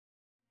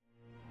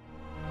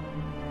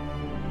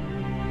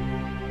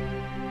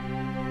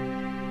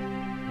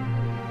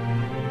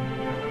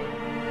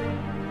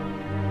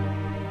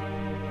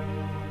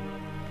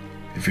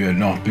if it had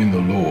not been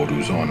the Lord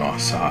who's on our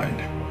side.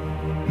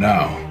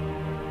 Now,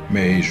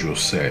 may Israel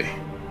say,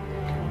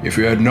 if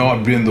it had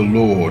not been the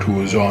Lord who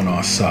was on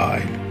our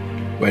side,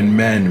 when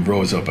men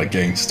rose up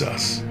against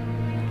us,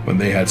 when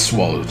they had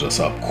swallowed us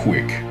up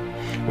quick,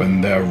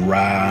 when their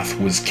wrath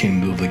was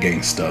kindled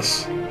against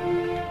us,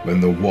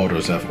 when the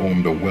waters have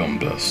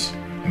overwhelmed us,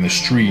 and the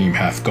stream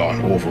hath gone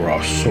over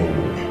our soul,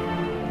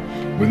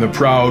 when the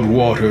proud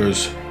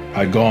waters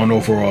had gone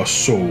over our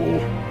soul,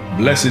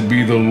 blessed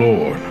be the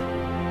Lord,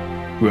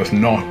 who hath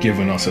not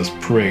given us as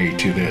prey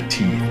to their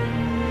teeth.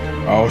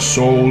 Our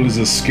soul is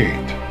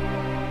escaped,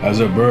 as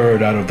a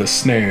bird out of the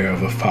snare of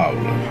the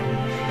fowler.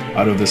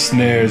 Out of the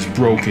snares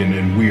broken,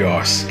 and we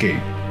are escaped.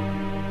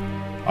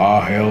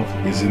 Our help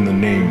is in the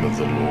name of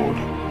the Lord,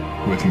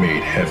 who hath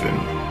made heaven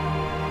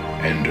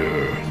and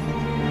earth.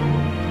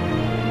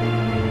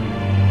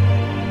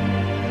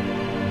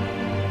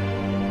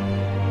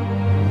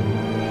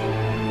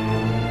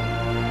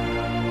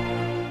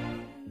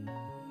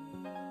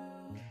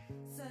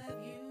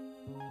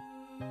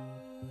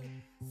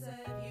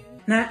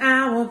 Now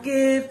I will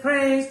give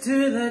praise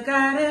to the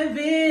God of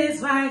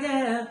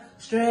Israel,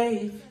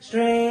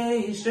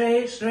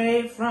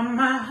 straight from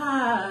my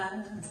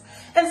heart.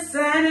 It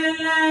sounded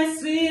like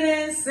sweet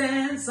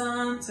incense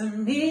unto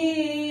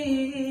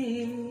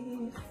me.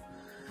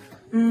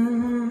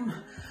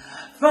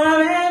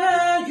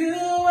 Forever you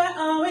will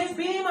always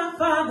be my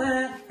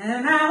Father,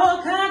 and I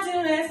will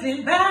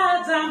continuously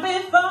bow down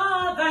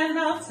before thine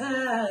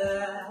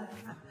altar.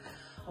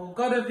 Oh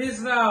God of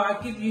Israel, I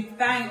give you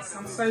thanks.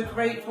 I'm so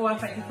grateful. I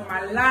thank you for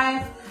my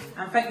life.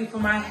 I thank you for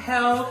my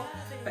health,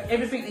 for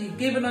everything that you've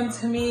given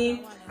unto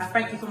me. I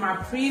thank you for my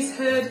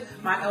priesthood,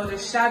 my elder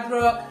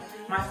Shadrach,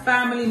 my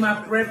family,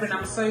 my brethren.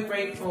 I'm so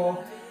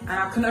grateful. And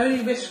I can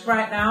only wish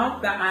right now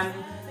that I'm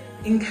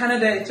in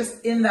Canada,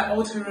 just in that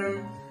altar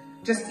room,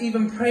 just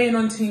even praying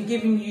unto you,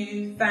 giving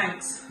you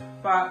thanks.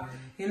 But,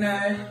 you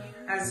know,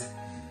 as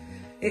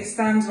it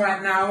stands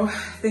right now,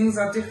 things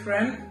are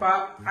different,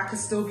 but I can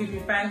still give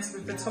you thanks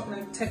with the top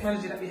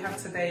technology that we have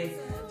today.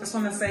 Just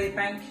want to say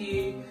thank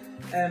you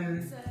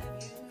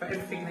for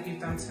everything that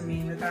you've done to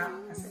me. With that,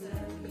 I say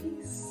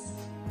peace.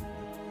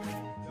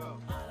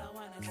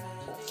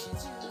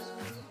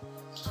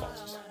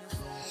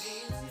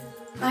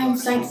 I'm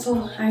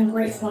thankful, I'm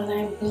grateful, and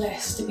I'm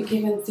blessed to be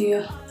given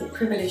the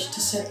privilege to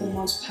serve the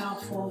most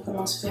powerful, the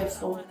most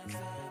fearful,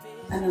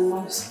 and the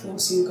most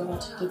awesome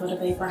God, the God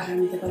of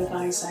Abraham, the God of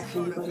Isaac,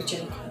 and the God of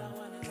Jacob.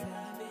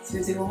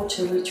 Through the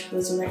altar which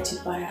was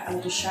erected by our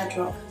elder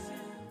Shadrach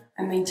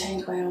and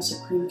maintained by our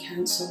Supreme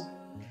Council,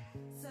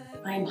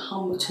 I am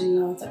humbled to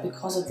know that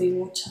because of the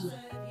altar,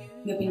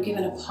 we have been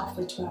given a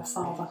pathway to our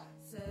Father.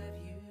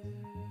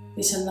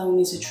 This alone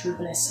is a true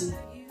blessing.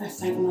 I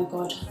thank my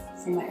God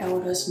for my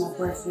elders, my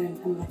brethren,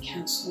 and my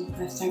council.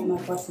 I thank my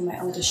God for my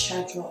elder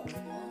Shadrach,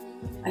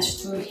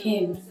 as through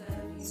him,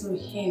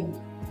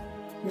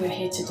 we are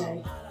here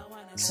today,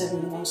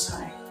 serving the Most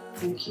High.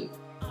 Thank you.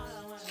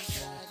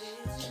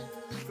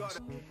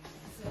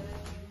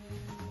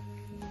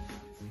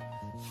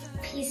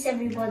 Peace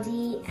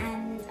everybody,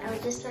 and I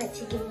would just like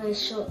to give a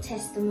short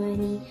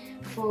testimony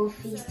for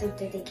Feast of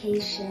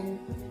Dedication.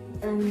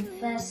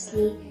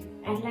 Firstly,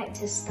 I'd like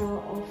to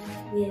start off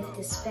with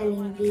the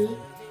spelling bee.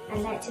 I'd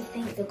like to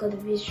thank the God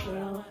of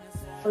Israel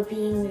for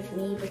being with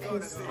me,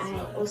 because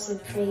I also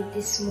prayed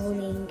this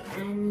morning,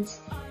 and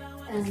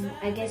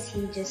I guess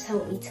he just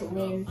helped me to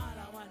win,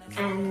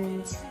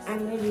 and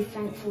I'm really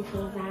thankful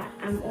for that.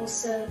 I'm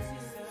also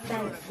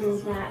thankful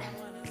that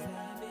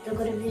the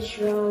God of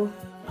Israel,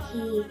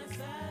 he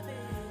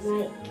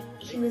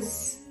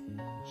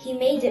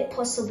made it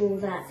possible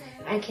that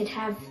I could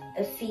have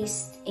a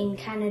feast in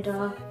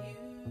Canada,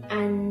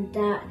 and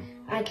that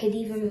I could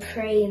even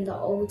pray in the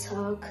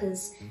altar,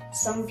 because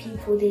some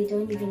people, they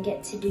don't even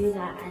get to do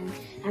that, and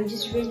I'm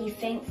just really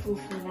thankful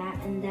for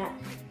that, and that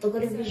the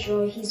God of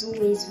Israel, he's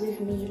always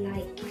with me.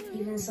 Like,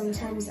 even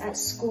sometimes at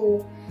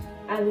school,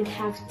 I would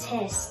have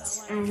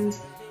tests, and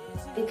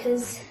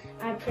because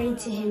I prayed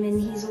to him and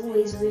he's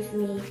always with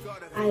me,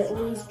 I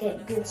always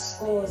get good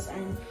scores,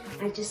 and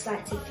I just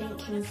like to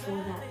thank him for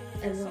that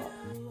a lot.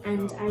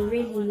 And I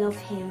really love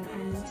him,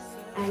 and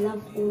I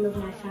love all of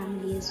my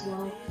family as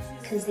well,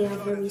 because they are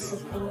very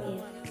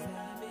supportive.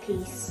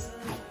 Peace.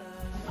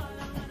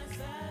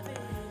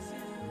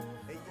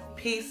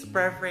 Peace,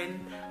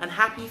 brethren, and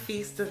happy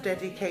Feast of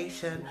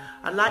Dedication.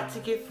 I'd like to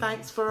give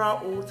thanks for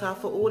our altar,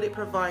 for all it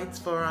provides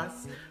for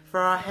us, for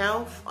our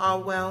health, our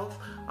wealth,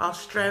 our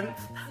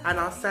strength, and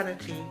our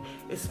sanity,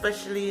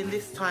 especially in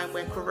this time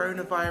where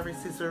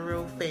coronavirus is a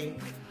real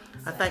thing.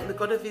 I thank the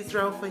God of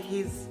Israel for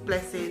his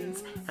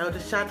blessings, Elder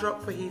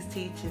Shadrach for his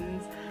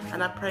teachings,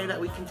 and I pray that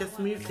we can just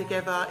move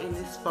together in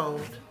this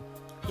fold.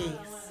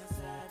 Peace.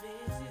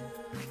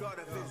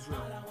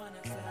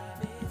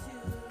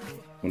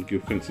 I want to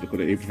give thanks to the God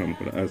of Abraham,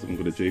 God of Isaac, and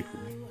God of Jacob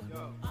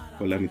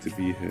for allowing me to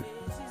be here.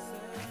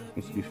 I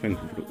want to be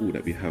thankful for all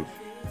that we have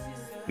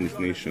in this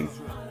nation.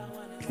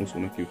 I also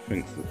want to give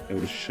thanks to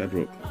Elder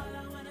Shadrach,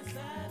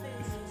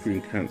 the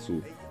Supreme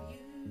Council,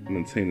 for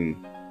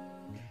maintaining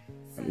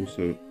and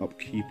also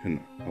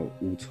upkeeping our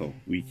altar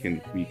week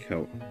in, week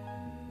out.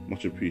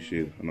 Much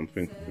appreciated, and I'm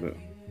thankful for that.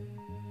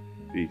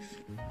 Peace.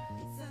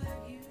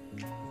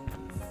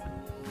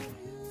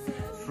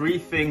 3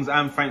 things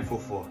I'm thankful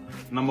for.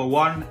 Number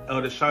 1,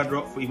 Elder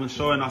Shadrach, for even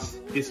showing us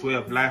this way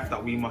of life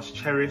that we must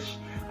cherish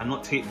and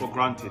not take for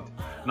granted.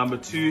 Number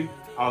 2,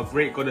 our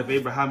great God of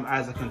Abraham,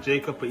 Isaac and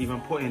Jacob, for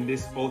even putting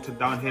this altar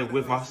down here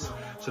with us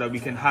so that we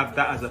can have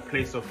that as a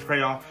place of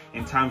prayer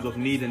in times of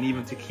need and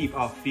even to keep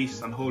our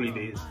feasts and holy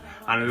days.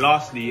 And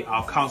lastly,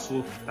 our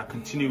council that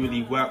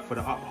continually work for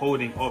the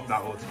upholding of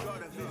that altar.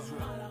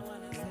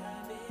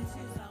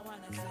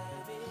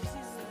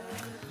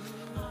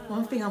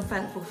 One thing I'm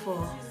thankful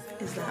for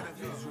is that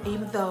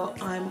even though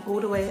I'm all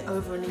the way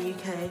over in the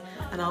UK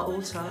and our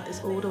altar is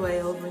all the way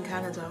over in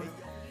Canada,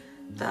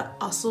 that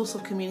our source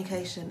of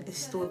communication is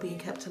still being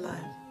kept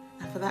alive.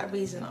 And for that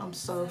reason, I'm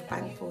so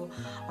thankful.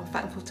 I'm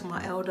thankful to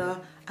my elder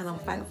and I'm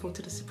thankful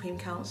to the Supreme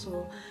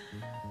Council.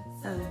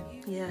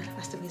 Yeah,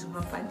 that's the reason why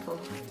I'm thankful.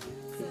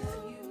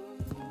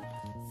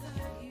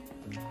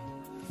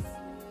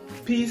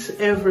 Peace,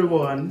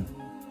 everyone.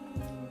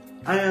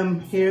 I am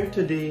here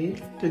today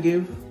to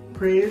give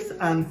praise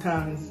and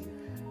thanks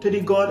to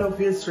the God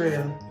of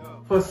Israel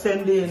for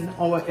sending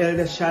our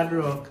Elder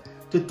Shadrach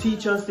to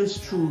teach us this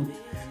truth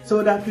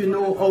so that we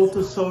know how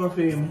to serve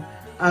him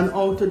and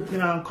how to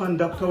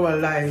conduct our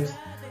lives.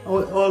 I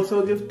will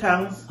also give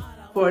thanks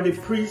for the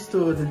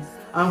priesthood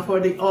and for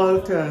the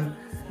altar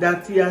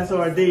that he has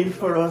ordained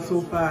for us, O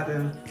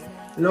Father.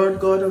 Lord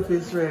God of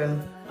Israel,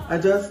 I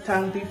just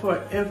thank thee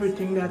for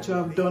everything that you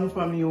have done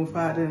for me, O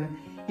Father,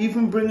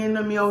 even bringing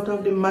me out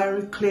of the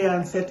miry clay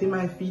and setting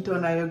my feet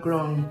on higher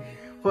ground.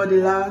 For the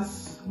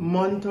last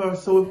month or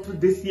so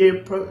this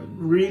year,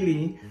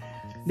 really,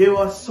 there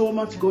was so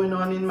much going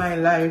on in my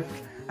life.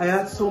 I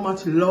had so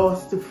much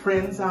loss to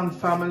friends and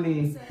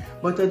family.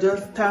 But I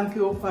just thank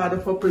you, Father,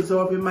 for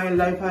preserving my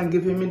life and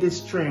giving me the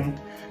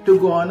strength to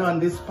go on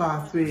this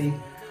pathway.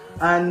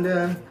 And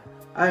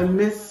I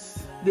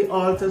miss the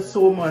altar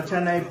so much,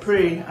 and I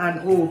pray and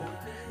hope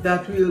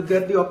that we'll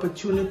get the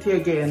opportunity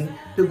again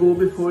to go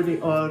before the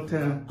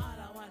altar.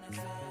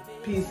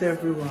 Peace,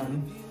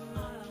 everyone.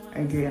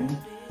 Again.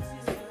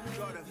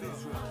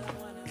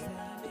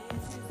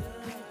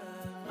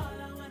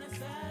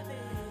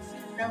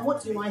 Now,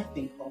 what do I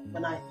think of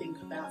when I think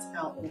about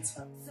our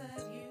altar?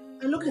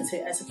 I look at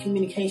it as a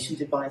communication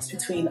device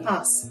between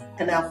us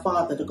and our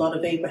Father, the God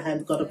of Abraham,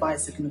 the God of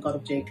Isaac, and the God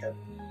of Jacob.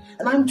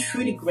 And I'm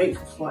truly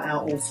grateful for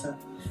our altar,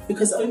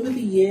 because over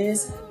the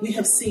years, we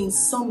have seen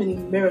so many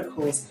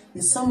miracles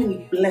and so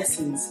many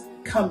blessings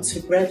come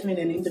to brethren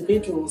and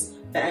individuals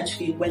that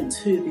actually went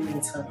to the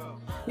altar.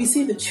 We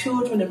see the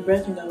children and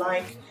brethren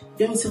alike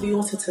going to the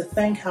altar to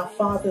thank our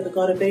Father, the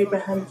God of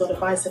Abraham, the God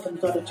of Isaac, and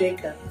the God of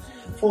Jacob,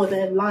 for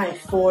their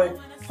life, for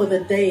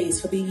the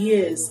days, for the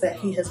years that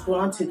he has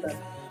granted them,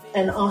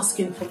 and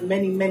asking for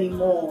many, many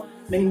more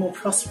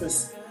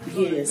prosperous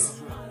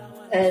years.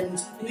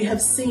 And we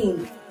have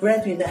seen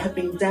brethren that have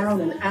been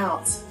down and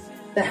out,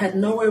 that had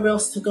nowhere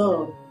else to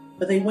go,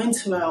 but they went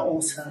to our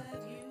altar.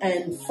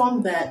 And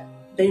from that,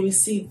 they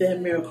received their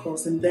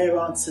miracles and their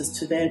answers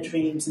to their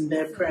dreams and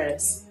their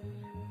prayers.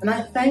 And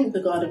I thank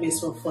the God of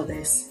Israel for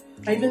this.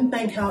 I even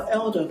thank our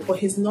elder for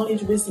his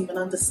knowledge, wisdom, and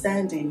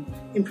understanding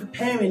in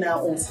preparing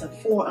our altar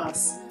for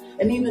us.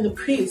 And even the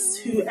priests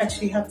who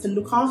actually have to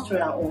look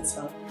after our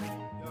altar.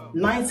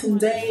 Night and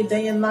day,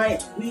 day and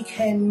night,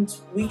 weekend,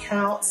 week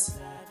out.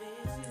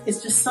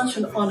 It's just such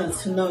an honor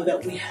to know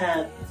that we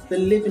have the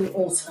living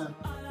altar,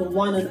 the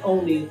one and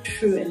only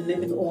true and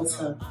living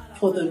altar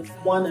for the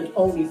one and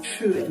only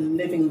true and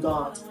living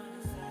God.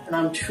 And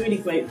I'm truly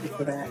grateful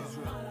for that.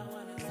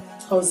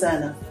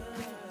 Hosanna.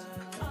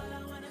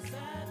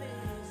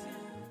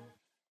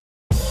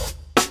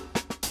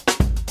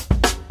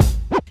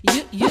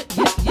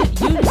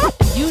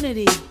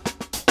 Unity.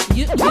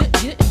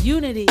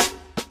 Unity.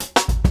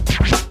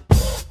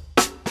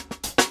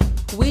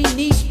 We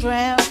need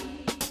strength.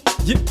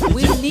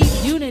 We need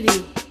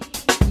unity.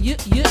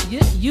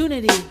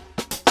 Unity.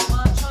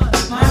 March on,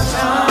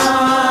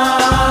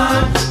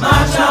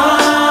 march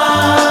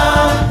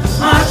on,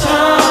 march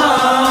on.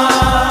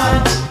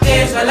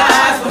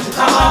 Israelites, won't you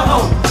come on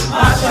home?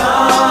 March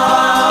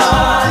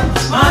on,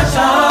 march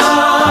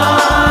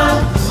on,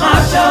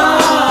 march on.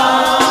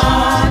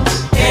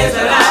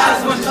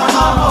 Israelites, won't you come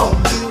on home?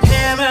 You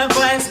hear a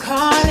voice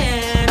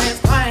calling, it's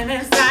calling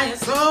inside your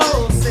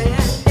soul,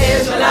 saying,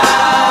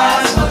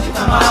 Israelites, won't you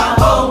come on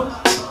home?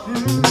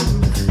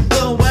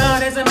 The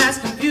world is a mass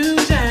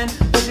confusion,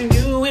 pushing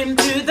you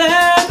into the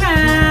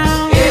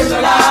ground.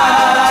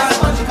 Israelites,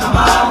 won't you come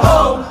on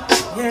home?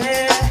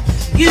 Yeah,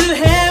 you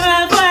hear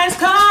a voice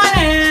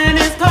calling,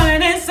 it's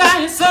calling inside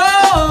your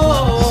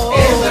soul.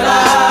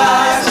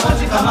 Israelites, won't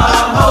you come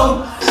on home?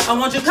 I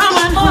want you come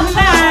on home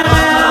now.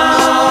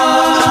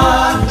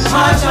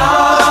 March on,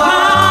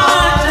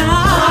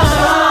 march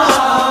on.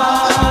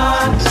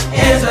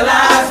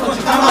 Israelites, won't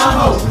you come on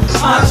home?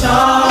 March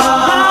on.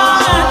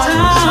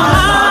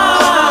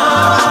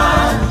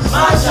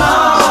 March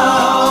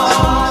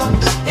on,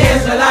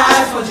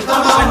 Israelites, won't you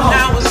come on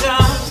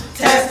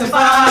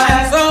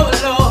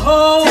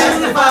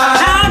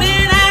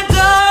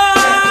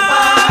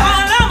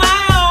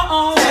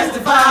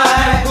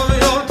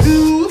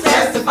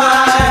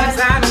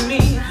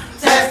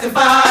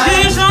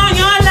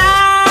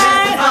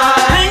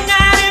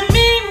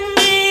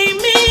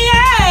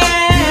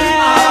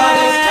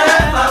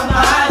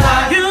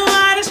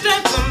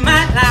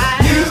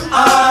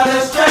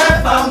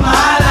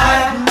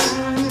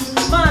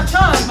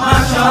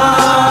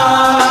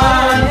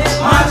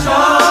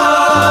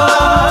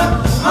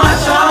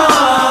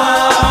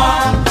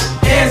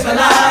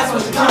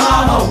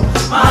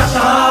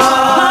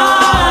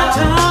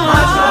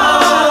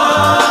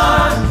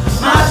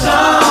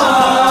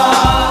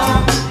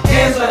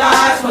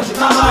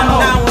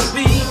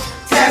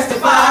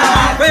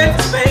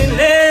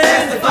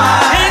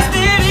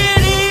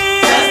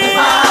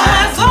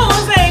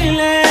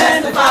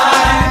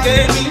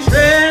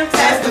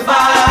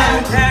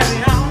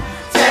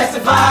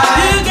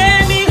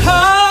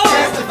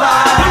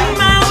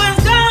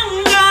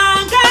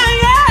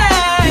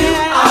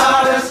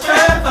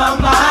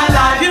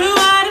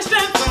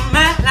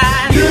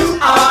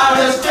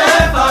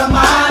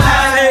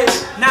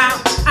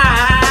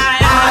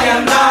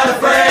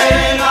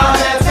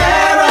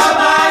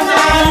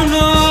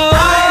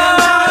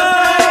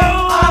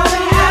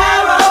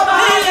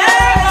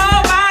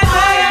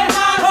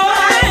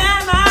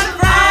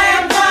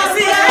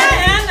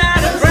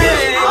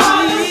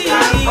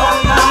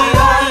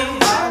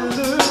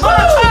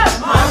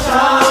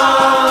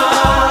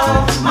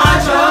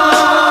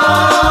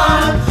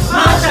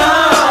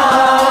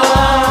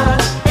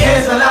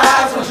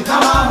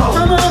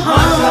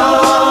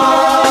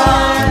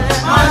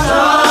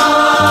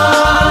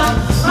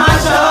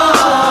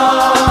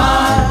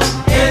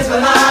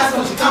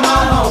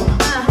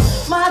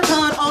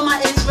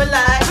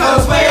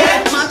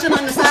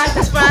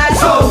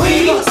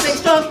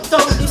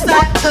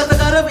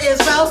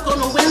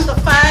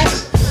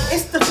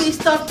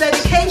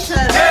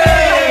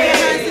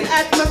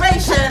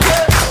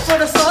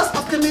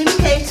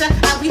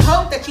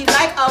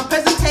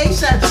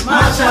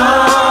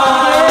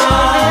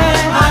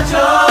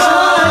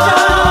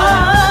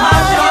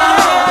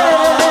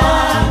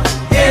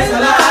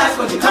Israelites,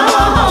 won't you come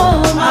on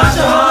home? March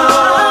on.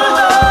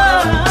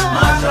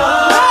 March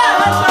on.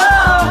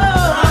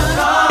 March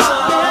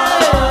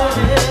on.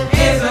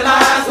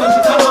 Israelites, won't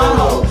you come on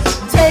home?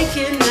 Take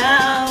it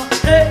now.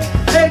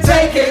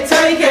 Take it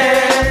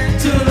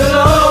to the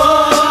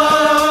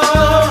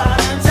Lord.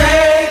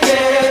 Take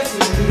it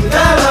to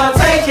the Lord.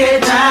 Take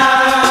it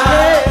now.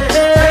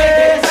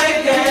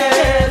 Take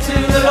it to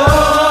the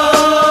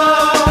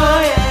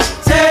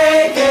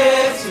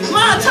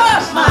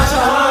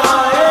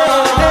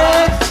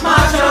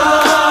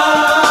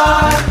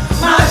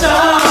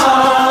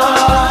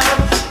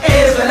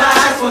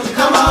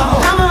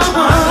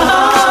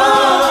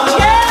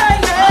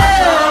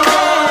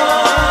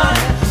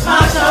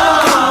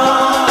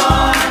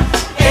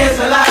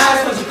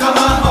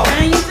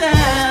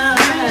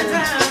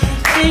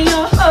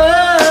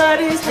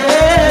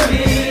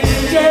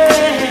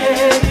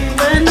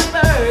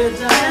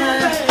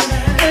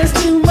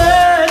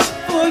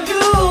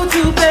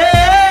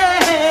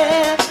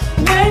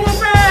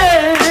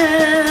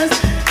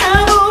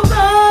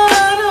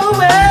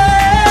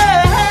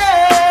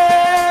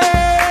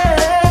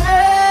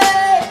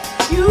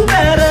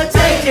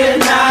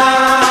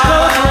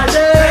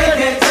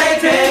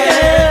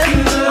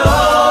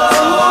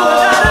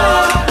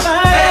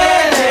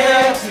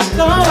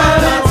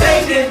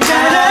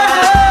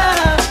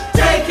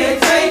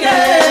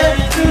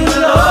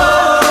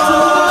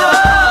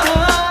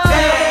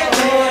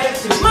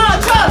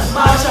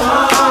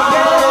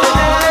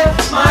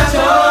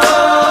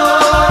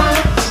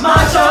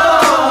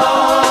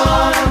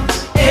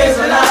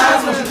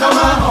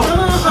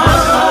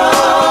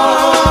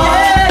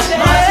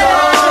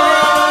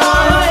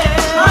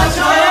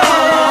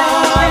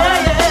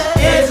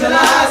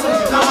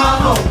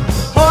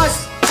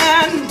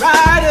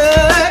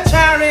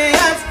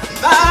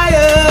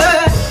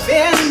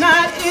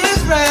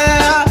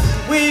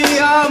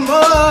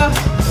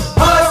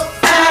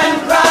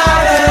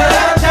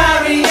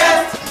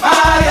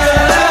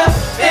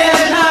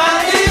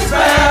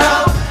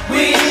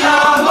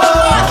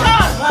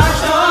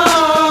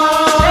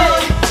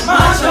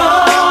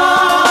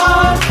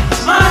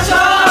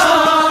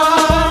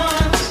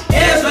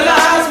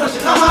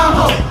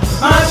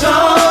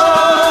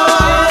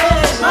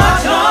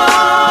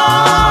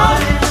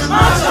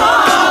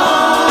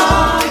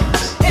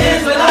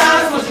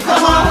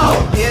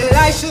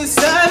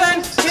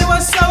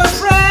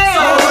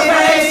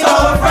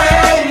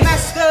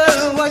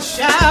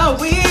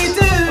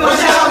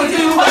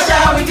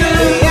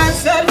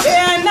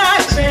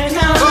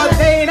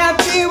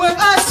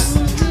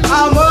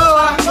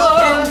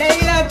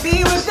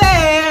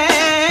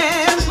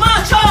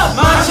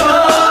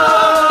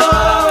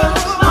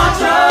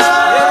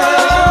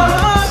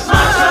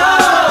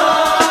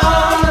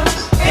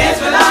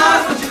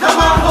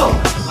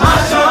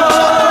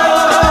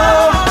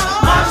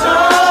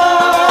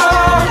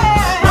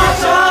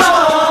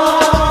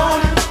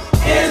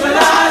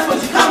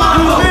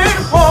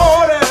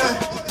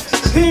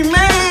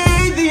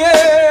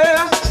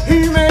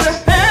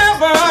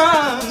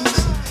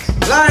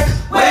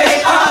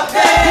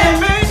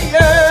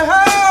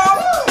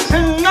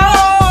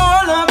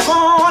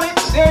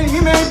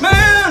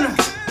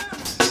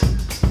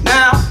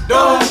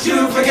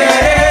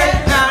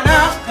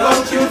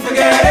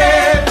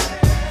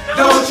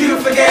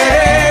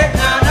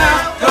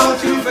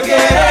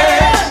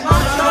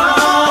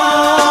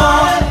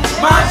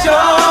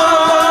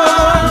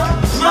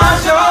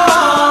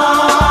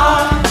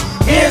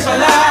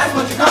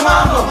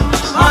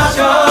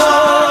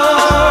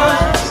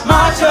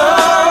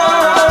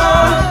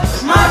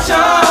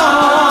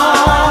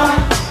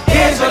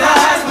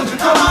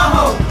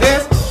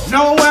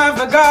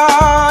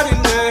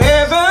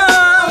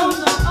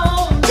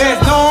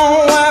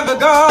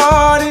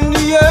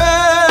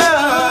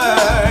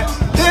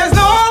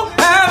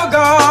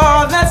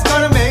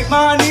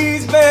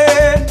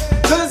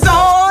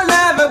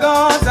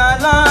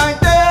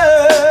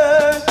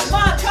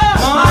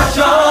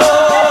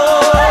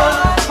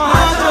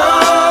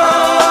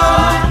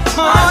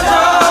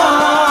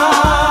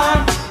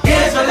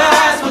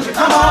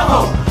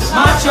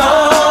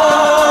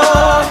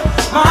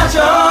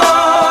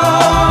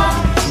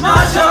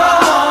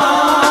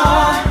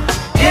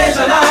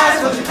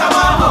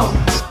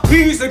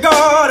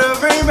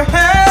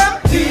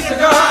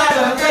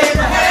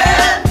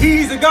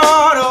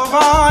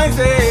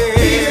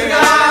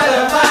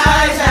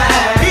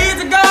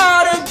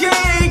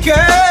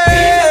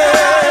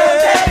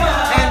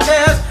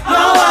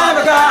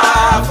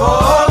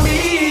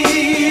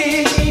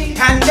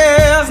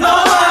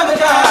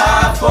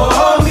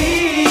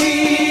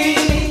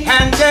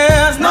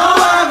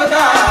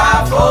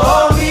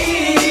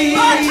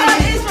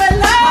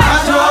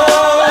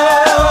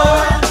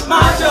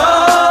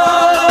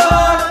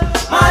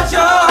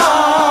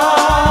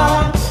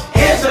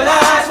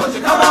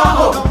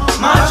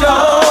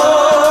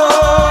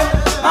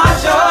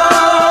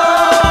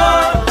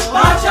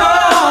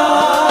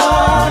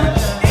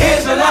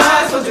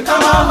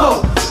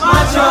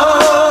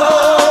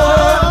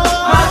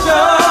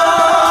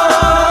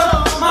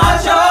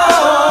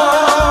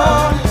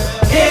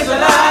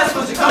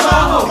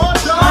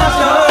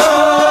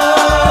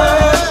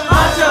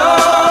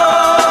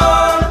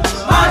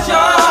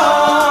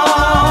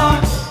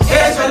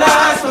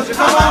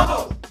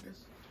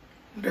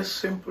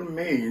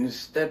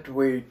that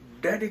we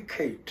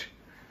dedicate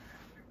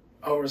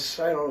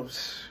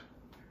ourselves,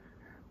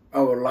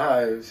 our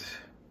lives,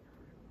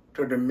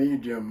 to the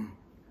medium,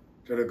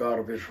 to the God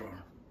of Israel.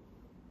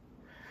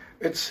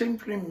 It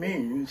simply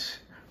means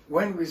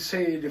when we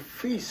say the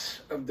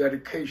feast of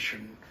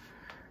dedication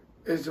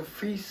is a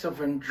feast of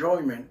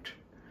enjoyment,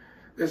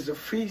 is a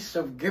feast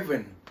of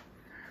giving,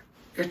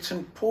 it's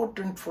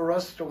important for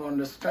us to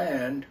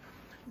understand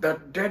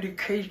that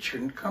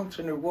dedication comes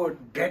from the word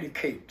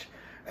dedicate.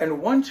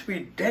 And once we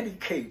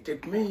dedicate,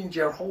 it means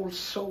your whole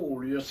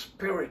soul, your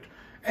spirit,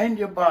 and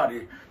your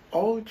body,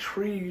 all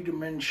three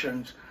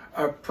dimensions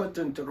are put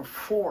into the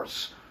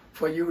force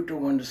for you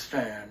to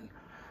understand.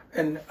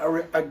 And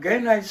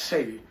again I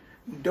say,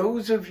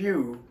 those of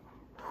you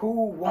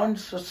who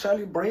wants to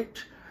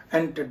celebrate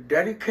and to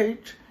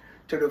dedicate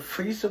to the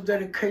Feast of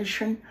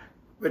Dedication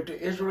with the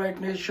Israelite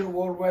Nation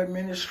Worldwide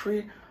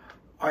Ministry,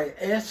 I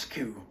ask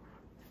you,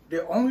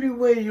 the only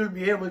way you'll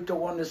be able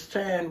to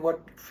understand what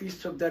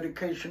Feast of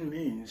Dedication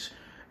means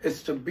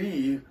is to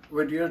be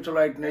with the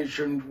Israelite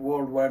Nation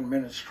Worldwide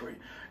Ministry.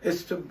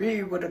 It's to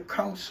be with the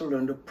council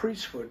and the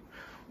priesthood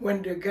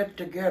when they get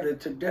together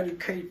to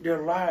dedicate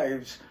their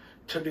lives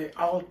to the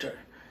altar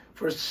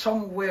for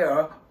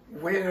somewhere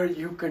where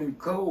you can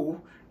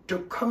go to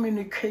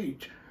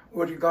communicate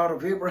with the God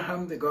of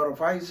Abraham, the God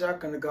of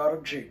Isaac, and the God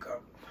of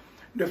Jacob.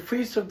 The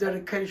Feast of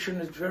Dedication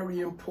is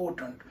very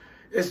important.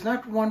 It's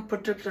not one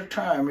particular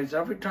time. It's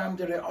every time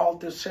that the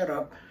altar is set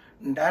up,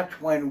 and that's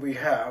when we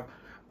have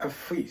a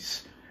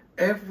feast.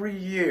 Every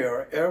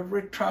year,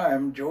 every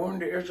time during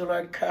the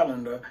Israelite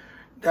calendar,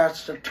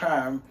 that's the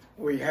time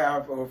we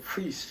have a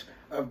Feast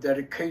of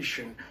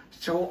Dedication.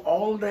 So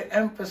all the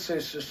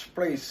emphasis is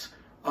placed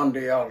on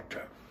the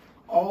altar.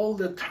 All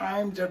the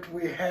time that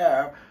we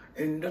have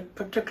in that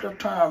particular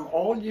time,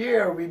 all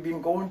year we've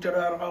been going to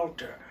that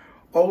altar.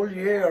 All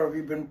year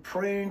we've been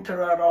praying to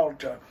that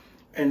altar.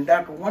 And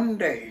that one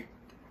day,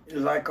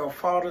 like our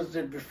fathers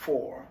did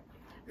before,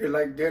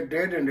 like they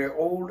did in the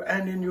Old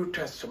and the New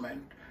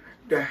Testament,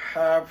 they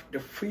have the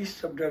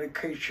Feast of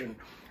Dedication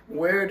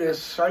where they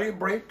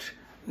celebrate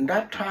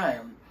that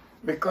time,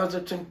 because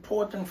it's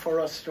important for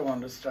us to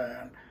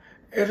understand.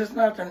 It is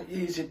not an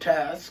easy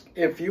task.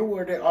 If you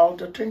were the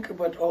altar, think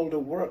about all the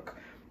work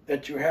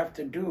that you have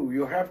to do.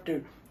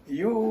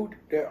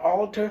 The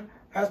altar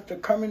has to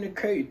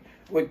communicate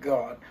with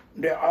God.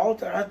 The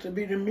altar has to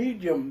be the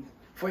medium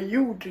for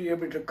you to be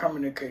able to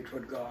communicate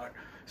with God.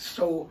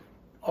 So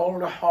all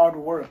the hard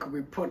work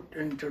we put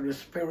into the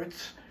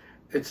spirits,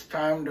 it's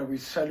time that we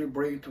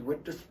celebrate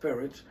with the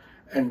spirits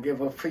and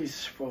give a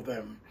feast for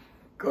them.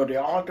 Because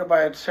the altar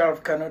by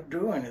itself cannot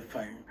do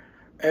anything.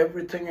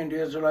 Everything in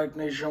the Israelite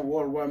Nation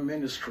Worldwide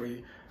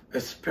Ministry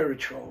is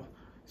spiritual.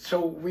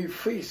 So we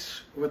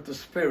feast with the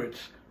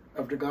spirits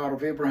of the God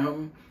of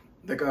Abraham,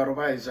 the God of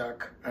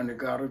Isaac, and the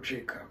God of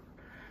Jacob.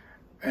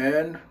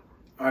 And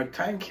I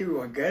thank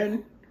you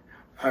again.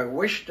 I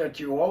wish that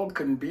you all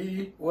can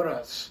be with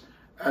us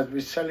as we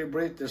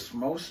celebrate this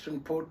most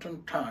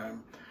important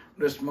time,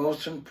 this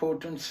most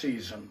important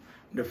season,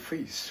 the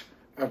Feast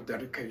of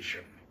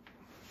Dedication.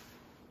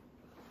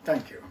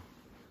 Thank you.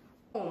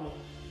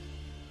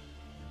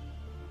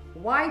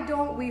 Why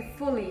don't we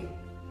fully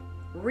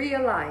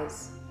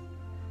realize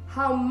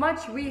how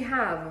much we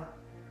have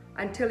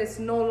until it's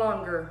no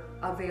longer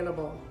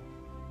available?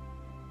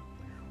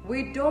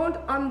 We don't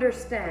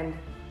understand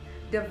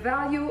the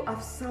value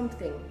of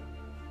something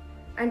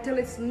until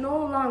it's no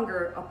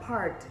longer a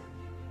part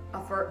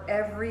of our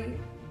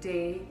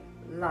everyday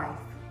life.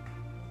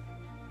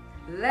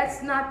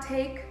 Let's not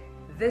take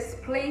this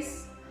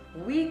place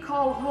we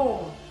call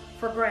home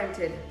for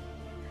granted.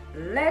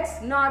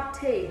 Let's not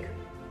take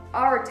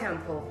our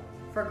temple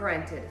for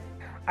granted.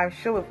 I'm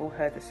sure we've all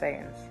heard the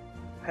sayings.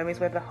 Home is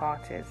where the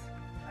heart is.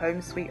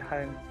 Home sweet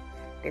home.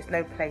 There's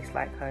no place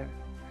like home.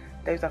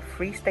 Those are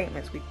three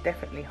statements we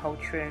definitely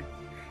hold true,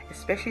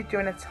 especially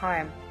during a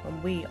time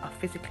when we are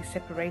physically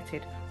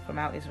separated from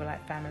our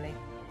Israelite family.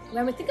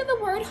 When we think of the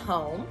word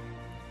home,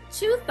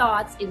 two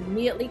thoughts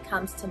immediately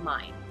comes to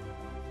mind.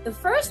 The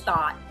first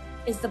thought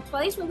is the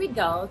place where we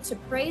go to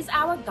praise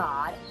our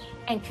God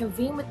and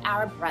convene with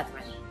our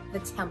brethren, the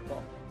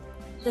temple.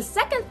 The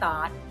second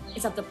thought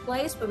is of the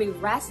place where we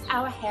rest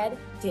our head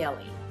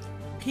daily.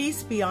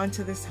 Peace be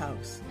unto this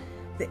house,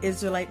 the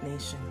Israelite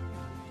nation.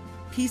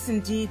 Peace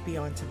indeed be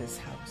unto this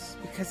house,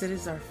 because it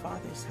is our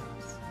Father's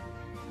house.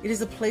 It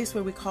is a place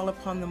where we call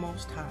upon the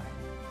Most High,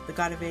 the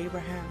God of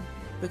Abraham,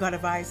 the God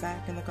of Isaac,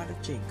 and the God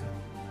of Jacob.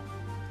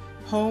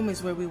 Home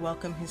is where we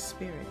welcome His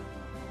Spirit,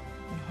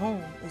 and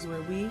home is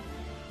where we,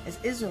 as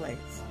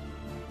Israelites,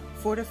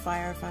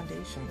 fortify our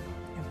foundation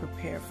and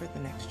prepare for the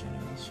next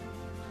generation.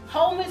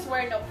 Home is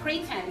where no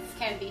pretense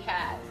can be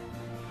had.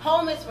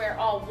 Home is where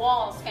all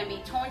walls can be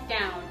torn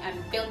down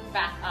and built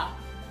back up.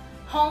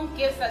 Home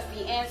gives us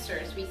the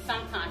answers we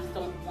sometimes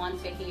don't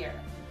want to hear.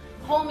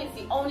 Home is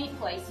the only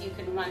place you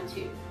can run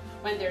to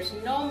when there's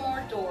no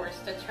more doors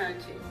to turn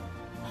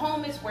to.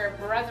 Home is where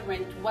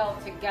brethren dwell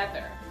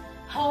together.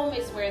 Home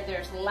is where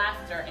there's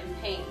laughter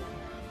and pain.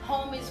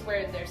 Home is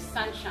where there's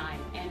sunshine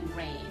and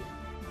rain.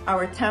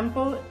 Our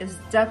temple is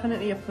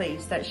definitely a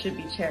place that should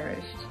be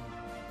cherished,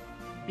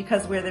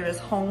 because where there is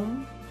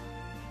home,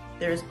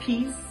 there is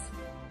peace,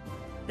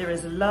 there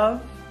is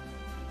love,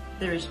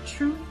 there is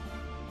truth,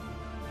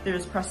 there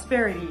is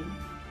prosperity,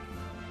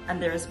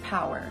 and there is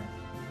power.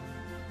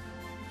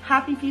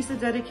 Happy Feast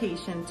of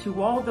Dedication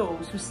to all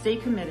those who stay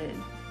committed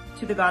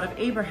to the God of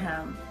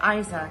Abraham,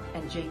 Isaac,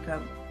 and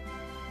Jacob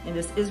in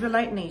this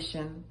Israelite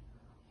nation,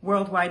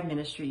 Worldwide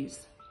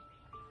Ministries.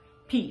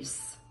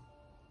 Peace.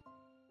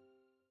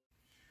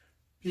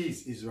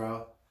 Peace,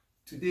 Israel.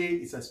 Today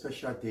is a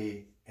special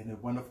day and a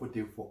wonderful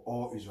day for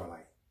all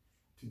Israelites.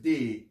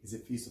 Today is a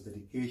feast of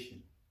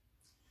dedication.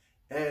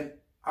 And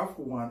I,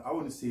 for one, I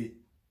want to say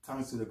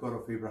thanks to the God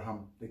of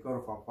Abraham, the God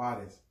of our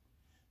fathers,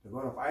 the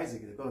God of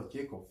Isaac, the God of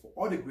Jacob, for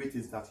all the great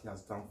things that he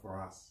has done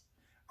for us.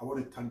 I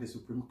want to thank the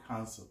Supreme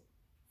Council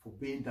for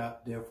being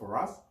there for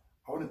us.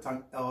 I want to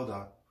thank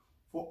Elder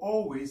for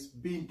always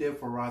being there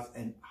for us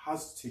and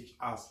has teach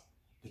us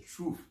the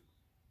truth.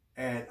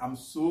 And I'm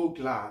so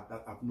glad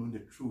that I've known the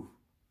truth,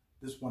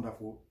 this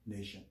wonderful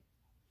nation.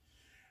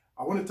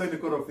 I want to thank the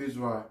God of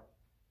Israel.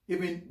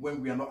 Even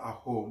when we are not at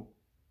home,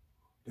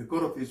 the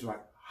God of Israel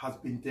has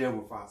been there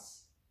with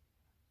us.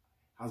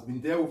 Has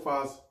been there with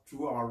us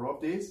through our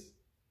rough days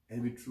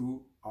and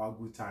through our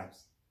good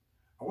times.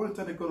 I want to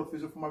thank the God of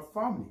Israel for my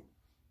family,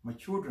 my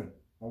children,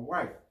 my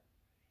wife,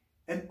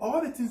 and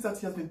all the things that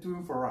he has been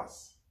doing for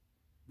us.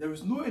 There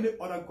is no any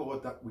other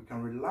God that we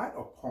can rely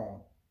upon,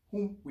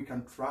 whom we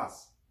can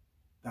trust,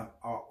 than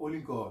our only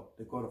God,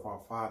 the God of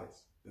our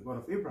fathers, the God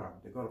of Abraham,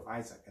 the God of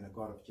Isaac, and the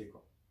God of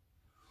Jacob.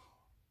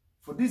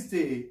 For this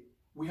day,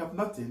 we have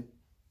nothing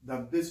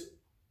than these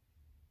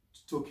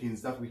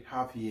tokens that we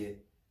have here,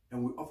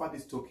 and we offer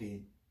this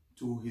token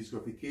to his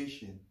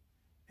glorification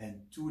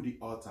and to the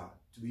altar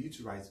to be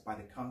utilized by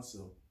the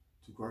council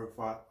to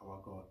glorify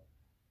our God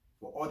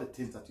for all the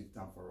things that you've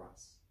done for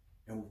us.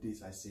 And with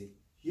this I say,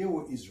 hear,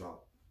 O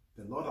Israel,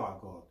 the Lord our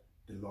God,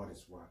 the Lord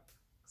is one.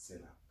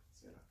 Selah,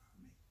 Selah.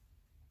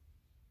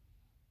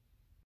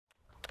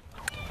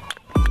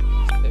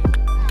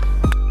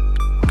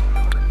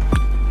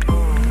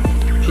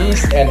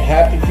 Peace and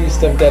happy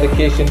Feast of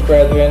Dedication,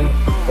 brethren.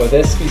 For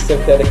this Feast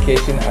of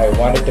Dedication, I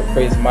wanted to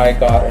praise my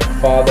God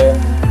and Father,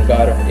 the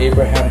God of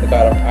Abraham, the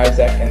God of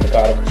Isaac, and the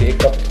God of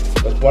Jacob,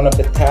 with one of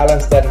the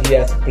talents that he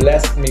has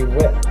blessed me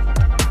with.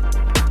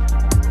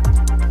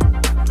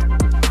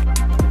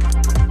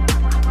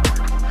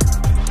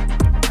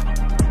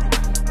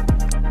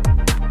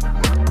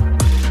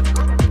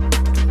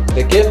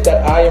 The gift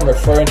that I am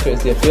referring to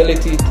is the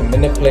ability to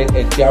manipulate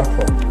a jump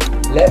rope.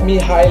 Let me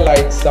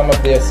highlight some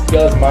of the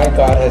skills my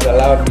God has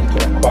allowed me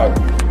to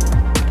acquire.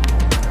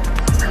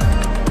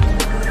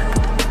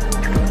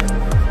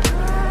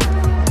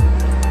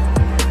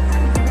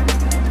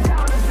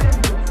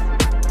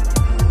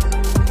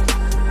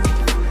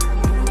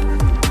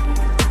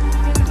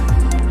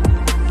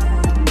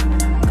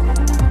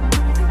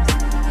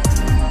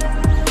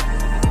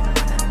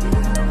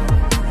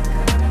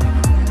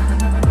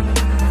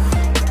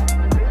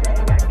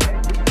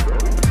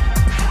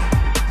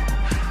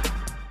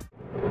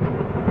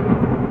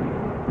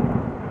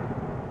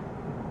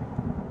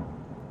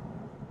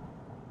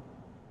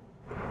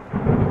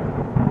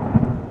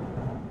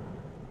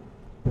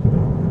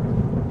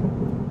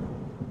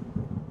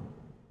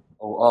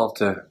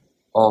 Altar,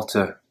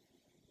 altar,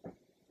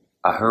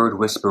 I heard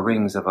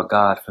whisperings of a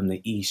God from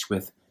the east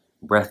with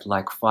breath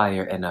like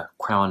fire and a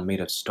crown made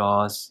of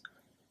stars.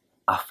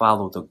 I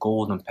followed the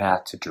golden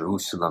path to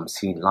Jerusalem,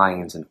 seen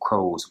lions and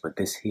crows, but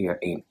this here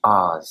ain't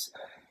Oz.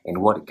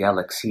 In what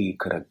galaxy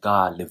could a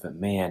God live with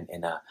man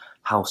in a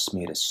house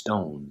made of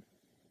stone?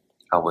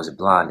 I was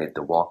blinded,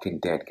 the walking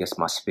dead, guess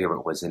my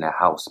spirit was in a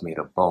house made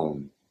of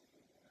bone.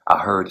 I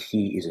heard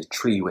he is a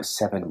tree with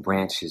 7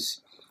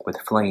 branches, with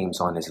flames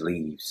on his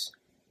leaves.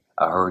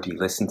 I heard he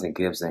listens and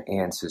gives the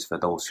answers for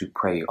those who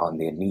pray on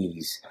their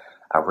knees.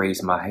 I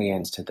raised my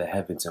hands to the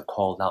heavens and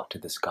called out to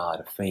this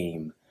God of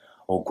fame.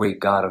 O great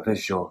God of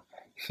Israel,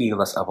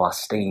 heal us of our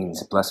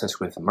stains, bless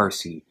us with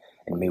mercy,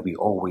 and may we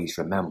always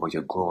remember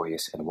your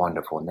glorious and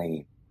wonderful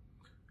name.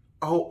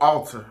 O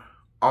altar,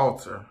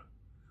 altar,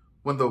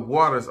 when the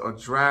waters are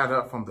dried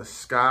up from the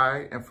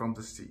sky and from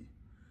the sea,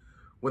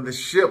 when the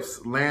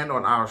ships land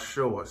on our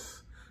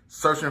shores,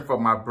 searching for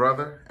my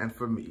brother and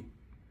for me,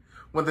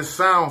 when the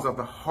sounds of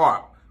the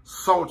harp,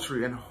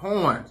 psaltery, and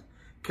horn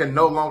can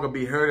no longer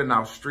be heard in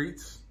our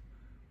streets,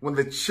 when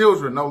the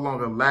children no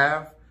longer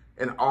laugh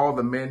and all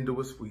the men do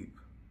is weep.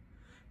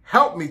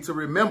 Help me to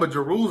remember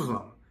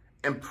Jerusalem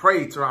and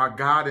pray to our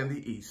God in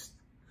the east.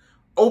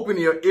 Open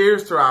your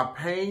ears to our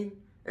pain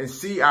and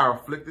see our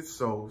afflicted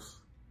souls.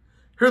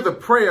 Hear the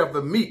prayer of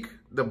the meek,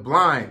 the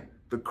blind,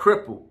 the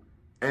crippled,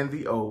 and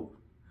the old.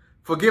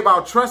 Forgive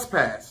our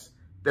trespass,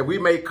 that we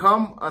may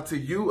come unto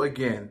you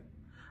again.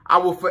 I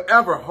will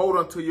forever hold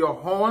unto your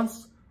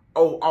horns,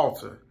 O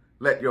altar.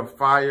 Let your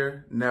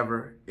fire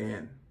never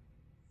end.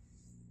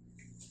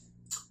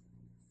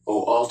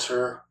 O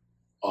altar,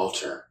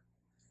 altar,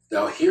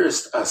 thou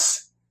hearest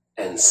us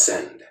and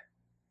send.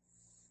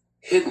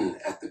 Hidden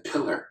at the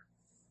pillar,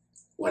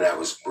 When I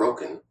was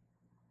broken,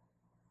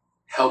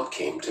 help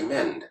came to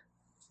mend.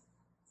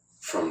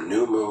 From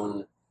new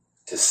moon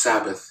to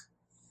Sabbath,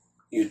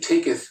 you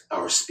taketh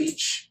our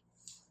speech,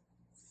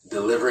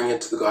 delivering it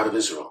to the God of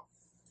Israel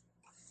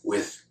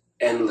with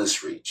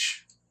endless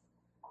reach.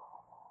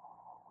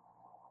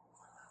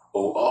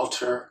 O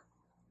altar,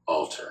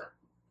 altar,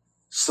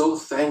 so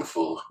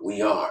thankful we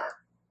are.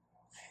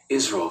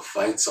 Israel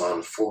fights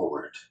on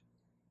forward,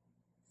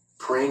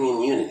 praying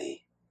in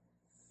unity,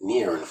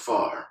 near and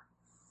far.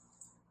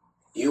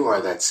 You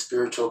are that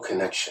spiritual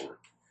connection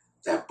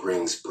that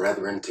brings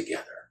brethren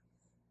together.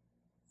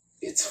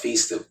 Its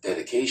feast of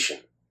dedication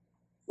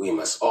we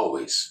must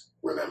always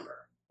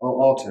remember.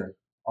 O altar,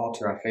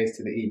 altar, I face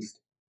to the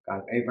east. God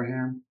of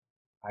Abraham,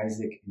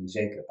 Isaac, and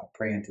Jacob, I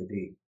pray unto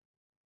thee.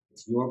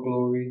 It's your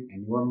glory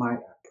and your might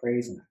I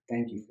praise and I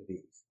thank you for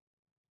these,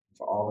 and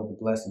for all of the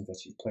blessings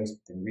that you've placed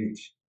within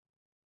reach.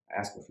 I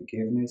ask for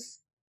forgiveness,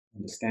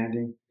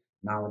 understanding,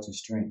 knowledge, and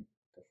strength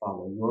to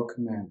follow your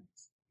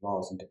commandments,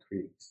 laws, and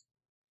decrees.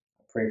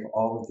 I pray for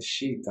all of the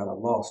sheep that are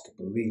lost to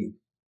believe,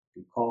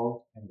 be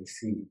called, and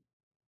receive,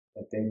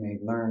 that they may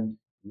learn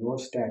your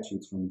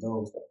statutes from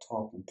those that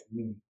taught them to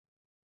me.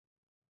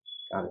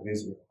 God of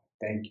Israel,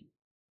 I thank you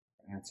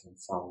for answering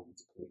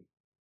Solomon's plea.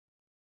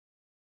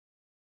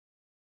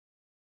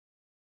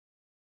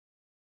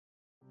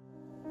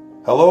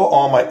 Hello,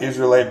 all my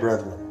Israelite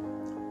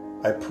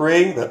brethren. I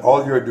pray that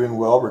all you are doing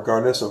well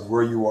regardless of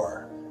where you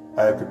are.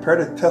 I have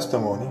prepared a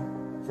testimony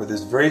for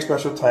this very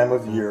special time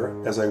of year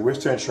as I wish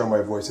to ensure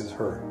my voice is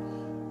heard,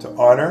 to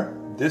honor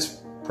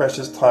this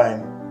precious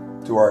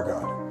time to our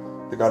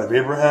God, the God of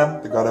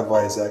Abraham, the God of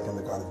Isaac, and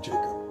the God of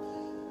Jacob.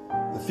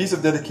 The Feast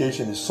of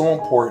Dedication is so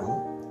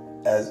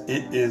important as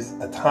it is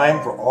a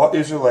time for all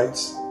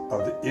Israelites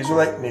of the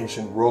Israelite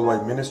nation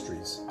worldwide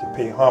ministries to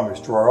pay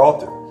homage to our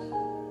altar.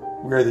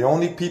 We are the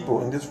only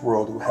people in this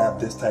world who have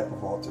this type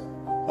of altar,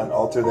 an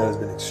altar that has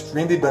been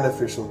extremely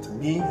beneficial to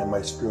me and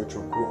my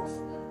spiritual growth,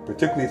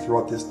 particularly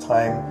throughout this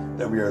time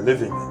that we are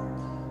living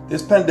in.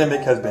 This pandemic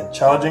has been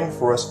challenging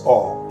for us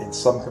all in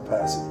some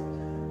capacity.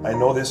 I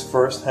know this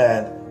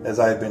firsthand as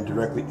I have been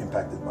directly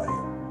impacted by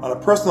it. On a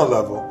personal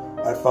level,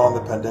 I found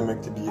the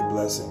pandemic to be a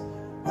blessing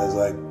as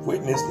I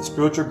witnessed the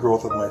spiritual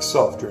growth of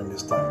myself during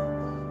this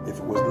time. If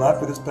it was not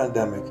for this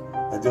pandemic,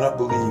 I do not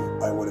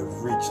believe I would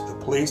have reached the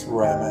place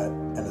where I am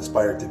at and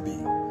aspire to be.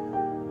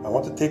 I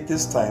want to take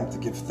this time to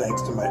give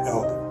thanks to my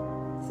elder,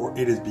 for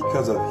it is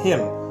because of him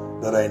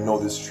that I know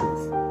this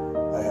truth.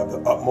 I have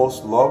the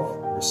utmost love,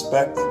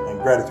 respect,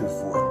 and gratitude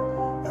for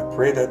him. I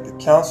pray that the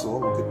council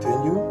will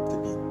continue to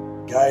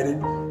be guided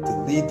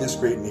to lead this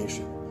great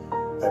nation.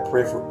 I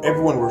pray for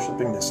everyone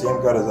worshiping the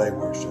same God as I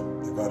worship,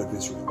 the God of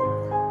Israel.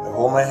 I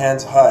hold my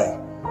hands high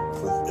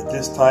at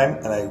this time,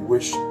 and I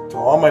wish to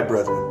all my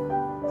brethren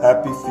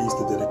happy Feast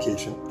of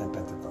Dedication and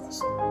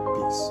Pentecost.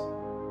 Peace.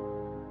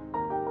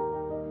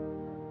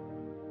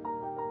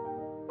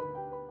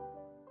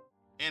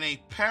 In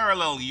a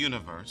parallel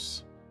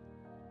universe,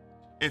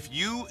 if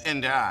you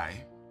and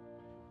I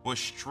were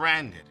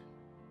stranded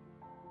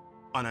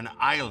on an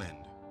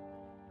island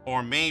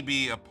or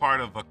maybe a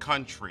part of a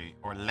country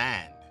or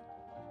land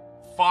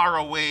far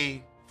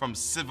away from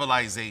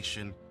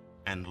civilization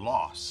and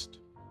lost,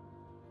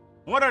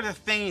 what are the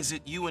things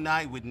that you and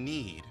I would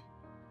need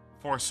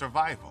for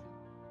survival?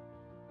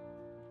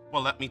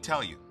 Well, let me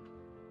tell you.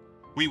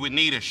 We would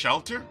need a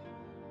shelter,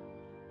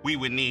 we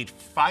would need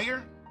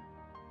fire,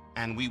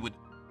 and we would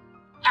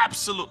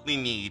absolutely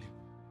need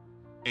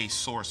a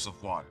source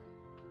of water.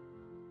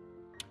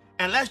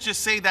 And let's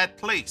just say that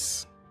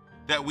place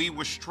that we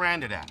were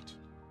stranded at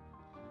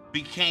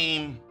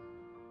became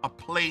a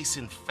place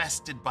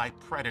infested by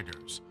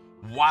predators,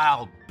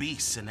 wild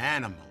beasts and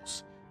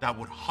animals that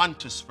would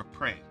hunt us for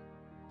prey.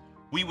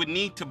 We would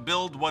need to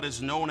build what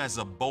is known as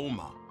a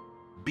boma,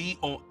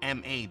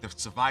 B-O-M-A, the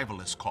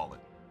survivalists call it,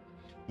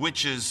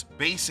 which is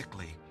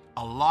basically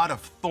a lot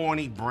of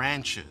thorny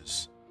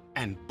branches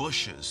and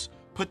bushes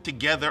put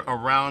together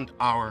around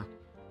our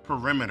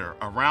perimeter,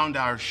 around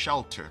our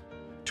shelter,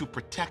 to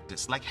protect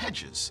us, like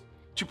hedges,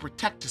 to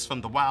protect us from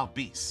the wild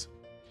beasts.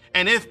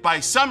 And if by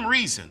some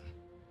reason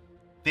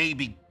they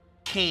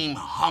became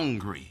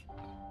hungry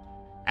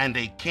and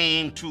they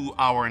came to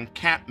our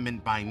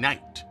encampment by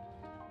night,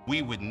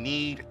 we would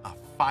need a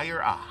fire,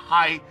 a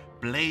high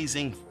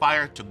blazing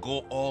fire to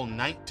go all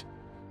night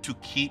to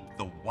keep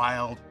the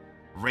wild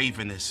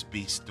ravenous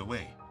beast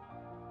away.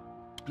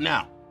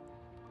 Now,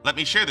 let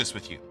me share this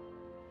with you.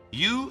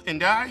 You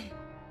and I,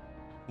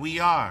 we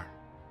are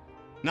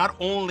not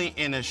only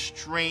in a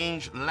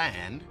strange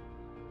land,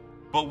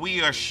 but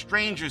we are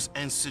strangers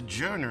and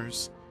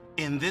sojourners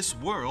in this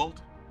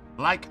world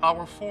like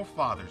our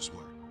forefathers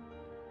were.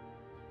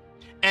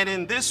 And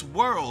in this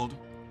world,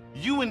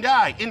 you and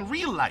I, in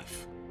real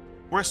life,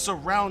 we're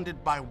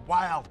surrounded by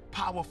wild,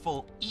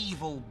 powerful,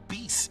 evil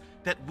beasts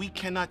that we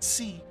cannot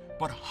see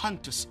but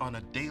hunt us on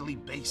a daily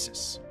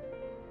basis.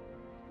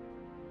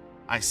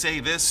 I say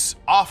this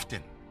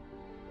often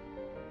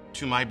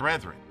to my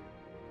brethren,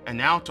 and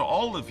now to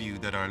all of you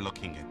that are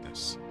looking at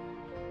this.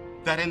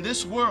 that in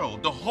this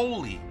world, the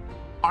holy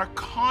are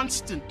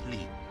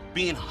constantly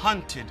being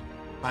hunted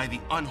by the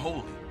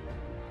unholy.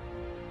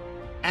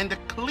 And the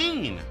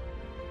clean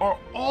are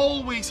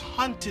always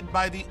hunted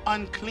by the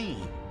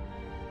unclean.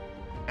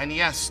 And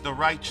yes, the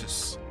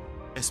righteous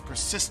is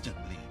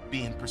persistently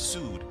being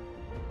pursued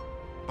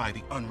by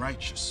the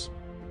unrighteous.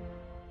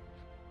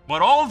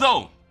 But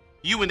although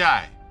you and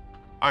I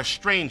are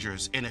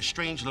strangers in a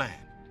strange land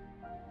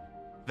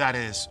that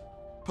is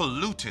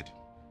polluted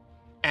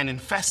and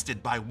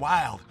infested by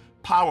wild,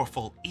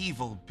 powerful,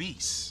 evil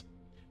beasts,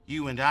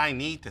 you and I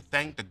need to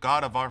thank the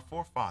God of our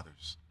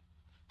forefathers,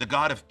 the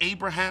God of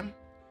Abraham,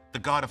 the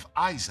God of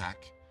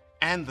Isaac,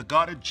 and the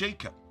God of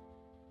Jacob.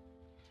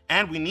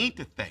 And we need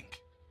to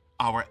thank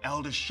our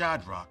elder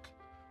Shadrach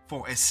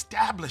for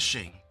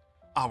establishing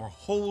our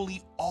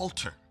holy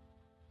altar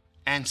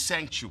and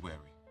sanctuary.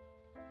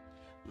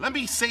 Let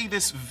me say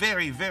this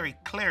very, very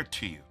clear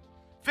to you.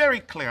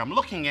 Very clear. I'm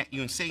looking at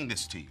you and saying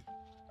this to you.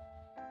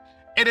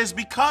 It is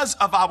because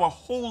of our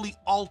holy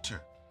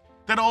altar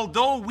that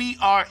although we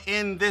are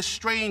in this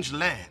strange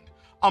land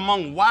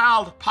among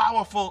wild,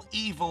 powerful,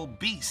 evil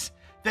beasts,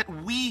 that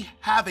we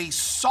have a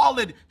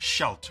solid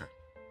shelter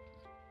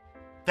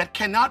that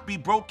cannot be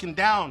broken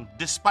down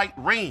despite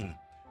rain,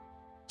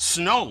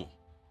 snow,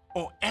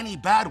 or any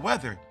bad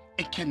weather.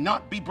 It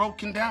cannot be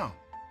broken down.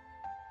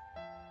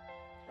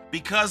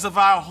 Because of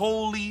our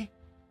holy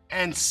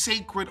and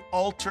sacred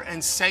altar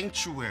and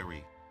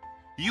sanctuary,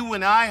 you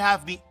and I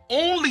have the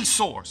only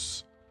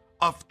source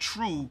of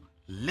true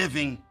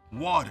living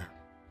water.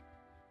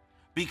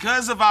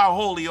 Because of our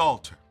holy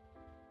altar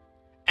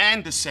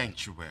and the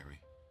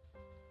sanctuary,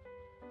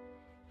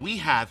 we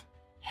have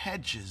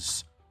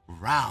hedges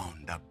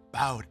round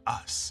about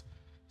us.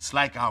 It's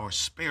like our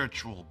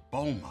spiritual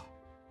boma.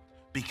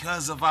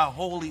 Because of our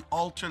holy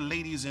altar,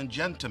 ladies and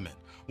gentlemen,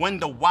 when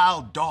the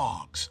wild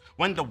dogs,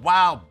 when the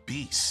wild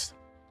beasts,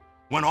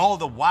 when all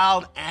the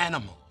wild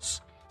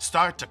animals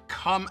start to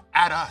come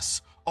at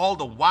us, all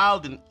the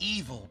wild and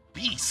evil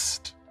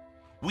beasts,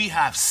 we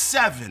have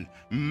 7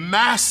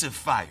 massive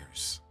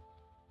fires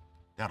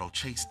that'll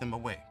chase them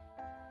away.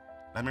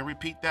 Let me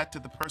repeat that to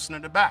the person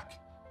in the back.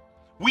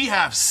 We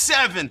have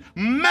 7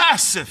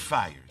 massive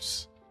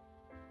fires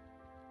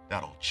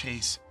that'll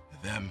chase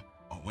them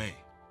away.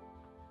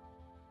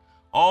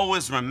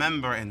 Always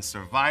remember in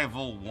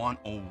Survival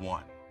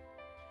 101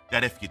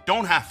 that if you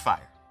don't have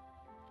fire,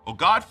 or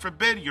God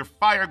forbid your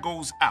fire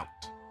goes out,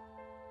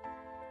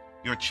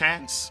 your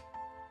chance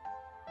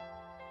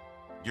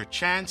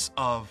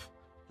of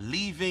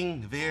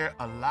leaving there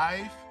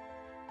alive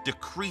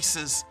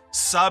decreases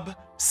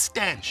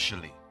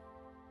substantially.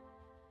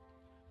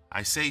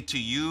 I say to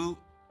you,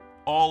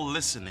 all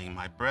listening,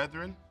 my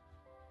brethren,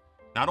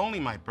 not only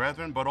my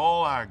brethren, but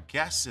all our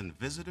guests and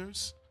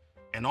visitors,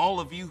 and all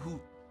of you who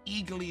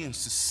eagerly and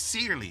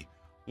sincerely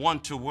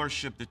want to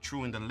worship the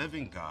true and the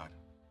living God,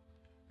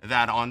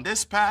 that on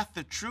this path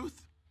to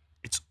truth,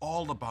 it's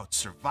all about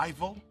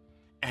survival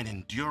and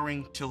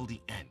enduring till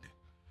the end.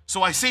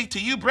 So I say to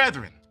you,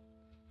 brethren,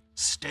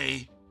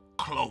 stay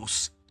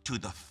close to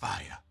the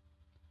fire.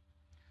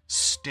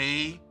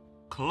 Stay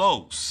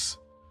close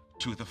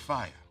to the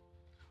fire.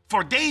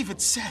 For David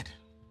said,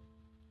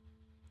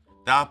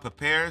 "Thou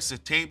preparest a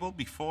table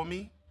before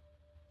me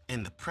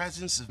in the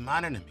presence of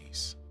mine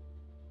enemies.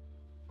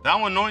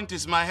 Thou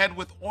anointest my head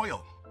with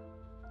oil,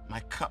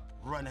 my cup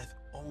runneth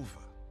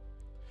over.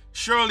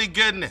 Surely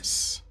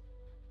goodness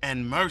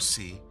and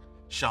mercy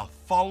shall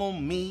follow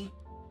me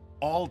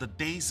all the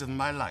days of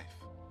my life."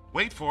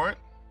 Wait for it.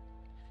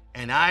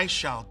 "And I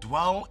shall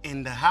dwell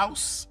in the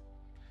house,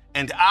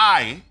 and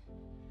I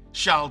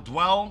shall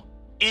dwell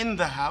in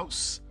the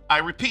house." I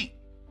repeat,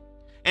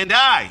 "And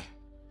I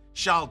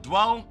shall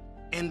dwell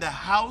in the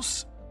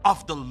house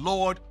of the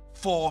Lord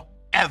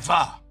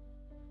forever."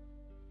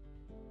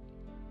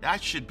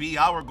 That should be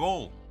our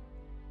goal,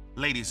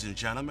 ladies and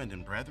gentlemen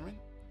and brethren,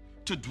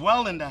 to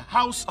dwell in the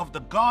house of the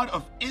God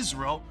of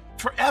Israel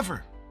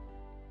forever.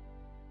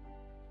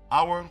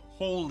 Our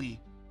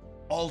holy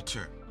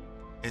altar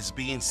is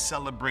being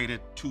celebrated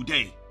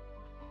today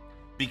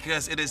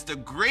because it is the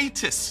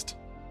greatest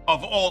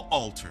of all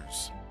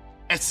altars,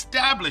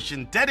 established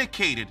and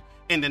dedicated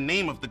in the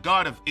name of the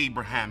God of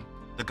Abraham,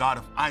 the God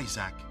of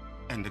Isaac,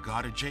 and the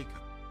God of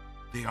Jacob.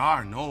 There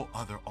are no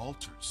other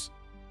altars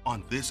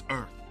on this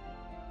earth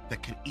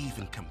that can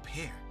even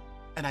compare.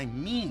 And I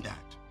mean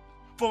that.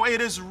 For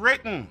it is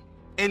written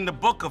in the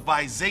book of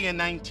Isaiah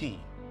 19,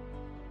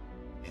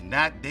 "In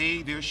that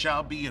day there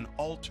shall be an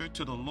altar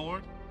to the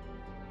Lord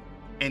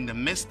in the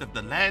midst of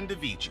the land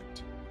of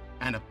Egypt,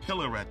 and a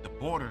pillar at the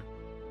border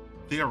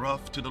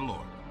thereof to the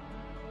Lord.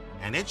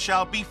 And it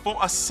shall be for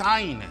a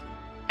sign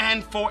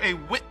and for a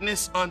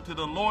witness unto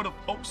the Lord of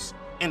hosts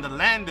in the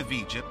land of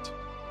Egypt.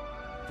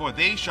 For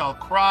they shall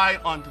cry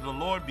unto the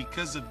Lord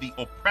because of the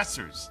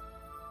oppressors,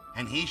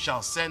 and he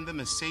shall send them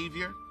a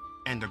Savior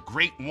and a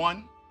great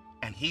one,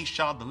 and he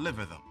shall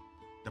deliver them."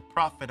 The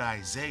prophet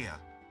Isaiah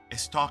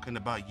is talking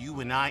about you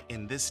and I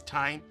in this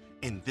time,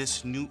 in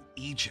this new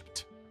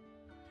Egypt.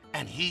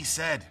 And he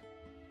said,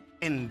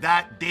 In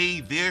that day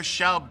there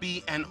shall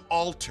be an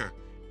altar.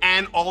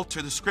 An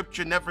altar. The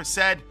scripture never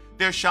said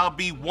there shall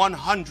be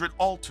 100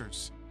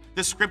 altars.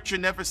 The scripture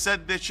never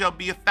said there shall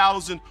be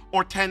 1,000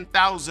 or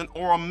 10,000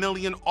 or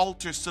 1,000,000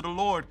 altars to the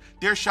Lord.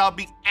 There shall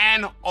be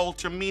an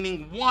altar,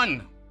 meaning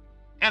one.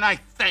 And I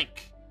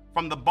thank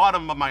from the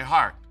bottom of my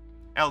heart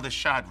Elder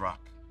Shadrach,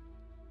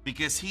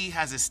 because he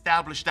has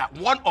established that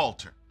one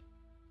altar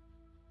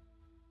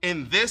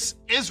in this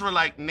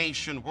Israelite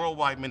nation,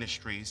 Worldwide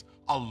Ministries,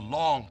 a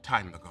long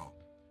time ago.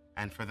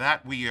 And for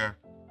that, we are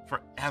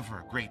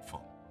forever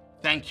grateful.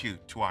 Thank you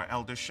to our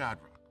Elder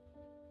Shadrach.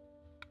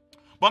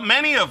 But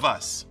many of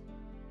us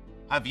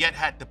have yet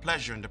had the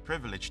pleasure and the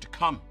privilege to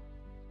come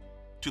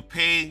to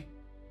pay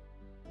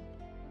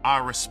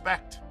our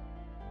respect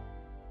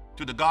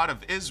to the God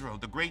of Israel,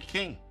 the great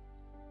King,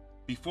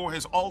 before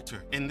his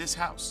altar in this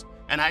house.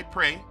 And I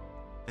pray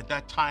that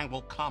that time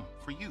will come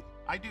for you.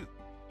 I do,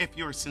 if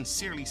you're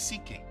sincerely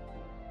seeking.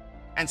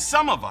 And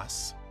some of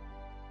us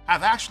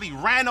have actually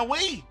ran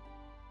away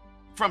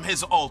from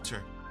his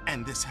altar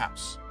and this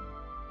house.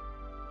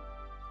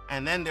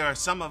 And then there are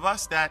some of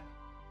us that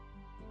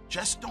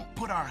just don't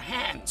put our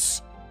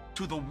hands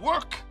to the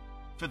work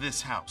for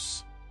this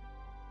house.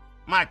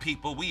 My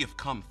people, we have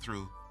come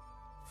through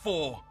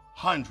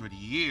 400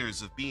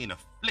 years of being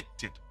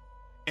afflicted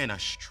in a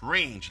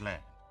strange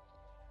land.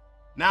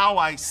 Now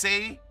I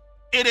say,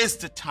 it is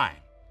the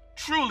time,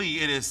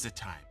 truly it is the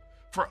time,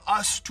 for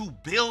us to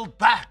build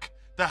back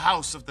the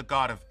house of the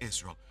God of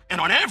Israel.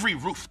 And on every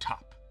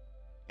rooftop,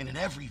 and in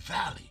every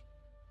valley,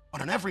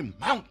 and on every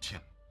mountain,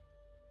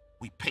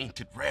 we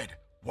painted red,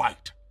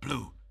 white,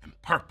 blue, and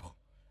purple,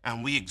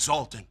 and we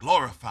exalt and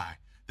glorify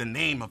the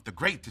name of the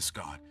greatest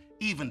God,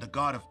 even the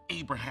God of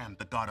Abraham,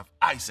 the God of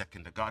Isaac,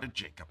 and the God of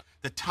Jacob.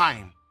 The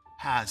time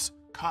has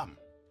come.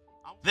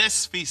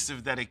 This feast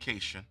of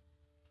dedication,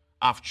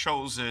 I've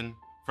chosen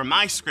for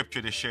my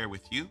scripture to share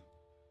with you,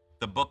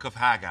 the book of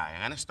Haggai. I'm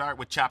going to start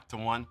with chapter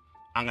 1.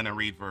 I'm going to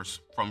read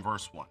from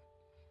verse 1.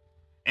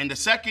 In the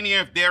second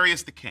year of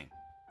Darius the king,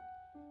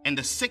 in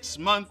the 6th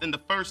month, in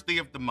the first day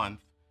of the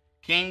month,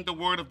 came the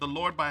word of the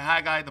Lord by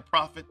Haggai the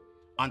prophet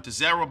unto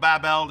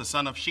Zerubbabel the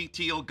son of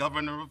Shealtiel,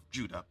 governor of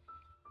Judah,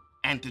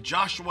 and to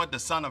Joshua the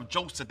son of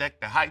Josedech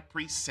the high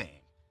priest,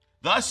 saying,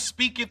 Thus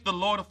speaketh the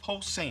Lord of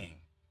hosts, saying,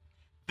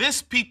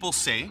 This people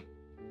say,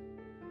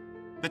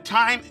 the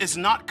time is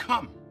not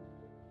come,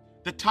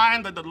 the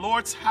time that the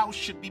Lord's house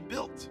should be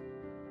built.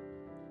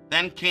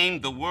 Then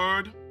came the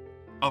word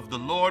of the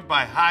Lord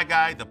by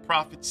Haggai the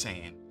prophet,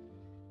 saying,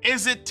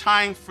 Is it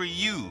time for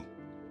you,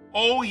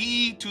 O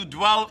ye, to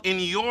dwell in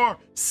your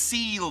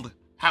sealed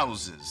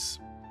houses,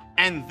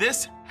 and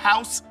this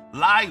house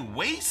lie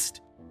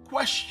waste? ?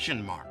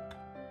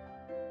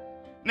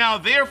 Now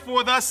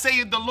therefore thus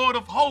saith the Lord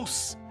of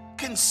hosts,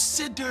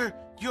 consider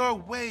your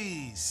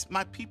ways.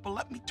 My people,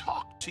 let me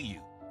talk to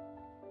you.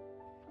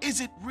 Is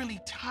it really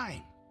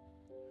time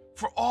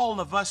for all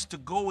of us to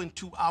go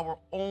into our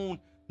own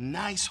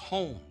nice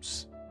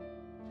homes,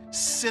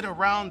 sit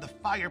around the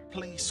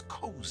fireplace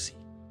cozy,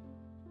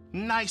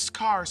 nice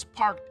cars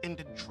parked in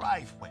the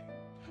driveway,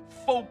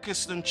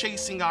 focused on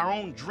chasing our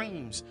own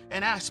dreams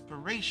and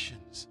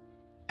aspirations,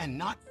 and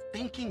not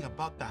thinking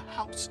about the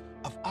house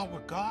of our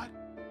God?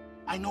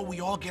 I know we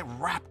all get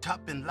wrapped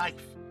up in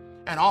life,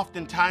 and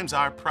oftentimes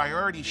our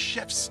priority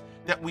shifts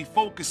that we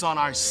focus on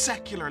our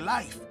secular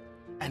life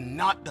and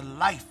not the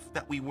life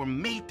that we were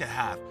made to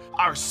have,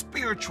 our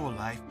spiritual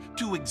life,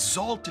 to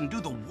exalt and do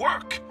the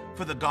work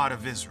for the God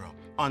of Israel.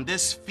 On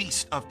this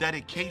feast of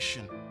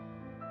dedication,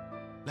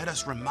 let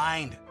us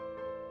remind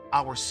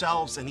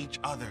ourselves and each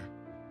other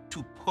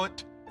to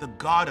put the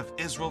God of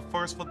Israel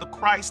first, for the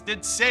Christ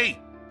did say,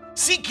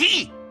 Seek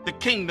ye the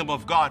kingdom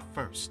of God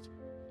first,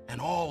 and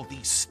all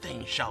these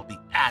things shall be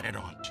added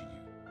unto you.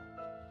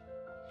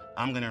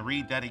 I'm going to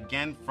read that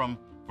again from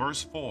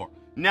verse 4.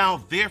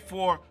 Now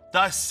therefore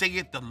thus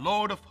saith the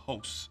Lord of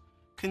hosts,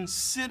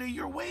 consider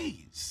your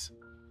ways.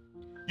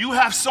 You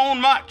have sown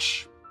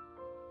much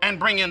and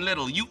bring in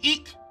little. You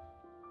eat,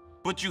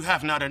 but you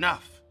have not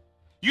enough.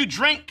 You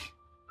drink,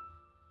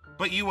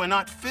 but you are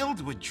not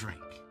filled with drink.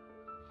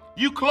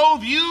 You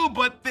clothe you,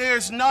 but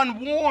there's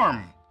none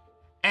warm.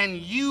 And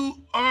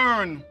you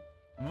earn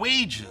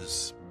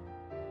wages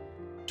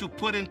to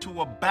put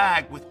into a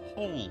bag with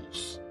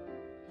holes.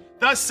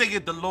 Thus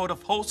saith the Lord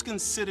of hosts,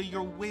 consider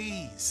your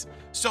ways.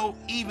 So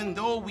even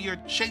though we are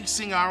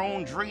chasing our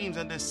own dreams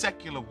in the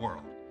secular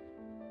world,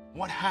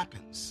 what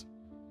happens?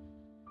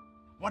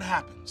 What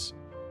happens?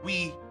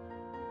 We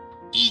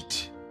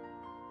eat,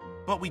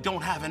 but we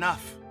don't have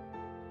enough.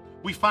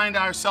 We find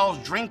ourselves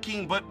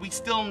drinking, but we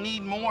still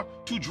need more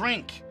to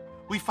drink.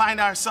 We find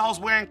ourselves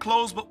wearing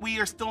clothes, but we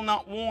are still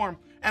not warm.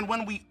 And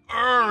when we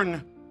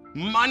earn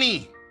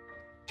money,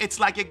 it's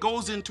like it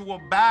goes into a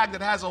bag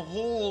that has a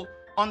hole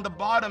on the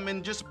bottom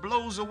and just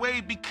blows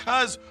away,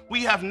 because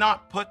we have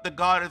not put the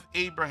God of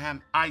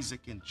Abraham,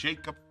 Isaac, and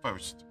Jacob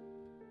first.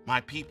 My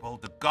people,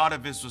 the God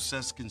of Israel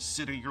says,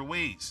 consider your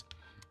ways.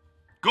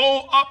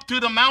 Go up to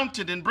the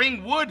mountain and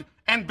bring wood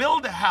and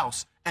build a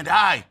house, and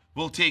I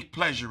will take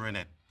pleasure in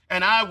it.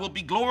 and I will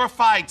be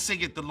glorified,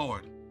 saith the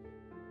Lord.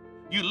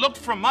 You looked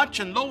for much,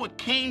 and lo, it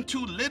came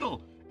too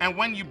little. And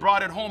when you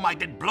brought it home, I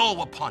did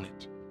blow upon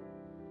it.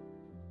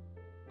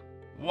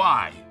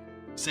 Why,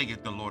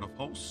 saith the Lord of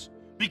hosts?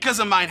 Because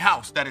of mine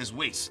house that is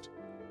waste,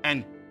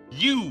 and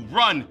you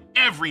run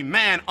every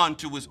man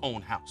unto his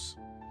own house.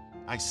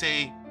 I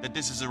say that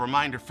this is a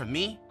reminder for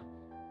me,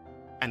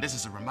 and this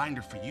is a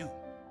reminder for you,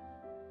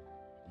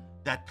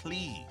 that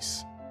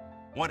please,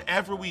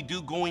 whatever we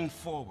do going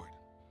forward,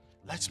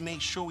 let's make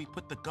sure we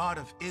put the God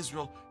of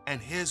Israel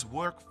and his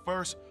work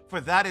first,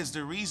 for that is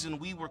the reason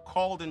we were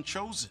called and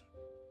chosen.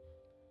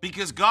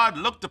 Because God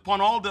looked upon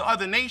all the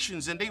other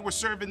nations and they were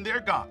serving their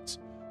gods.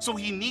 So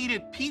he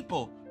needed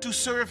people to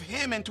serve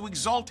him and to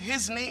exalt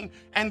his name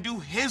and do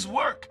his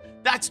work.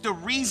 That's the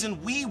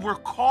reason we were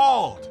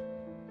called.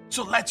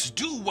 So let's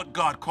do what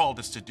God called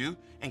us to do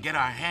and get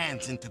our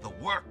hands into the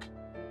work.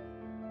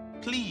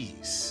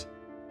 Please.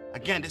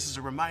 Again, this is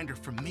a reminder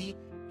for me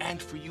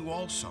and for you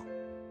also.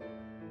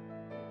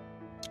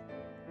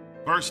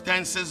 Verse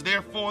 10 says,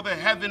 therefore the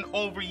heaven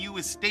over you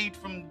is stayed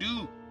from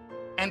dew,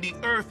 and the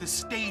earth is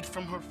stayed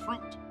from her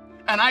fruit.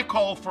 And I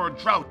call for a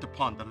drought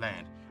upon the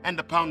land, and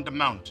upon the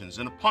mountains,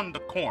 and upon the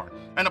corn,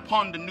 and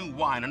upon the new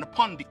wine, and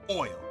upon the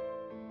oil,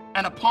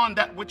 and upon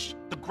that which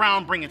the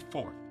ground bringeth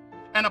forth,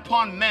 and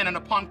upon men, and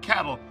upon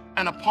cattle,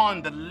 and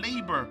upon the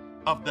labor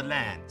of the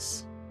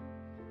lands.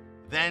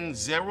 Then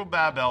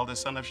Zerubbabel the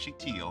son of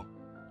Shealtiel,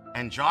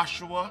 and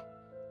Joshua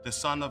the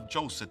son of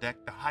Josedek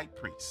the high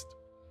priest,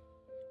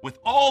 with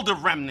all the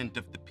remnant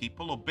of the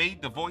people,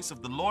 obeyed the voice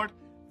of the Lord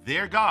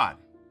their God,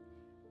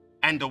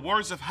 and the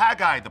words of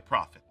Haggai the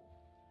prophet,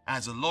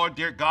 as the Lord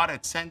their God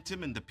had sent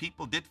him, and the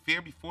people did fear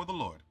before the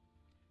Lord.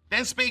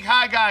 Then spake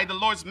Haggai the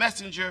Lord's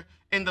messenger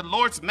in the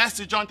Lord's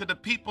message unto the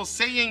people,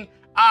 saying,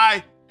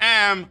 I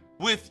am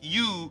with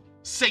you,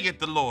 saith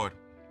the Lord.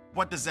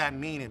 What does that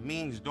mean? It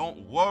means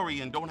don't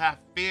worry and don't have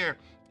fear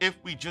if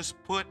we just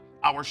put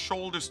our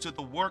shoulders to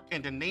the work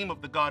in the name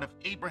of the God of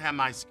Abraham,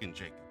 Isaac, and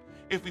Jacob.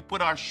 If we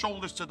put our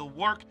shoulders to the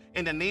work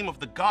in the name of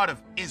the God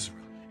of Israel.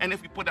 And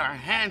if we put our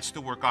hands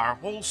to work, our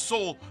whole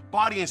soul,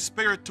 body, and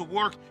spirit to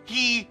work,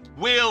 he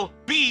will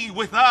be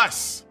with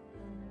us.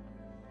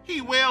 He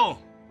will.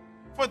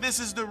 For this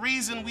is the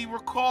reason we were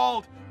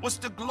called, was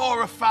to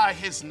glorify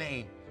his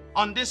name.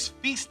 On this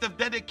feast of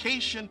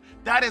dedication,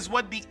 that is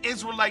what the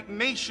Israelite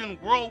nation,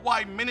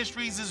 Worldwide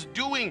Ministries, is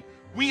doing.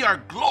 We are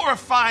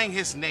glorifying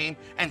his name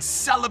and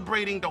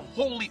celebrating the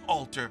holy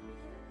altar.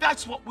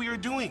 That's what we are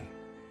doing.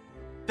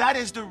 That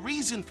is the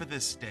reason for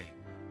this day,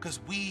 because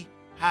we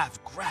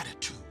have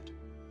gratitude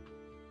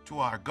to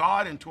our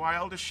God and to our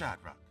elder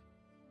Shadrach.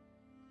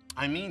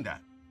 I mean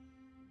that.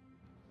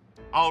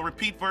 I'll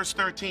repeat verse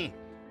 13.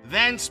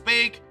 Then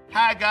spake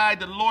Haggai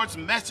the Lord's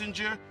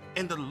messenger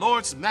in the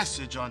Lord's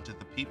message unto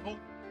the people,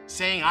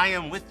 saying, I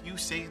am with you,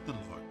 saith the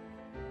Lord.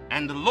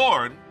 And the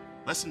Lord,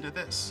 listen to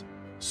this,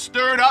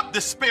 stirred up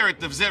the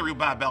spirit of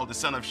Zerubbabel the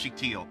son of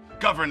Shealtiel,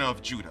 governor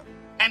of Judah,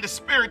 and the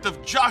spirit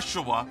of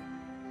Joshua,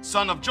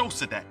 son of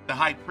Josedek, the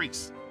high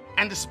priest,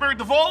 and the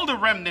spirit of all the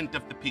remnant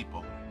of the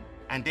people.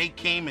 And they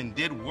came and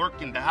did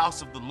work in the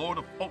house of the Lord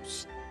of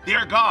hosts,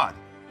 their God,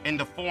 in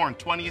the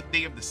 24th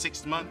day of the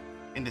 6th month,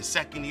 in the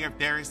 2nd year of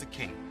Darius the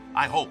king.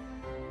 I hope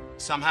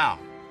somehow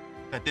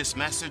that this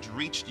message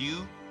reached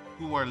you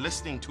who are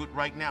listening to it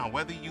right now,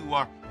 whether you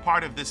are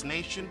part of this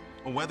nation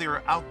or whether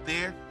you're out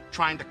there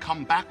trying to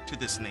come back to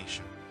this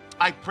nation.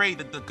 I pray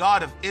that the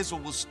God of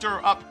Israel will stir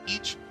up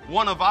each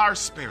one of our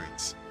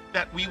spirits,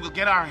 that we will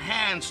get our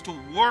hands to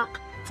work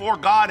for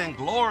God and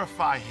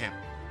glorify him.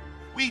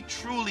 We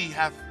truly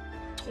have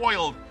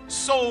toiled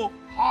so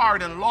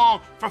hard and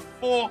long for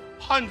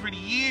 400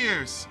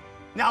 years.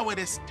 Now it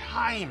is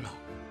time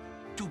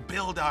to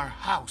build our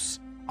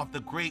house of the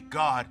great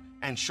God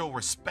and show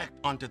respect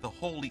unto the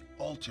holy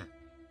altar.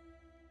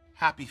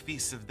 Happy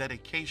Feast of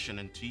Dedication.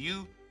 And to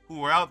you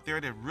who are out there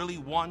that really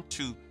want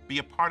to be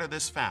a part of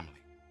this family,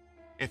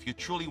 if you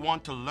truly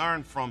want to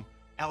learn from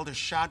Elder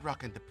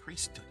Shadrach and the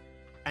priesthood,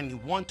 and you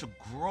want to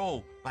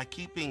grow by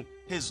keeping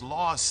his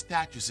laws,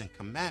 statutes, and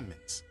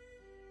commandments,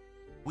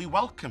 we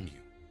welcome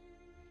you.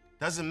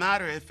 Doesn't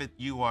matter if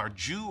you are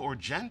Jew or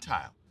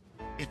Gentile.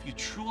 If you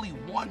truly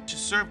want to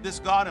serve this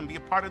God and be a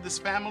part of this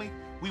family,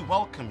 we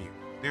welcome you.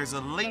 There's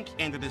a link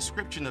in the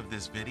description of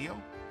this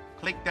video.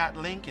 Click that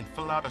link and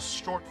fill out a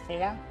short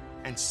form,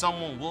 and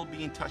someone will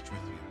be in touch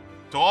with you.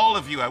 To all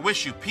of you, I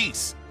wish you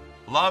peace,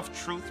 love,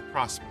 truth,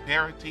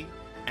 prosperity,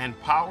 and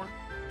power.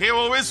 Hear,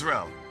 O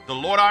Israel, the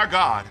Lord our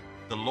God,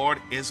 the Lord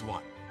is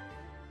one.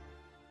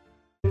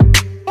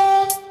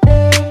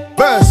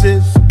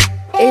 Versus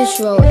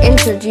Israel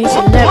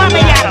introducing Let Me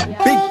At 'Em.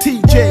 Big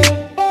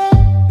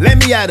TJ,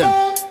 let me at him.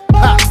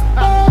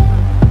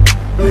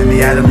 Let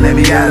me at him, let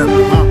me at him.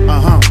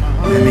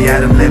 Let me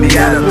at him, let me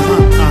at him.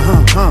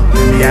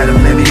 Let me at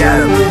him, let me at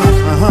him.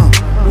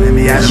 Let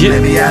me at him,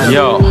 let me at him.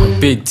 Yo.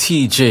 Big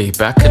TJ,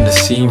 back in the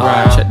scene,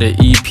 right? Check the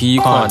EP, you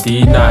can't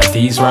deny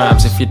these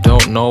rhymes. If you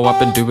don't know, I've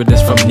been doing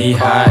this from knee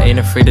high. Ain't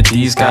afraid of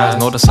these guys,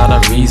 know the side I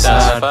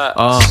reside.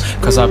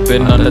 Cause I've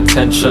been under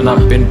tension,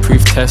 I've been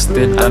proof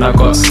tested, and I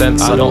got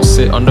sense. I don't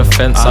sit on the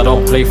fence, I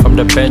don't play from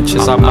the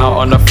benches. I'm out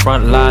on the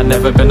front line,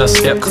 never been a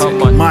skeptic.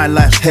 My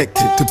life's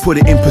hectic, to put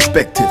it in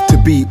perspective. To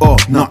be or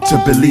not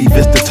to believe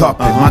is the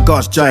topic. My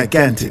God's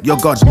gigantic, your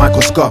God's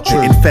microscopic.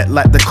 Infect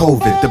like the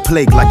COVID, the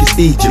plague like it's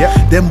Egypt.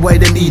 Them way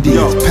them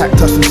idiots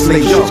packed us in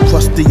slave ships,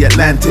 crossed the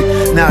Atlantic.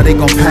 Now they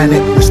gon'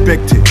 panic,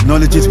 respect it.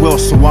 Knowledge is wealth,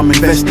 so I'm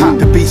invested.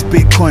 The beast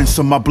Bitcoin,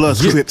 so my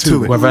blood's gripped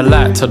to it. We're a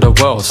light to the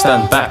world,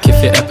 stand back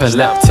if you're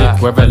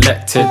epileptic. We're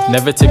elected,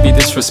 never to be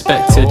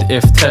disrespected.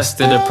 If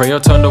tested, a prayer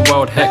turn the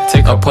world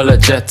hectic.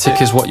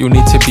 Apologetic is what you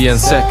need to be in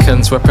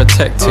seconds. We're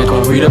protected,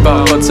 read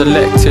about God's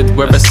elected.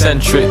 We're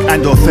eccentric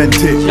and authentic,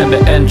 and the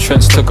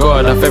entrance to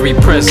God, our very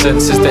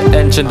presence is the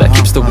engine that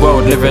keeps the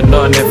world living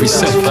on every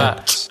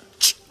second.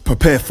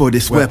 Prepare for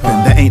this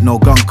weapon, there ain't no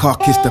gun cock,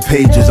 it's the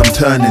pages I'm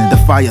turning.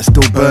 The fire's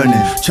still burning,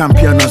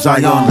 champion of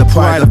Zion, the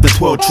pride of the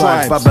 12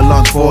 tribes,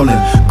 Babylon's falling.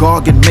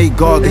 Gog and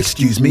Magog,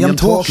 excuse me, I'm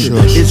talking.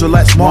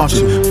 Israelites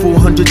marching,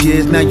 400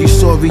 years, now you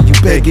sorry, you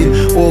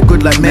begging. All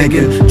good like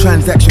Megan,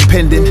 transaction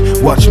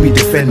pending, watch me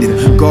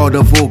defending. God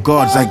of all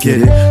gods, I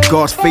get it.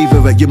 God's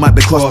favorite, you might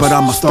be crossed, but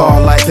I'm a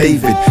star like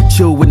David.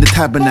 Chill in the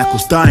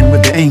tabernacles, dine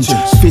with the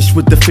angels. Fish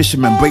with the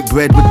fishermen, break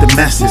bread with the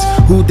masses.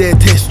 Who dare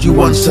test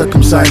you,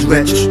 uncircumcised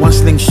wretch? One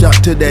slingshot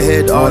to the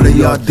head, all of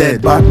y'all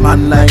dead.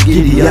 Batman like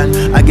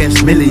Gideon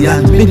against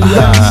millions.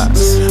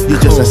 You're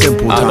just a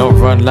simple I don't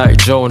run like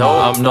Jonah,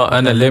 I'm not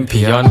an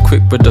Olympian.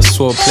 Quick with the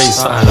sword, play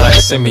something like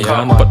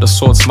Simeon. But the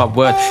sword's my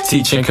word,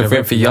 teaching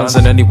Corinthians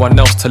and anyone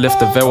else to lift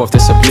the veil of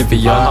this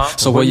oblivion.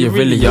 So where you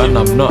really on?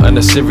 I'm not an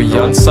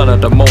Assyrian, son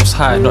of the Most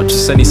High, not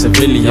just any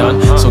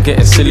civilian. So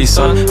getting silly,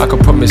 son, I can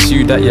promise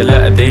you that your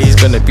latter days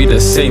gonna be the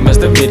same as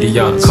the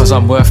Midians. Cause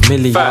I'm worth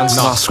millions,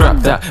 nah scrap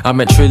that, I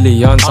meant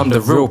trillions. I'm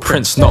the real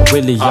prince, not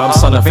William.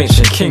 Son of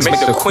ancient kings, make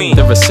the queen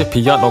the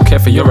recipient. Don't care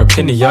for your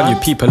opinion, you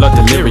people are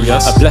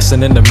delirious. A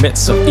blessing in the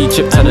midst of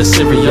Egypt and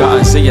Assyria.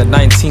 Isaiah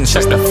 19,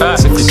 check the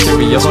facts if you're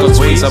curious. God's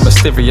ways are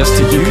mysterious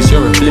to you cause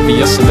you're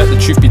oblivious. So let the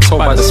truth be told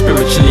by the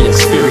spiritually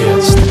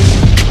experienced.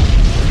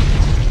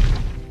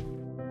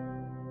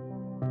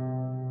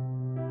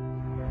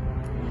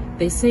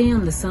 They say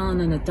I'm the son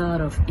and the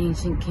daughter of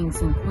ancient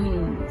kings and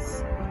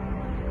queens,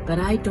 but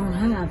I don't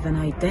have an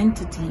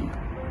identity.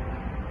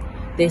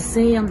 They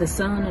say I'm the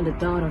son and the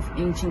daughter of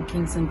ancient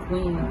kings and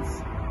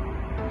queens.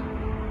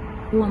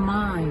 Who am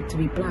I to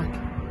be black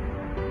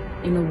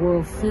in a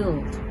world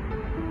filled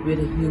with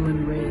a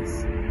human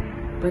race?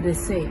 But they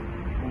say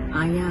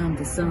I am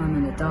the son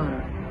and the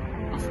daughter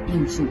of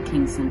ancient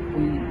kings and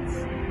queens.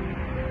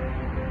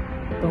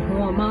 But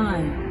who am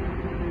I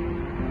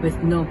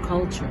with no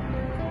culture?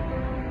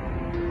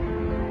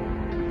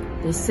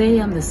 They say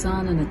I'm the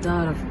son and the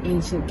daughter of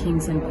ancient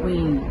kings and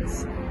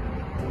queens.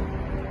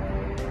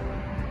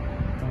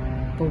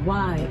 But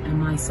why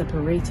am I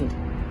separated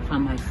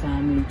from my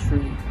family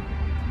tree?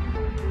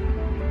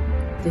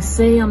 They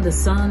say I'm the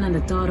son and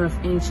the daughter of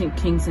ancient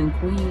kings and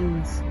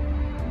queens.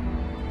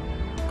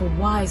 But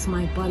why is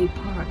my body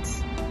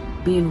parts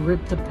being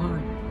ripped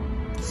apart,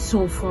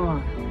 so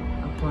far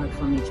apart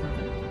from each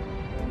other?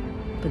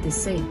 But they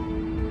say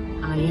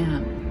I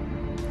am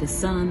the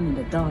son and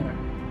the daughter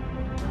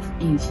of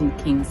ancient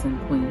kings and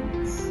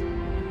queens.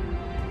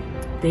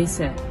 They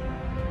said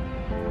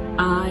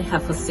I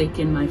have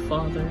forsaken my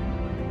father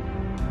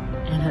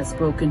and has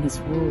broken his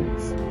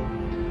rules,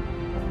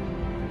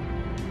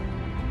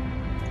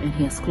 and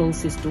he has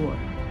closed his door.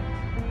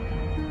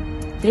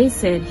 They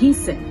said, he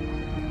said,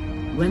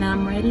 when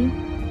I'm ready,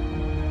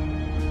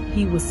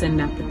 he will send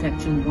that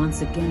protection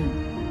once again.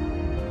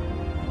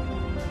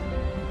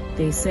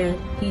 They said,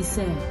 he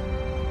said,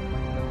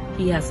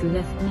 he has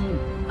left me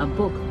a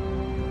book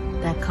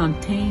that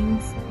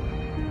contains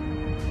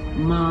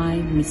my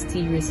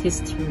mysterious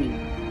history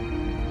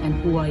and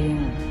who I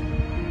am.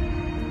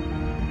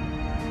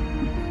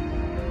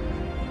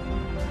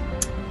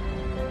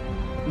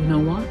 You know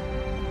what?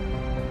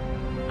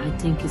 I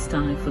think it's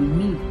time for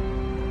me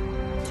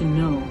to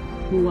know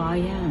who I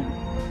am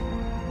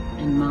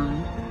and my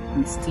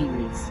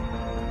mysterious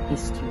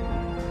history.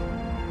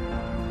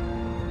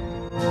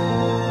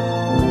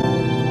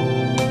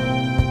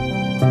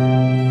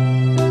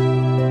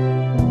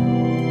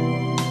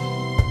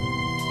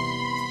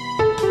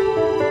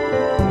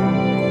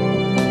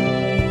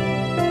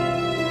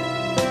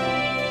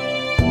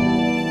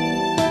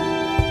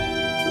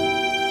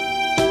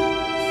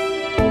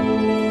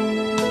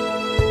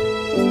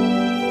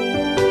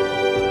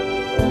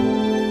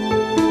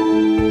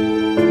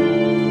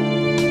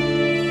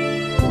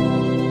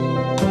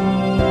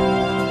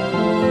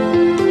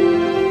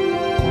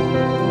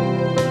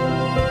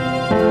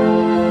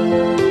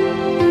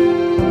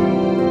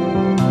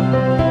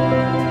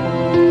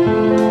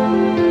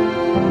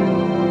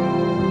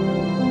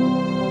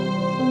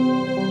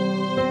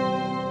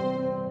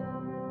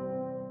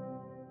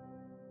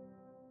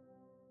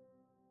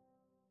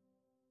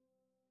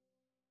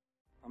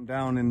 I'm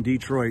down in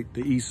Detroit,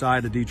 the east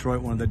side of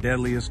Detroit, one of the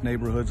deadliest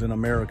neighborhoods in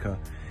America.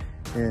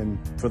 And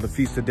for the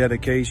Feast of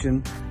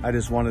Dedication, I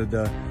just wanted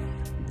to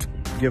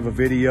give a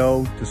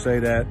video to say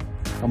that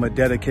I'm gonna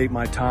dedicate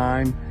my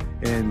time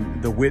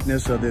in the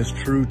witness of this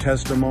true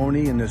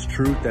testimony and this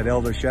truth that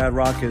Elder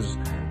Shadrach has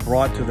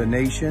brought to the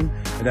nation,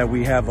 and that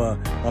we have a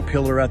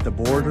pillar at the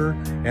border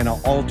and an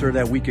altar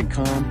that we can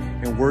come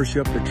and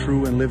worship the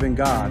true and living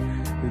God.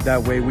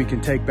 That way we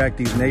can take back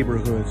these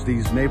neighborhoods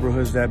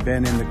that have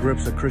been in the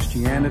grips of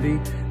Christianity.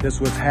 This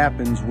is what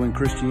happens when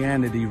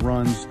Christianity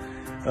runs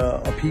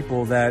a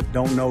people that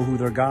don't know who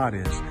their God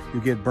is.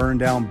 You get burned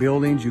down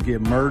buildings, you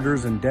get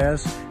murders and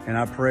deaths, and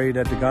I pray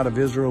that the God of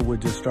Israel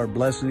would just start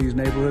blessing these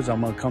neighborhoods.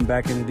 I'm gonna come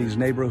back into these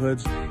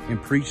neighborhoods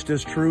and preach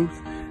this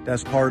truth.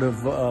 That's part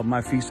of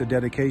my Feast of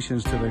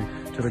Dedications to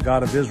the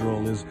God of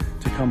Israel, is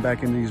to come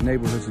back into these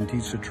neighborhoods and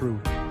teach the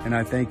truth. And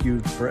I thank you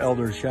for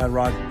Elder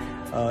Shadrach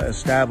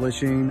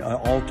establishing an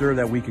altar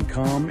that we can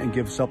come and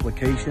give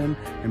supplication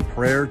and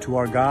prayer to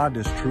our God,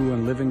 this true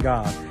and living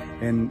God.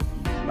 And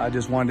I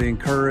just wanted to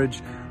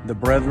encourage the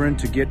brethren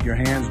to get your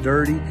hands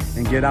dirty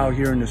and get out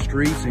here in the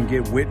streets and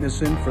get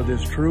witnessing for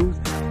this truth.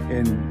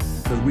 And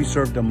because we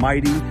serve the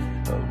mighty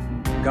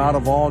God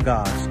of all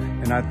gods.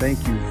 And I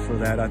thank you for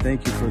that. I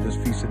thank you for this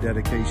Feast of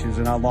Dedications.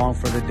 And I long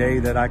for the day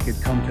that I could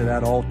come to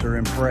that altar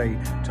and pray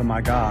to my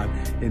God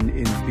and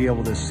be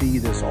able to see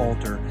this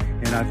altar.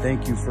 And I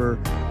thank you for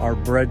our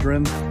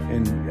brethren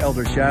and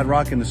Elder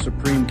Shadrach and the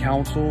Supreme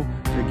Council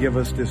to give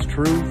us this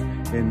truth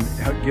and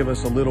give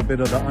us a little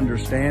bit of the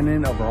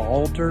understanding of our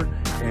altar.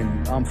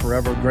 And I'm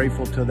forever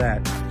grateful to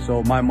that.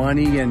 So my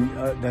money and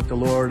that the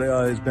Lord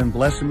has been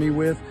blessing me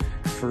with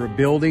for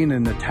building,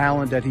 and the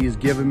talent that he has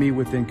given me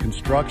within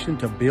construction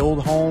to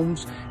build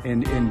homes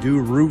and do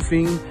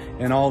roofing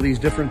and all these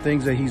different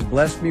things that he's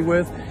blessed me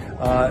with,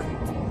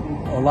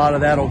 a lot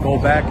of that will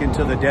go back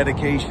into the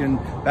dedication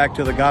back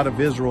to the God of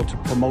Israel to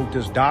promote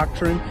this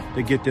doctrine,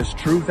 to get this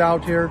truth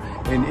out here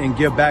and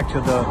give back to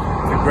the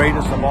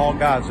greatest of all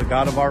gods, the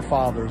God of our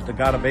fathers, the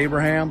God of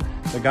Abraham,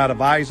 the God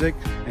of Isaac,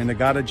 and the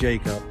God of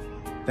Jacob.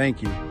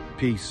 Thank you.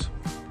 Peace.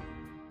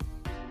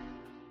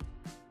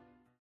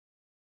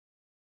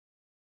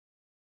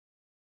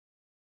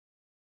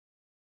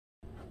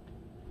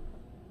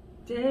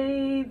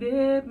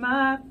 David,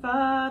 my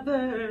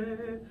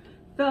father,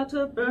 felt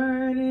a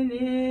burning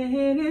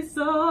in his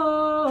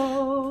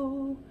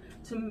soul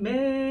to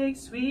make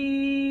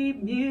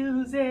sweet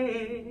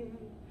music,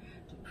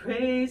 to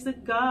praise the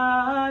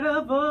God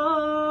of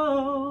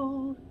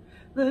old,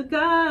 the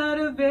God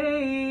of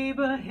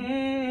Abraham,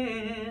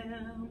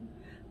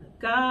 the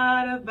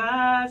God of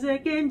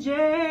Isaac and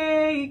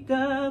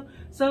Jacob.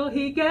 So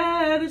he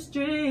gathered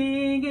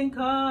string and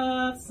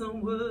carved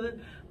some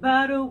wood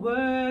by the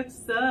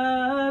works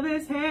of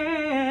his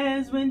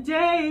hands. When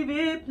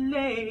David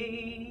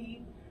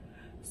played,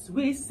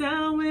 sweet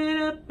sound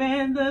went up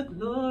and the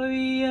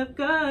glory of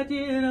God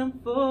did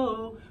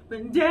unfold.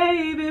 When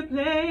David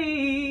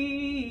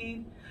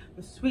played,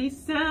 the sweet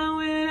sound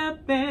went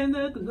up and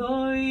the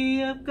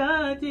glory of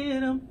God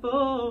did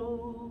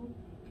unfold.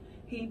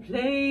 He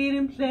played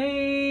and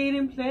played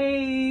and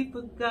played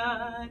for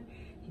God.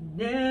 He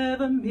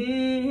never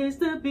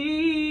missed a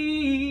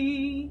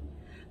beat.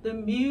 The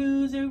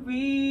music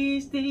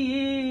reached the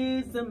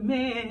ears of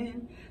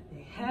men.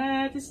 They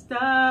had to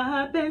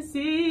stop and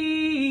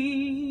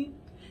see.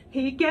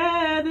 He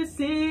gathered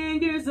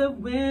singers of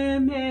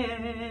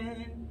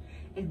women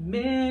and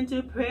men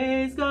to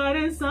praise God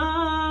in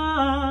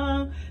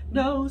song.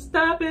 No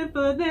stopping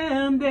for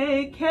them,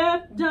 they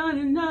kept on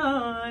and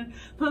on,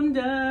 from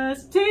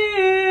dusk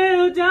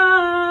till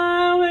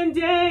dawn. When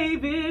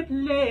David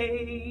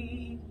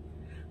played,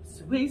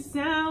 sweet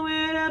sound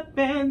went up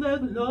and the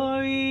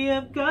glory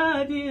of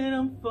God did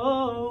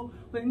unfold.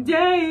 When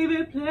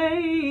David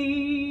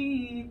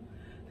played,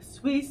 the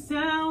sweet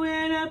sound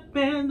went up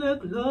and the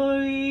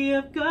glory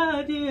of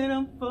God did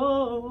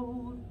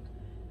unfold.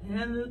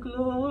 And the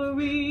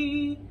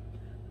glory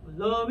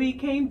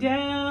came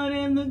down,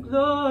 and the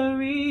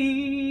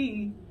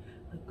glory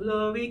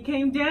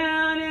came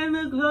down, and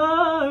the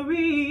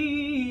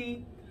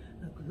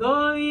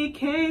glory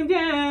came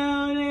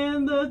down,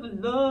 and the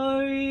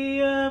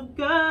glory of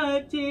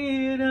God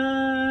did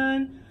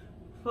unfold.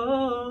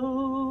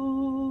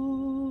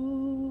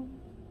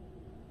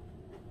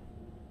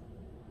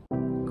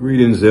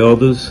 Greetings,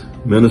 elders,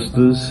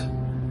 ministers,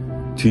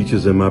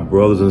 teachers, and my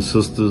brothers and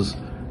sisters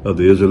of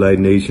the Israelite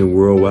Nation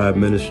Worldwide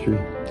Ministry.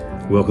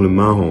 Welcome to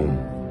my home.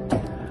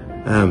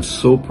 I am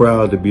so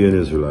proud to be an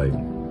Israelite,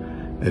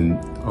 and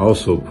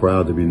also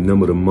proud to be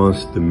numbered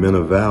amongst the men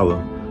of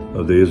valor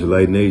of the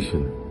Israelite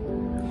Nation.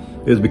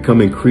 It's become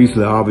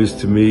increasingly obvious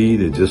to me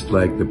that just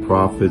like the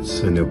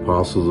prophets and the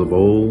apostles of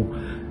old,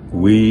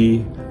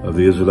 we of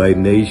the Israelite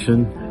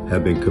Nation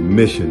have been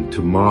commissioned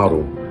to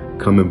model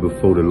coming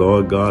before the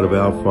Lord God of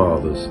our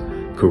fathers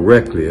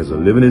correctly as a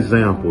living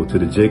example to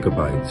the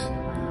Jacobites,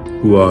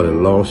 who are the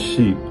lost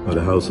sheep of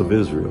the house of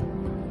Israel.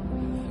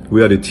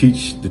 We are to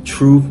teach the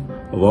truth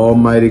of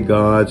Almighty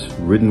God's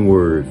written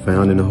word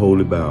found in the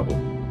Holy Bible.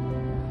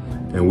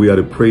 and we are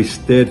to pray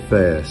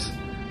steadfast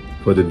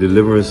for the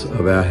deliverance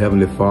of our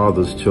Heavenly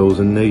Father's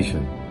chosen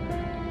nation.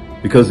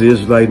 Because the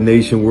Israelite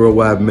Nation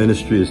Worldwide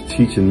Ministry is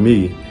teaching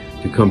me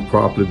to come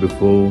properly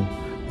before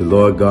the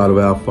Lord God of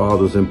our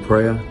fathers in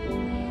prayer,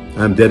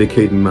 I'm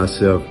dedicating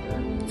myself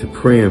to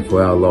praying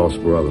for our lost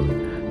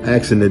brethren,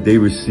 asking that they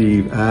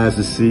receive eyes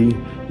to see,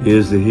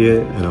 ears to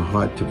hear, and a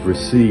heart to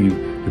perceive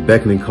the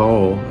beckoning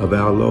call of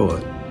our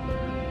Lord.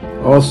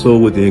 Also,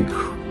 with the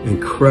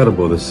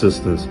incredible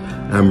assistance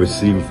I'm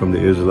receiving from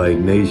the Israelite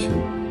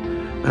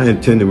nation, I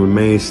intend to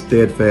remain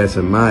steadfast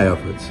in my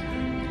efforts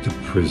to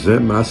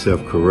present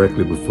myself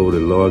correctly before the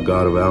Lord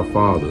God of our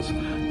fathers,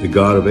 the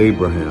God of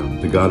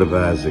Abraham, the God of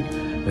Isaac,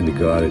 and the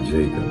God of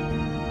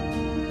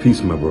Jacob.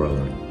 Peace, my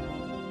brother.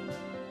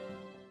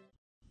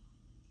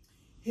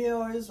 Hear,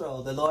 O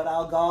Israel, the Lord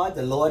our God,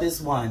 the Lord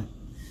is one.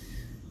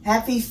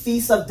 Happy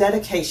Feast of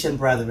Dedication,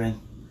 brethren.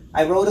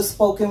 I wrote a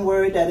spoken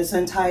word that is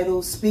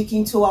entitled,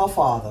 Speaking to Our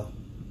Father.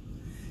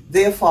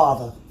 Dear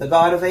Father, the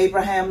God of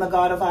Abraham, the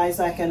God of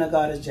Isaac, and the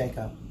God of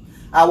Jacob,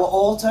 our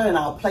altar and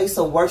our place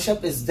of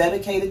worship is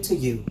dedicated to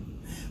you.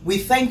 We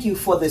thank you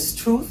for this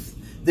truth,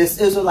 this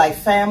Israelite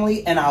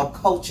family, and our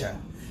culture.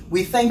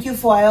 We thank you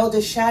for our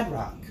elder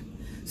Shadrach.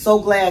 So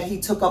glad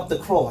he took up the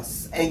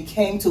cross and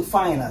came to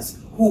find us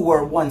who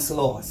were once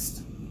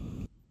lost.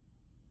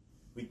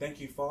 We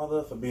thank you,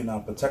 Father, for being our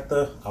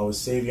protector, our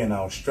Savior, and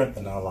our strength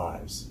in our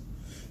lives.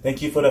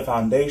 Thank you for the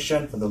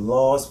foundation, for the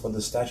laws, for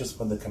the statutes,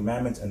 for the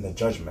commandments, and the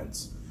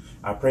judgments.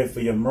 I pray for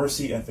your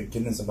mercy and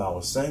forgiveness of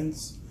our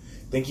sins.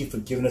 Thank you for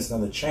giving us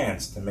another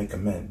chance to make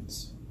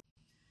amends.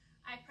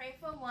 I pray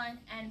for one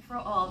and for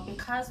all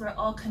because we're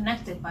all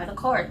connected by the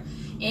cord.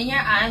 In your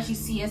eyes, you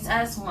see us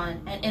as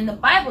one, and in the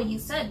Bible, you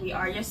said we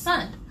are your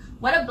son.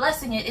 What a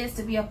blessing it is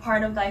to be a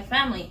part of thy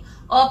family.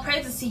 All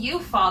praises to you,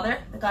 Father,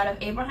 the God of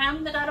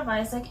Abraham, the God of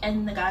Isaac,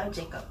 and the God of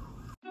Jacob.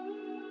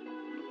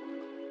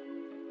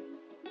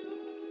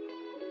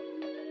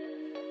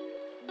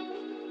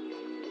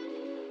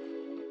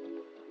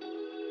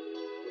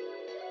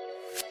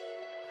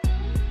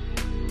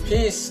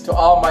 Peace to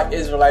all my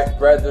Israelite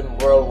brethren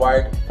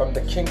worldwide from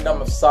the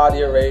Kingdom of Saudi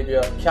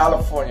Arabia,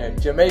 California,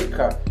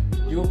 Jamaica,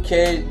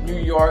 UK, New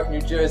York, New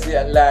Jersey,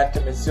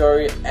 Atlanta,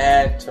 Missouri,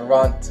 and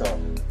Toronto.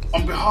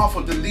 On behalf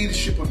of the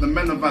leadership of the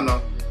Men of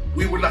Valor,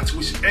 we would like to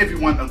wish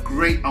everyone a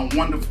great and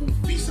wonderful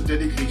Feast of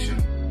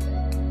Dedication.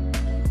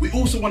 We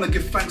also want to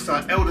give thanks to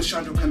our Elder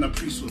Shadrach and the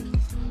priesthood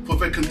for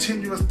their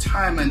continuous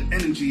time and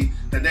energy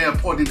that they are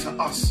pouring into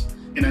us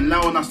in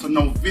allowing us to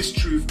know this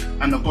truth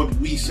and the God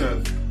we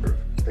serve.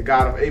 The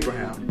God of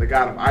Abraham, the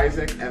God of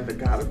Isaac, and the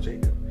God of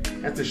Jacob.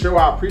 And to show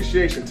our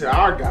appreciation to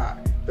our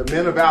God, the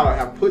Men of Valor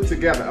have put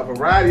together a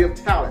variety of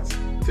talents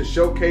to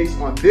showcase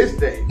on this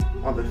day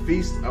on the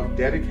Feast of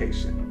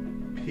Dedication.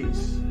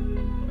 Peace.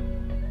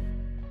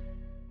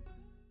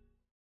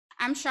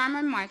 I'm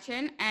Sharma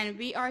Martin, and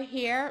we are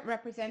here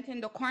representing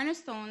the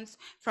Cornerstones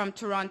from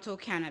Toronto,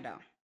 Canada.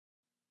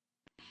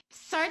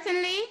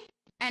 Certainly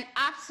and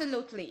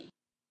absolutely,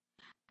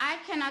 I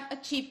cannot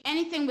achieve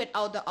anything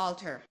without the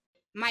altar.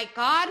 My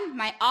God,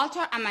 my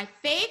altar, and my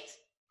faith,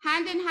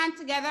 hand in hand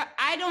together,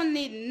 I don't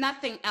need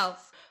nothing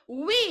else.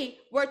 We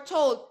were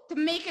told to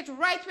make it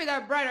right with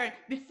our brethren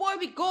before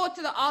we go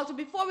to the altar,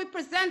 before we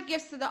present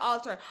gifts to the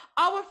altar.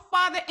 Our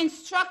Father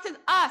instructed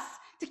us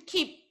to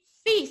keep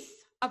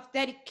feasts of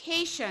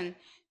dedication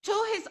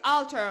to his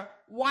altar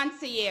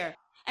once a year.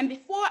 And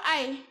before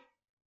I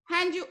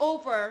hand you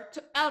over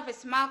to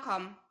Elvis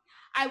Malcolm,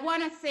 I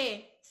want to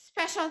say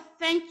special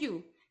thank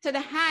you to the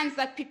hands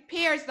that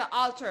prepares the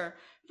altar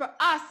for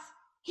us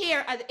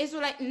here at the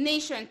Israelite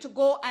nation to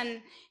go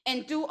and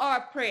do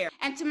our prayer.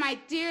 And to my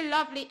dear,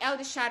 lovely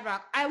Elder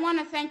Shadrach, I want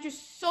to thank you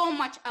so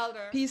much,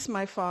 Elder. Peace,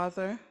 my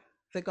Father,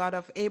 the God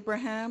of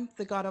Abraham,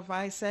 the God of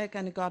Isaac,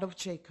 and the God of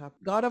Jacob.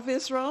 God of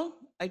Israel,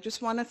 I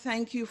just want to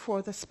thank you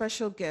for the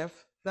special gift,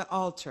 the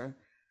altar.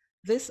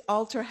 This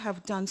altar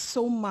have done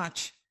so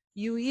much.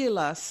 You heal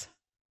us.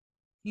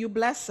 You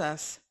bless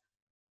us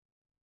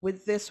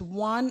with this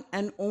one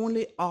and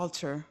only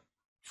altar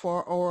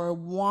for our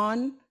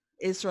one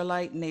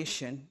Israelite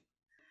nation.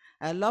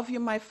 I love you,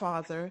 my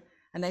Father,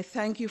 and I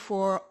thank you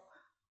for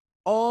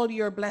all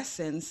your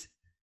blessings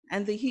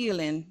and the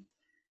healing.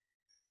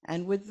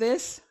 And with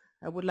this,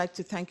 I would like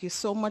to thank you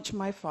so much,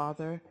 my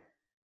Father,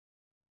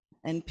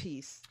 and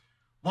peace.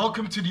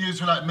 Welcome to the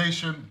Israelite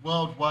Nation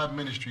Worldwide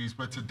Ministries,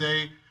 where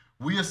today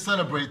we are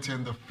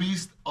celebrating the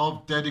Feast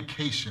of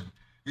Dedication.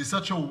 It's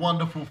such a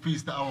wonderful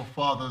feast that our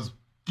fathers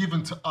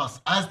given to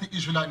us as the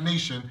Israelite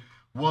Nation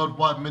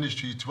Worldwide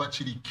Ministry to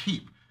actually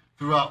keep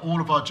throughout all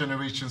of our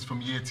generations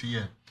from year to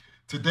year.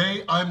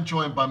 Today, I'm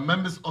joined by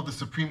members of the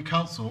Supreme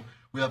Council.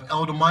 We have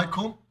Elder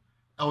Michael,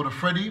 Elder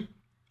Freddie,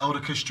 Elder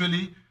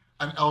Castrilli,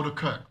 and Elder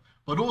Kirk.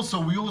 But also,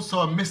 we also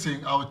are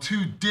missing our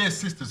two dear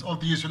sisters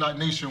of the Israelite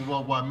Nation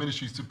Worldwide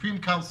Ministry, Supreme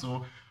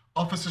Council,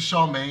 Officer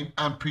Charmaine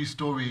and Priest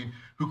Doreen,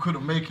 who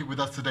couldn't make it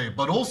with us today.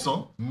 But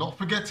also, not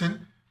forgetting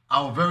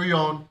our very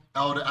own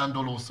Elder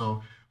Andol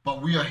also.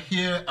 But we are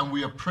here and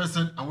we are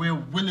present and we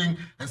are willing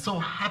and so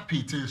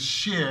happy to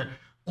share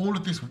all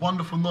of this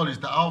wonderful knowledge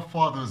that our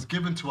Father has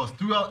given to us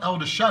through our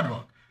Elder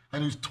Shadrach,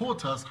 and who's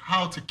taught us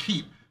how to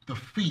keep the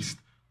Feast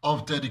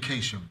of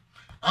Dedication.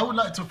 I would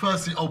like to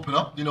firstly open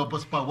up,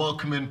 just by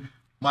welcoming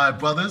my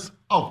brothers.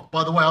 Oh,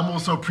 by the way, I'm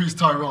also Priest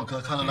Tyrone,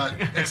 because I kind of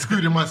like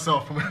excluding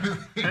myself from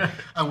everything.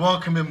 And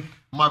welcoming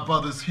my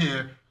brothers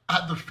here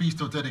at the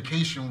Feast of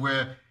Dedication,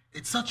 where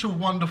it's such a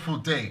wonderful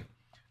day,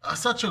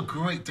 such a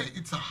great day.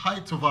 It's a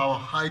height of our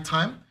high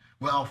time,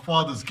 where our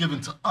Father's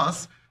given to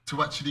us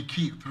to actually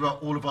keep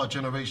throughout all of our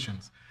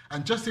generations.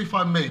 And just if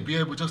I may be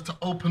able just to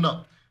open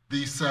up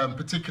this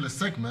particular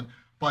segment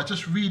by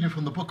just reading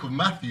from the book of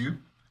Matthew,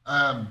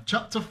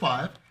 chapter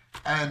 5,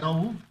 and I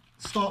will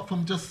start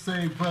from just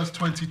say verse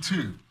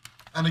 22.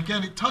 And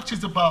again, it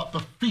touches about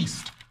the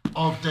Feast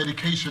of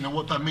Dedication and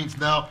what that means.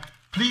 Now,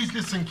 please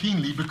listen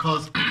keenly,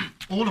 because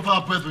all of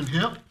our brethren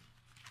here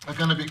are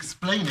going to be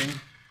explaining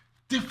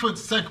different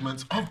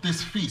segments of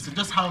this feast and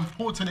just how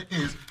important it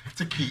is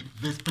to keep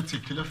this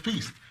particular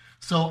feast.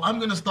 So I'm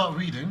going to start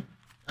reading,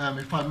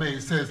 if I may.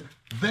 It says,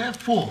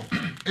 "Therefore,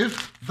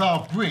 if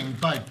thou bring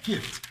thy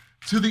gift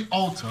to the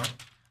altar,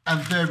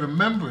 and there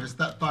rememberest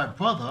that thy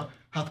brother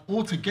hath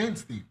aught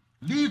against thee,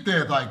 leave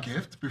there thy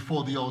gift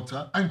before the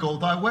altar, and go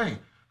thy way.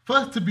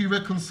 First to be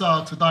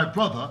reconciled to thy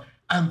brother,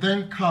 and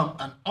then come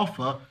and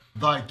offer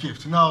thy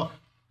gift." Now,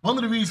 one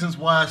of the reasons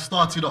why I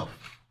started off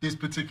this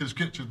particular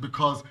scripture is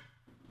because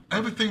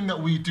everything that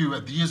we do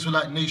at the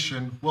Israelite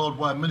Nation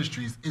Worldwide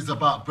Ministries is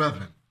about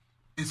brethren.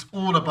 It's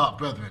all about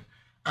brethren,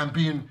 and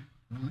being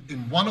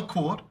in one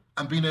accord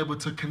and being able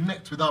to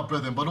connect with our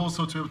brethren, but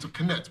also to be able to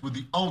connect with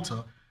the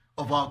altar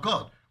of our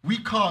God. We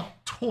can't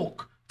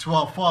talk to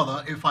our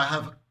Father if I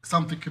have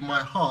something in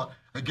my heart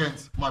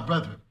against my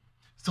brethren.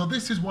 So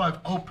this is why I've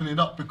opened it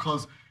up,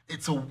 because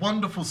it's a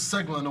wonderful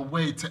segment and a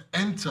way to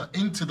enter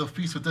into the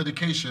Feast of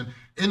Dedication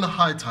in the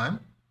high time.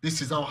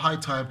 This is our high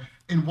time,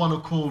 in one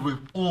accord with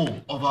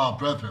all of our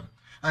brethren.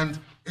 And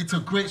it's a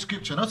great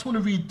scripture. And I just want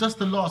to read just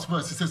the last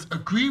verse. It says,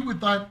 "Agree with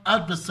thine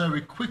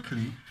adversary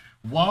quickly,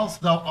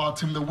 whilst thou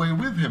art in the way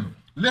with him,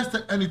 lest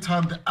at any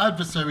time the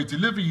adversary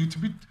deliver you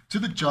to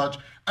the judge,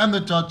 and the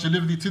judge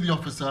deliver thee to the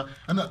officer,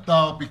 and that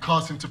thou be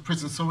cast into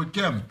prison." So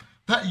again,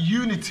 that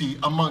unity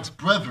amongst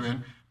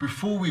brethren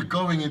before we're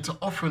going into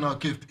offering our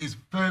gift is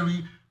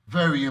very,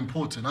 very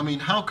important. I mean,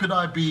 how could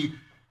I be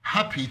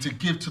happy to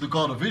give to the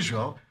God of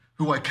Israel,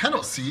 who I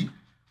cannot see,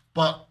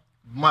 but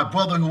my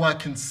brother who I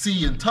can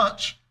see and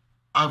touch,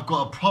 I've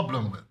got a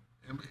problem with?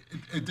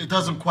 It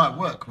doesn't quite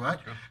work, right?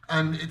 Sure.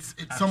 And it's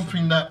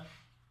something that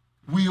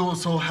we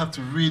also have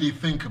to really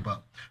think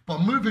about. But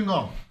moving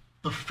on,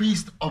 the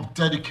Feast of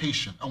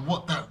Dedication and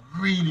what that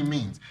really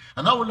means.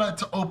 And I would like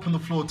to open the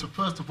floor to,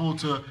 first of all,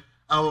 to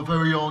our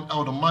very own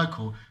Elder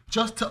Michael,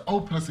 just to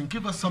open us and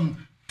give us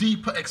some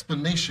deeper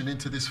explanation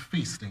into this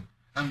feasting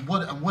and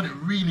what it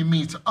really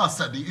means to us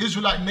at the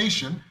Israelite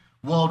Nation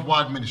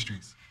Worldwide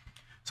Ministries.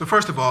 So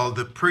first of all,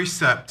 the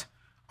precept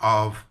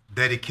of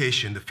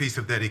dedication, the Feast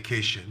of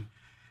Dedication,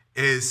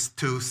 is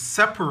to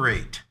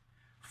separate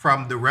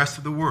from the rest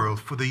of the world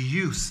for the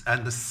use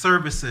and the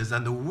services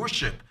and the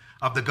worship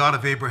of the God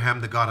of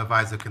Abraham, the God of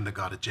Isaac, and the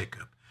God of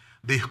Jacob,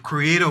 the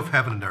creator of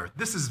heaven and earth.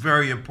 This is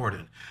very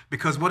important,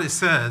 because what it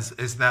says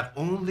is that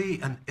only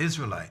an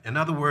Israelite, in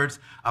other words,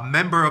 a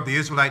member of the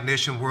Israelite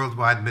Nation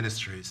Worldwide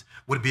Ministries,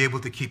 would be able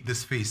to keep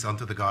this feast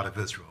unto the God of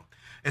Israel.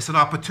 It's an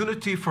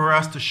opportunity for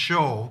us to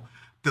show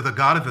to the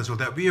God of Israel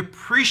that we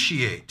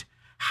appreciate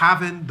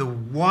having the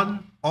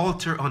one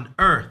altar on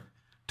earth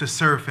to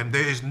serve him.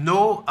 There is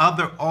no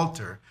other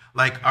altar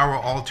like our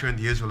altar in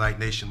the Israelite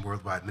Nation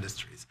Worldwide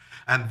Ministries.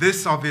 And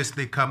this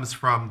obviously comes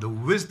from the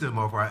wisdom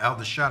of our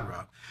Elder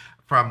Shadrach,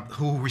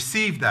 who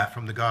received that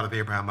from the God of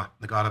Abraham,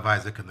 the God of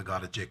Isaac, and the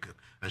God of Jacob,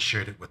 and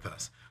shared it with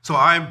us. So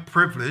I'm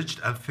privileged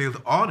and feel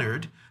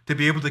honored to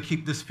be able to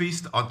keep this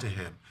feast unto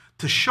him,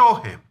 to show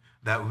him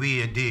that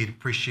we indeed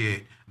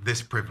appreciate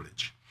this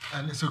privilege.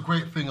 And it's a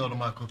great thing, Elder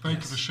Michael.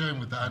 Thank you for sharing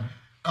with that. And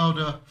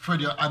Elder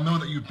Freddie, I know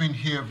that you've been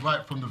here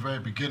right from the very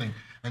beginning,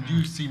 and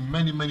you've seen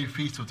many, many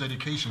feasts of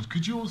dedications.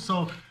 Could you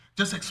also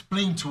just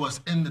explain to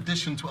us, in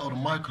addition to Elder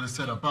Michael has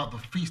said about the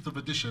Feast of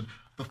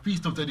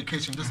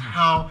Dedication, just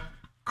how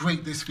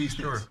great this feast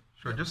is?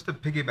 Sure. Just to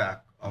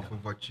piggyback off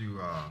of what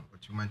you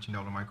mentioned,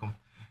 Elder Michael,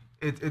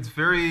 it's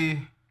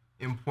very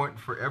important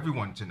for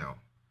everyone to know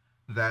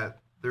that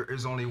there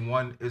is only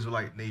one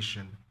Israelite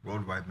Nation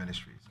Worldwide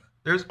Ministries.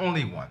 There's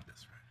only one.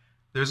 That's right.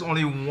 There's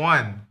only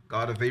one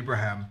God of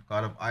Abraham,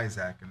 God of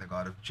Isaac, and the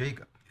God of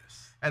Jacob.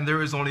 Yes. And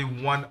there is only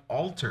one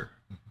altar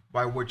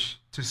by which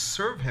to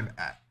serve him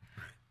at.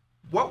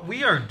 What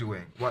we are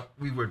doing, what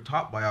we were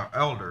taught by our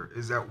elder,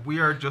 is that we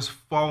are just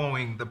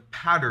following the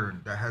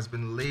pattern that has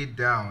been laid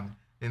down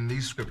in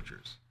these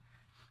scriptures.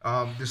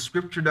 The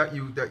scripture that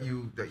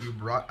you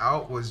brought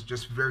out was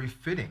just very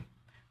fitting,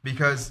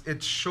 because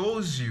it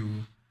shows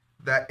you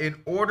that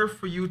in order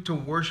for you to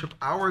worship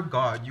our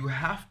God, you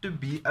have to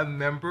be a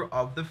member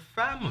of the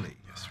family.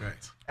 That's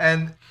right.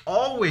 And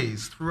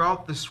always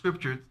throughout the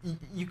scripture,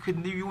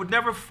 you would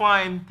never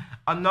find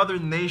another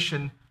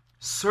nation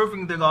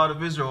serving the God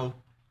of Israel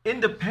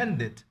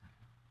independent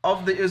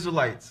of the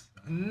Israelites.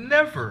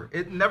 Never.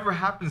 It never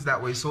happens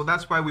that way. So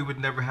that's why we would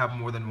never have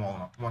more than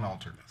one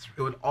altar.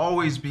 It would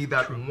always be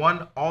that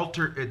one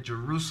altar at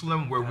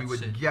Jerusalem where we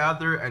would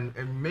gather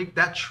and make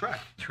that trek.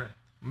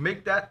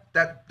 Make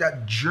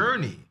that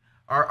journey.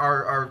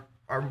 Our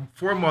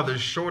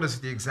foremothers showed us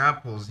the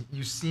examples.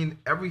 You've seen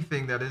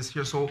everything that is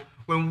here. So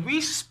when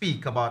we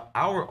speak about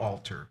our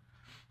altar,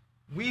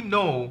 we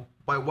know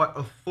by what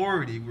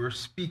authority we're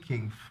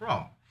speaking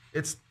from.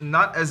 It's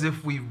not as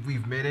if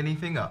we've made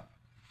anything up.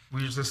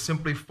 We're just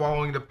simply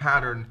following the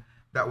pattern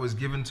that was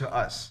given to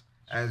us.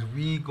 As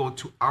we go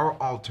to our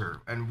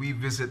altar and we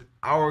visit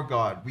our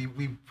God, we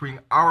bring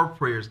our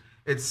prayers.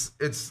 It's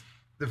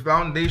the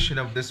foundation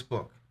of this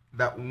book,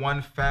 that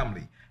one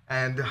family.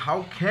 And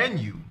how can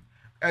you,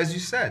 as you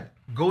said,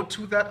 go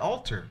to that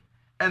altar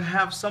and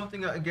have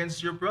something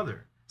against your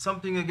brother,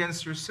 something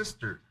against your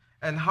sister?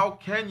 And how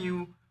can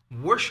you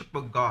worship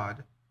a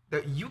God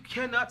that you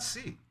cannot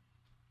see,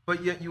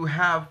 but yet you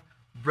have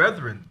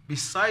brethren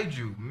beside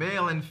you,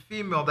 male and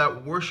female,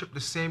 that worship the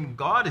same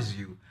God as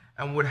you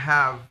and would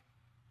have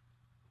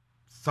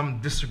some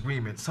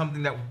disagreement,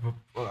 something that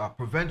would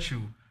prevent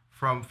you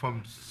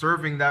from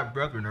serving that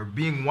brethren or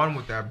being one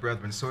with that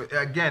brethren? So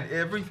again,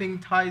 everything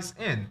ties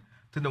in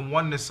to the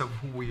oneness of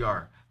who we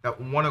are, that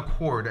one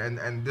accord.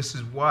 And this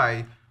is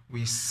why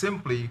we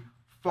simply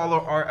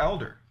follow our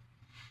elder,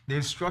 the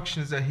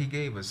instructions that he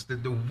gave us,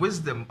 the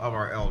wisdom of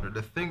our elder,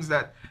 the things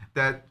that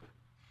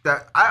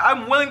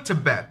I'm willing to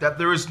bet that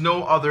there is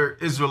no other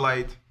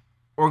Israelite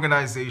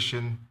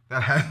organization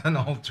that has an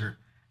altar.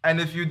 And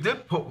if you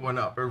did put one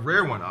up, a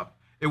rare one up,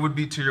 it would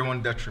be to your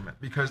own detriment,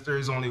 because there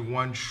is only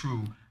one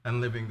true and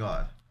living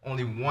God,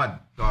 only one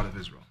God of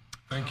Israel.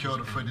 Thank you,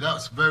 Elder Freddie.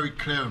 That's very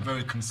clear and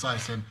very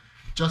concise. And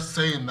just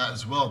saying that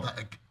as well,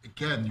 that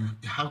again,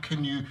 how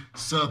can you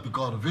serve the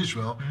God of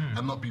Israel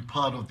and not be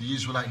part of the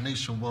Israelite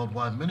Nation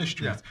Worldwide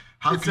Ministries? Yeah.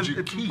 How It's could you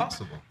it's keep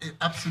impossible.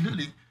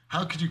 Absolutely.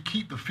 How could you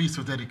keep the Feast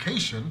of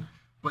Dedication,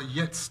 but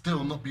yet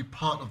still not be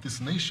part of this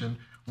nation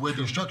where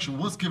the instruction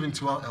was given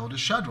to our elder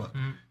Shadrach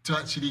to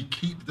actually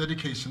keep the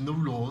dedication, the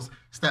laws,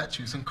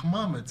 statutes, and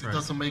commandments? It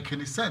doesn't make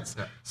any sense.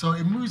 So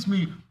it moves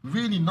me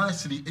really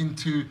nicely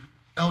into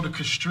Elder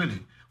Castrilli,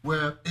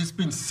 where it's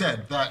been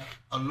said that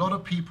a lot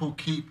of people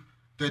keep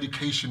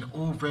dedication at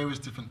all various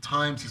different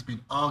times. It's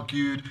been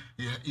argued,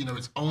 you know,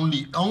 it's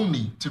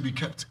only to be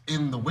kept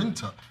in the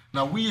winter.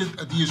 Now, we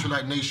at the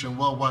Israelite Nation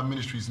Worldwide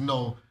Ministries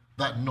know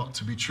that not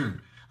to be true.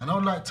 And I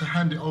would like to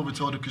hand it over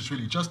to Elder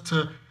Castrilli just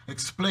to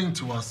explain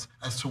to us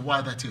as to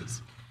why that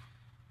is.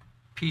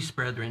 Peace,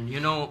 brethren. You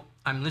know,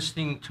 I'm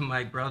listening to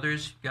my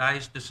brothers.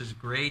 Guys, this is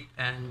great.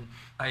 And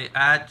I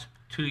add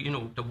to, you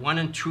know, the one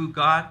and true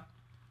God,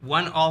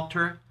 one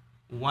altar,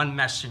 one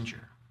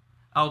messenger.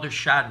 Elder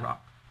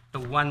Shadrach, the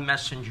one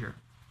messenger.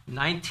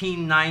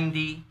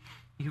 1990,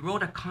 he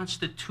wrote a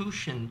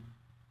constitution,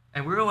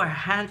 and we were a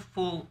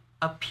handful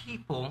of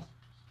people,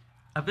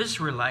 of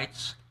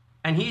Israelites,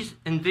 and he's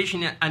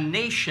envisioning a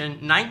nation,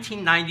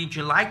 1990,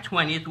 July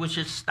 20th, which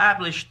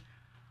established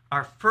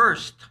our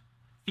first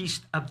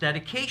Feast of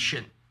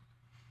Dedication.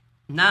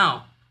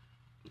 Now,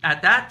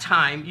 at that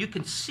time, you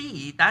can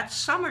see that's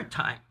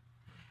summertime.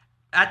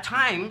 At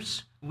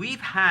times,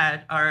 we've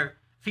had our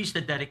Feast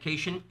of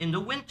Dedication in the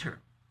winter,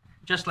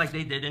 just like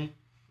they did in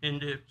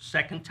the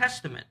Second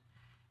Testament.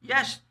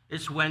 Yes,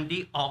 it's when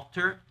the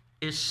altar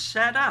is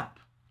set up.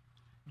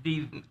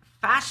 The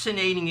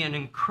fascinating and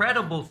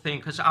incredible thing,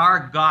 because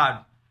our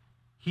God,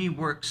 he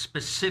works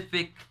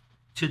specific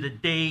to the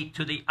day,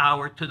 to the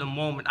hour, to the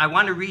moment. I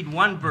want to read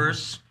one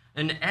verse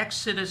in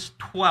Exodus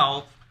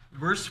 12,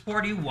 verse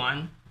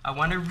 41. I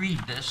want to read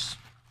this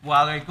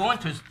while I go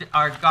into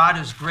our God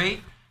is great.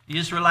 The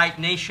Israelite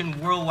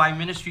Nation Worldwide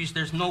Ministries,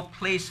 there's no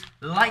place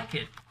like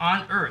it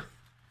on earth.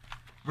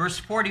 Verse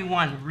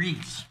 41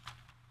 reads,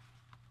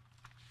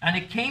 "And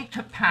it came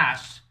to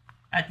pass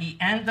at the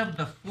end of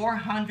the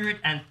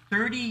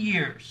 430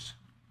 years,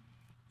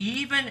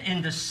 even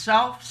in the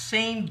self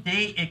same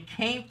day it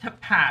came to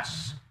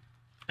pass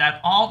that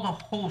all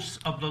the hosts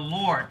of the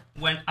Lord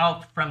went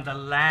out from the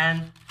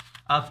land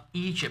of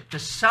Egypt." The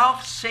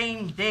self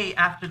same day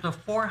after the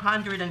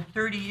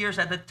 430 years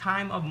at the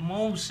time of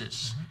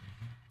Moses.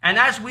 And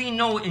as we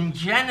know in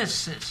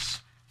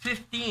Genesis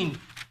 15,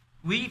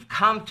 we've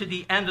come to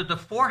the end of the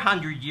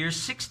 400 years,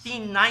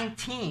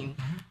 1619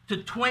 to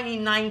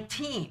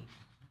 2019.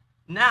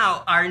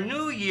 Now, our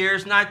new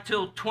year's not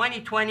till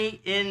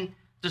 2020 in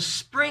the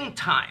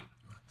springtime.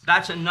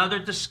 That's another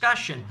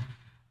discussion.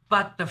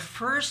 But the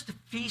first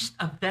Feast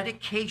of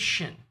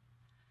Dedication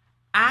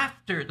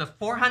after the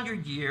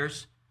 400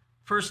 years,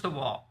 first of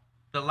all,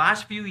 the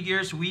last few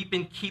years we've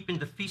been keeping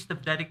the Feast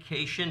of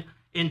Dedication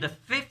in the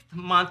 5th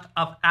month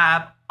of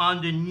Ab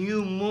on the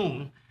new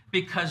moon,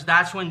 because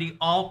that's when the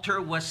altar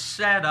was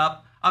set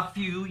up a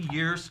few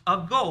years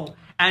ago,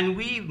 and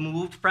we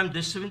moved from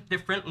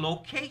different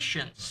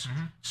locations.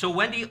 So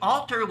when the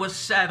altar was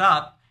set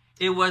up,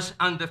 it was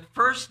on the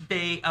first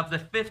day of the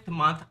 5th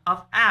month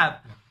of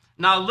Ab.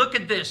 Now look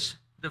at this.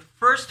 The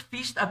first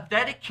Feast of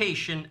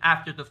Dedication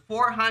after the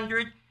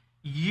 400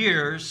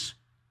 years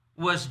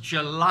was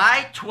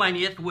July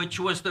 20th, which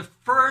was the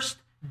first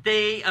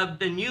day of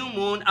the new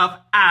moon of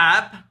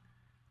Ab.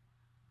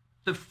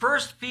 The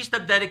first feast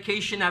of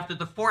dedication after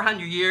the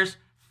 400 years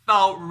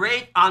fell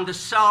right on the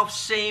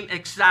same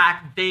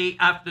exact day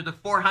after the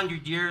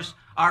 400 years,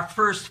 our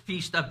first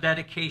feast of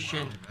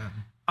dedication.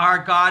 Our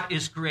God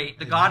is great.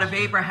 The God of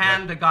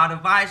Abraham, the God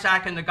of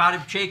Isaac, and the God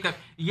of Jacob.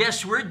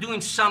 Yes, we're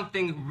doing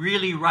something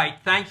really right.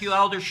 Thank you,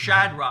 Elder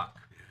Shadrach.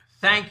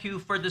 Thank you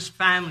for this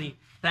family.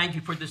 Thank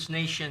you for this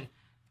nation.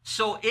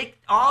 So it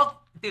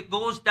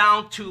goes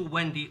down to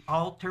when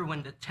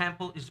the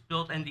temple is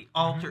built and the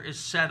altar is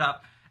set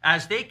up,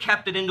 as they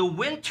kept it in the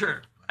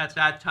winter at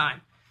that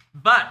time.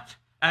 But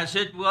as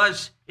it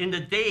was in the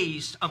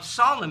days of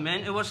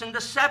Solomon, it was in the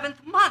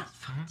 7th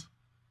month.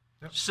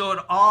 So it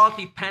all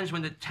depends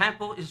when the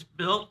temple is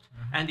built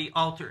and the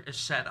altar is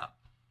set up.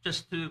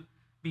 Just to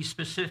be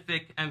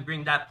specific and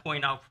bring that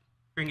point out,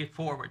 bring it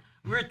forward.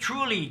 We're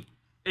truly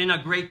in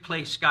a great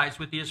place, guys,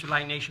 with the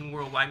Israelite Nation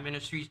Worldwide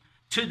Ministries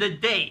to the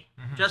day,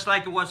 just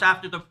like it was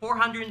after the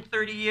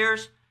 430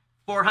 years,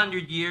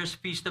 400 years,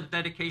 Feast of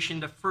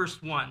Dedication, the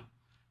first one.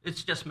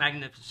 It's just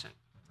magnificent.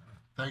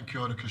 Thank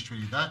you, Elder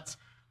Kashri.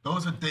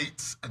 Those are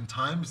dates and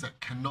times that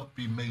cannot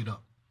be made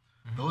up.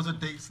 Those are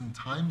dates and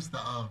times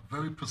that are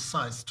very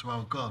precise to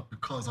our God,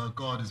 because our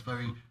God is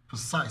very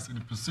precise in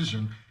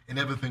precision in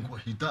everything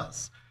what he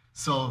does.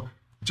 So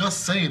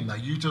just saying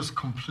that, you just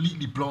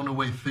completely blown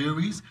away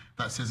theories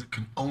that says it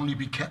can only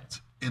be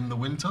kept in the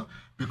winter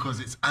because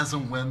it's as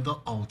and when the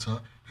altar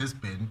has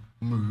been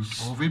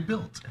moved or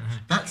rebuilt.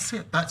 That's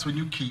it. That's when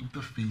you keep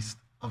the Feast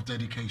of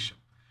Dedication.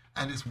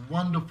 And it's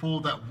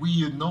wonderful that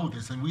we know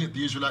this, and we at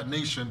the Israelite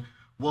Nation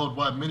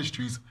Worldwide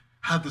Ministries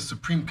have the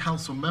Supreme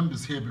Council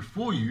members here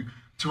before you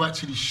to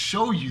actually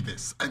show you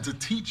this and to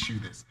teach you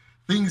this.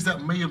 Things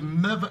that may have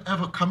never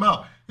ever come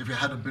out if it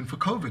hadn't been for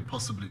COVID,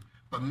 possibly.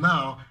 But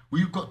now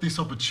we've got this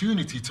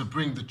opportunity to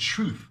bring the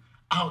truth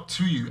out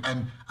to you,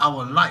 and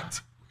our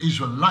light,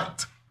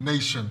 Israelite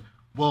Nation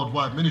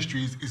Worldwide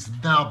Ministries, is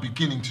now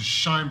beginning to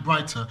shine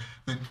brighter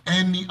than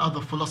any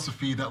other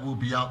philosophy that will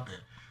be out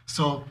there.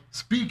 So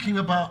speaking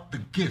about the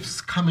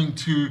gifts coming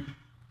to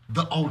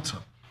the altar,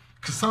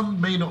 because some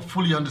may not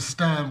fully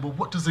understand, well,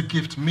 what does a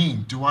gift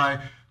mean? Do I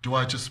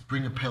just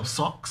bring a pair of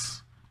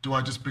socks? Do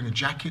I just bring a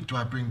jacket? Do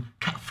I bring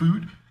cat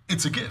food?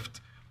 It's a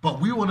gift.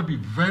 But we want to be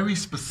very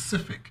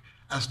specific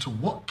as to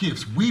what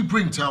gifts we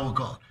bring to our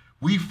God.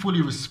 We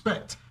fully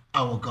respect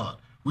our God.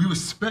 We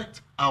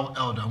respect our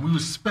elder, and we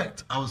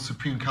respect our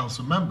Supreme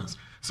Council members.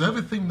 So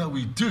everything that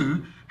we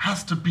do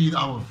has to be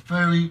our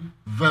very,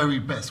 very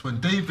best. When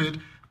David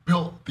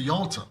built the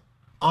altar,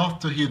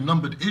 after he had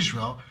numbered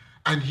Israel,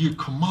 and he had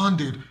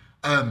commanded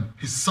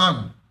his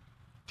son,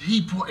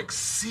 he brought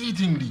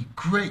exceedingly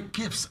great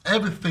gifts.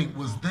 Everything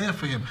was there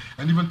for him,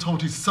 and even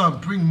told his son,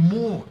 bring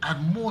more,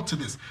 add more to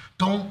this.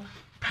 Don't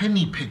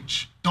penny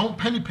pinch. Don't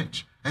penny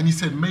pinch. And he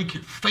said, make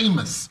it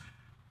famous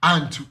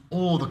and to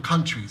all the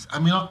countries. I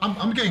mean,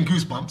 I'm getting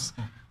goosebumps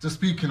just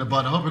speaking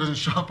about it. I hope it doesn't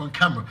show up on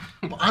camera,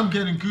 but I'm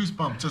getting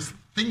goosebumps just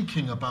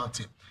thinking about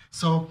it.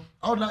 So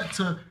I would like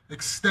to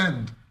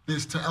extend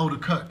this to Elder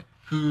Kirk,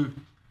 who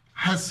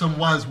has some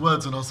wise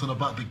words on us and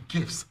about the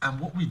gifts and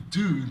what we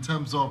do in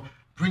terms of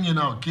bringing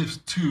our gifts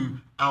to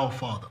our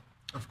Father.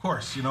 Of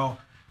course, you know,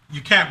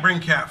 you can't bring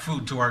cat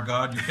food to our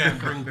God. You can't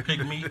bring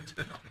pig meat,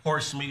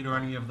 horse meat, or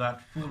any of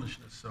that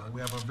foolishness. So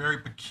we have a very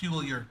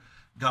peculiar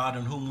God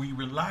in whom we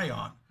rely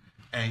on,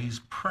 and he's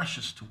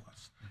precious to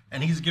us.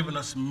 And he's given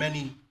us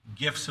many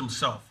gifts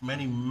himself,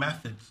 many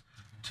methods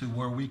to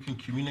where we can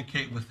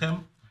communicate with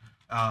him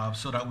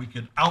so that we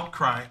could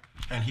outcry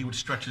and he would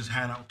stretch his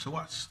hand out to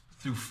us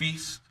through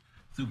feast,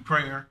 through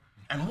prayer.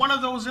 And one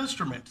of those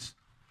instruments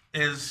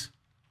is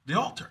the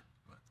altar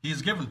he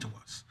has given to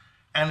us.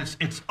 And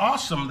it's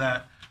awesome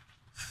that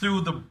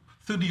through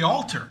the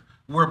altar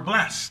we're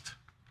blessed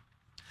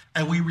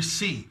and we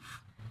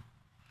receive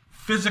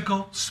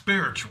physical,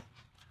 spiritual.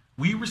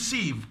 We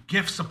receive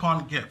gifts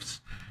upon gifts.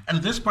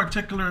 And this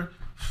particular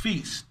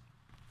feast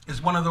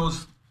is one of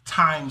those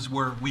times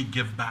where we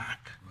give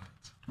back.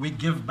 We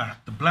give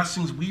back. The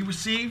blessings we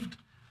received,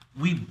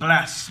 we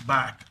bless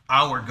back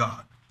our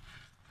God.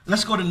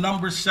 Let's go to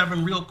Numbers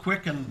 7 real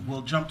quick, and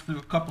we'll jump through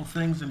a couple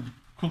things and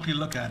quickly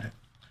look at it.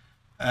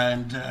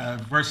 And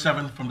verse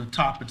 7 from the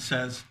top, it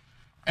says,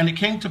 and it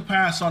came to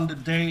pass on the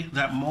day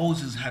that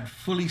Moses had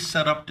fully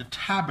set up the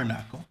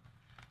tabernacle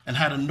and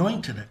had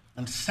anointed it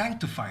and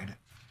sanctified it,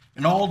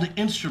 and all the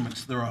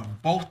instruments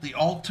thereof, both the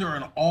altar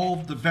and all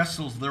the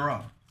vessels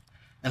thereof,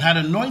 and had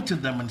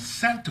anointed them and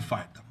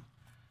sanctified them,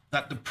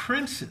 that the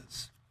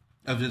princes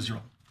of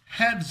Israel,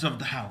 heads of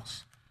the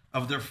house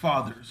of their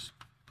fathers,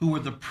 who were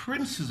the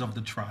princes of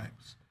the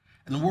tribes,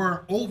 and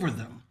were over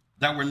them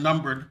that were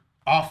numbered,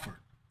 offered.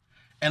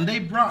 And they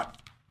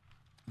brought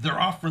their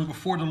offering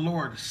before the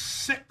Lord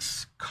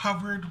 6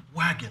 covered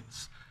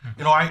wagons.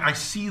 You know, I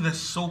see this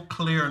so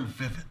clear and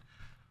vivid.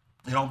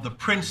 You know, the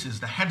princes,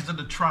 the heads of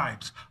the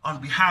tribes, on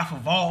behalf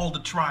of all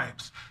the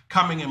tribes,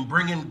 coming and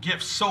bringing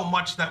gifts so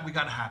much that we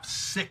got to have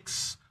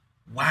 6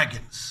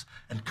 wagons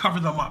and cover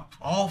them up,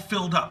 all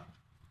filled up.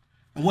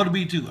 And what did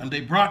we do? And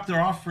they brought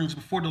their offerings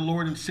before the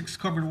Lord in 6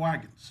 covered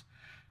wagons,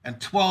 and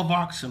 12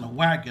 oxen a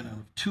wagon, and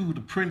of 2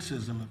 the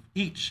princes, and of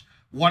each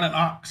 1 an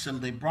ox,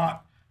 and they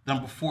brought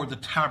them before the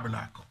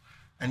tabernacle.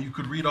 And you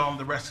could read on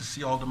the rest to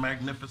see all the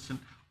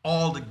magnificent,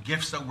 all the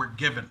gifts that were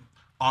given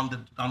on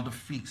the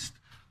feast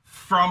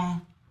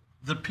from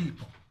the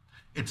people.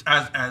 It's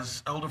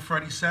as Elder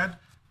Freddie said,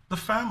 the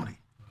family.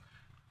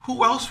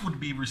 Who else would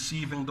be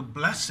receiving the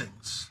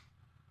blessings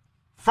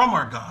from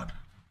our God?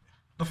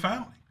 The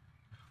family.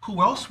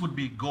 Who else would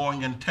be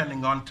going and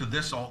tending onto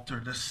this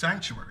altar, this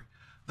sanctuary?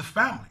 The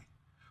family.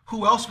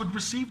 Who else would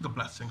receive the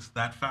blessings?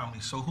 That family.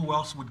 So who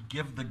else would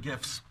give the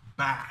gifts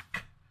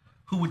back?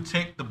 Who would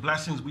take the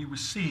blessings we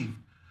receive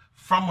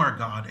from our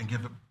God and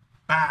give it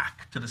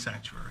back to the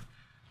sanctuary?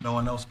 No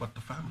one else but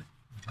the family.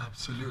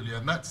 Absolutely,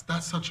 and that's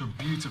such a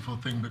beautiful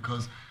thing,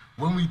 because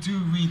when we do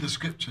read the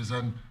scriptures,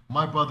 and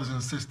my brothers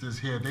and sisters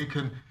here, they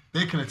can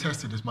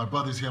attest to this. My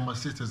brothers here, my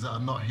sisters that are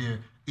not here,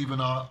 even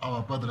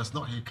our brother that's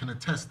not here can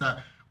attest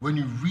that when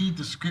you read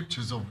the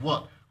scriptures of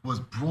what was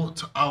brought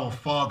to our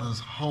father's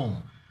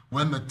home,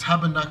 when the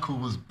tabernacle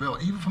was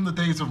built, even from the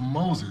days of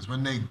Moses,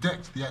 when they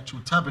decked the actual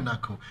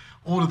tabernacle,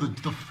 all of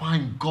the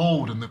fine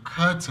gold and the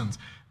curtains,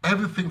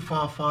 everything for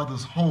our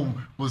father's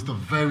home was the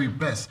very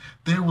best.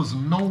 There was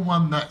no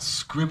one that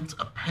scrimped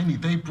a penny.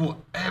 They brought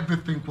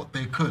everything what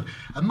they could.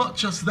 And not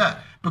just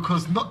that,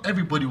 because not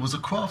everybody was a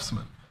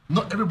craftsman.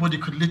 Not everybody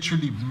could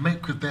literally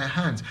make with their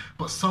hands,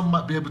 but some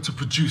might be able to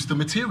produce the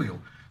material.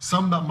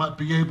 Some that might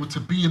be able to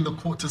be in the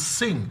court to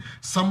sing.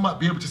 Some might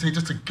be able to say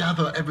just to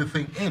gather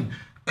everything in.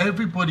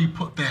 Everybody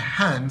put their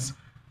hands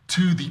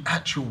to the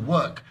actual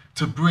work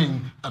to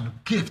bring a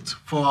gift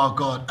for our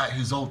God at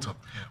his altar.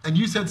 And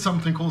you said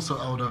something also,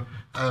 Elder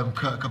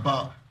Kirk,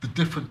 about the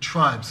different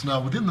tribes.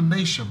 Now, within the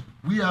nation,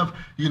 we have,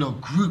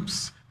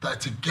 groups that are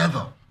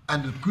together,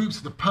 and the groups,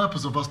 the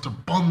purpose of us to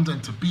bond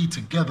and to be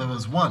together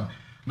as one.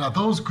 Now,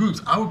 those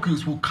groups, our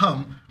groups will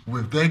come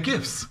with their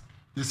gifts.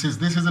 This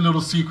is a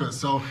little secret.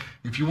 So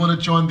if you want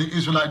to join the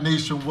Israelite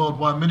Nation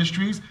Worldwide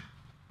Ministries,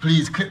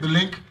 please click the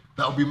link.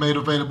 That will be made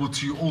available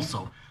to you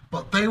also.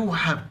 But they will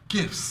have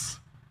gifts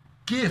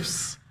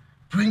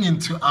bring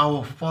into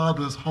our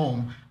Father's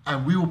home,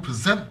 and we will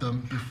present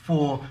them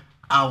before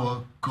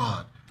our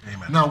God.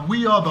 Amen. Now,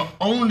 we are the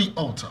only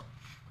altar,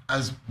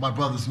 as my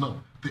brothers know,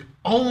 the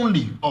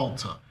only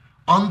altar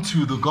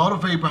unto the God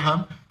of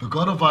Abraham, the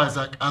God of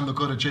Isaac, and the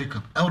God of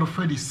Jacob. Elder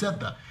Freddie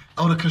said that.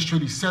 Elder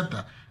Castrilli said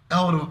that.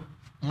 Elder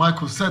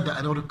Michael said that.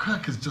 And Elder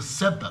Kirk has just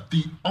said that.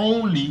 The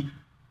only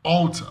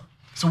altar.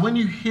 So when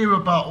you hear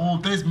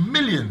about there's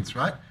millions,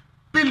 right?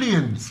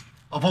 Billions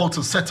of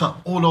altars set up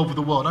all over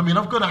the world. I mean,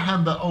 I've got to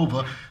hand that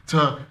over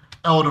to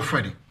Elder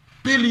Freddie.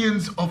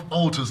 Billions of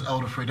altars,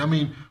 Elder Freddie. I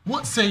mean,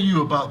 what say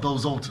you about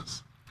those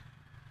altars?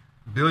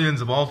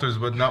 Billions of altars,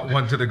 but not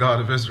one to the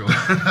God of Israel.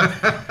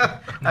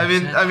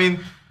 I mean,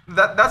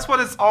 that's what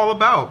it's all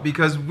about,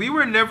 because we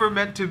were never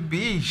meant to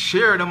be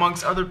shared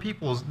amongst other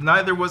peoples.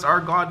 Neither was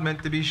our God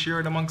meant to be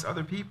shared amongst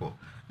other people.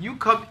 You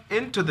come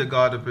into the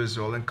God of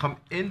Israel and come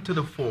into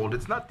the fold.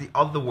 It's not the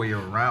other way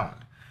around.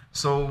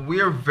 So we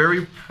are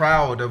very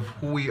proud of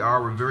who we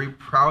are. We're very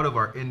proud of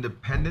our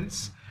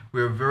independence.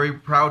 We're very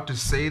proud to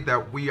say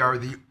that we are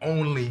the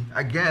only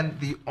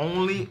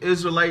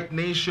Israelite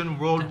Nation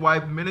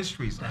Worldwide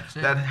Ministries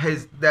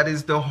that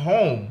is the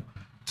home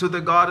to the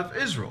God of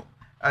Israel.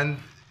 And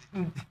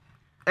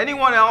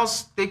anyone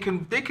else, they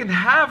can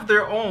have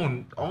their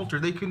own altar.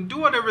 They can do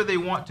whatever they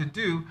want to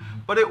do,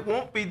 but it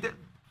won't be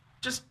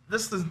just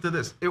listen to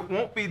this. It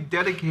won't be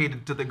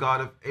dedicated to the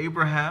God of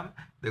Abraham,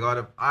 the God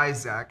of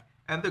Isaac,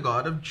 and the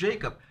God of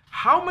Jacob.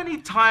 How many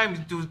times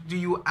do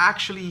you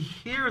actually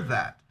hear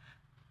that?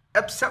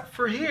 Except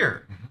for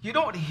here. You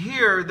don't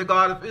hear the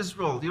God of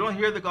Israel. You don't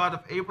hear the God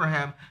of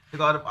Abraham, the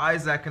God of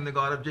Isaac, and the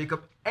God of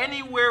Jacob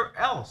anywhere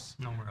else.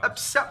 Nowhere else.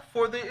 Except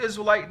for the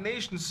Israelite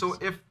nation. So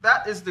if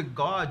that is the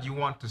God you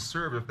want to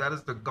serve, if that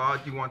is the God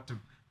you want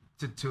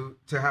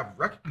to have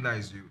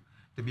recognize you,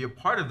 to be a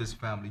part of this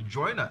family,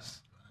 join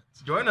us.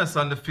 Join us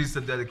on the Feast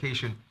of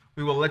Dedication.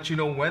 We will let you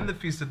know when the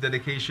Feast of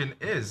Dedication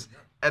is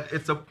at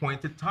its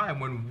appointed time,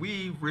 when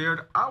we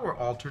reared our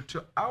altar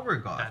to our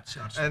God. That's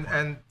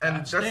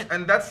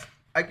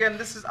again,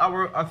 this is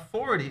our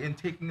authority in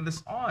taking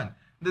this on.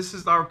 This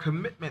is our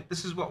commitment.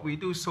 This is what we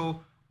do. So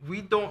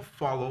we don't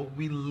follow,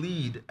 we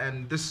lead,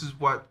 and this is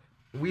what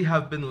we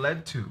have been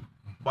led to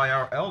by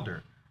our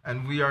elder,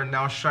 and we are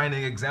now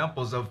shining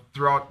examples of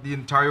throughout the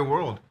entire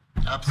world.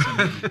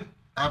 Absolutely.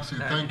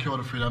 Absolutely. Thank you,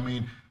 Elder Freddie. I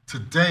mean,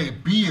 today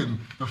being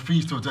the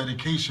Feast of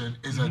Dedication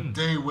is a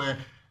day where,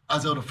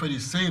 as Elder Freddie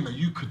is saying, that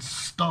you could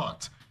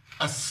start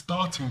a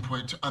starting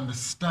point to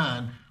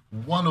understand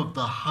one of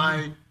the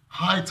high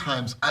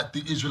times at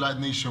the Israelite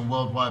Nation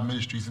Worldwide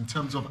Ministries in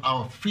terms of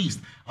our feast,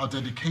 our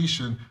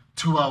dedication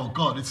to our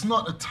God. It's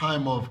not a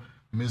time of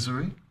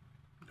misery.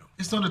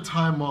 It's not a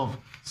time of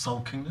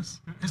sulkiness.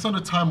 It's not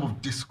a time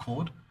of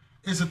discord.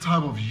 It's a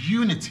time of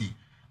unity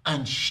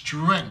and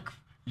strength.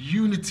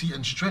 Unity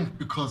and strength,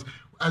 because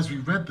as we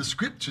read the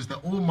scriptures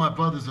that all my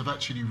brothers have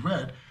actually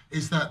read,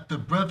 is that the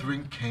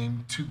brethren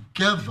came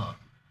together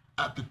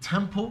at the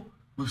temple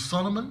with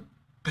Solomon.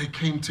 They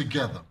came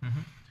together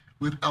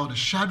with Elder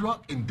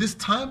Shadrach. In this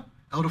time,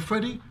 Elder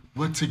Freddie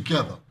were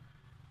together.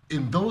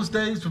 In those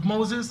days with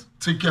Moses,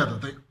 together.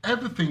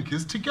 Everything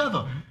is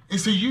together.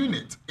 It's a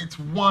unit. It's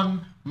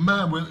one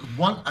man, with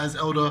one, as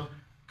Elder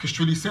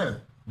Castrilli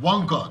said,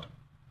 one God,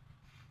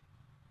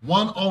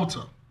 one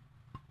altar,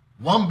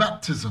 one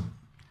baptism.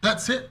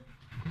 That's it.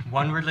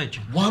 One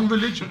religion. One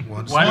religion.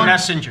 One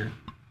messenger.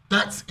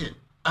 That's it.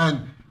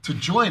 And to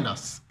join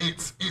us,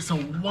 it's a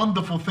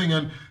wonderful thing.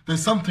 And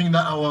there's something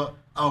that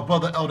our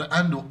brother Elder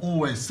Andor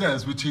always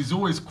says, which he's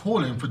always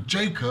calling for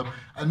Jacob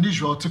and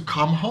Israel to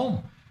come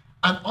home.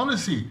 And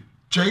honestly,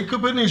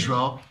 Jacob and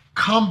Israel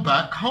come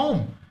back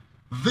home.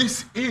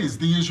 This is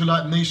the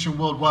Israelite Nation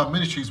Worldwide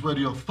Ministries, where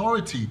the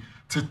authority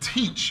to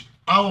teach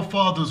our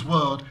Father's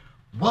word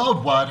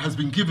worldwide has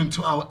been given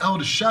to our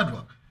Elder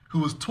Shadrach,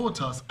 who has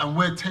taught us, and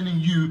we're telling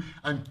you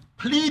and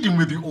pleading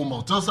with you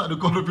almost, just like the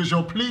God of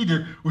Israel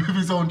pleaded with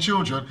his own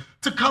children,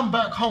 to come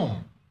back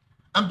home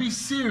and be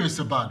serious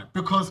about it,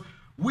 because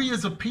we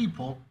as a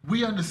people,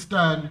 we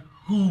understand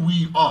who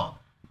we are.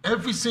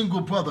 Every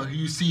single brother who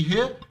you see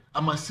here,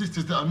 and my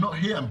sisters that are not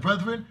here, and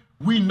brethren,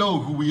 we know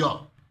who we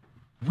are.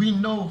 We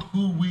know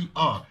who we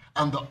are.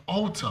 And the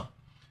altar,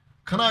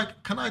 can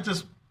I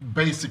just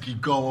basically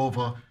go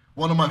over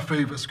one of my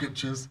favorite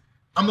scriptures?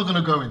 I'm not going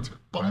to go into it,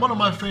 but one of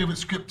my favorite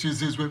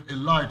scriptures is with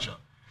Elijah.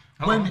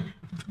 When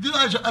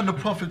Elijah and the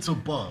prophets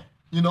of Baal,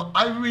 you know,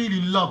 I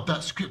really love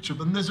that scripture,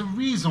 and there's a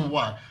reason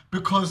why.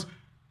 Because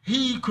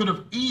he could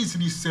have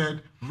easily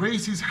said,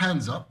 raise his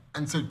hands up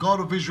and said, God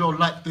of Israel,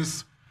 like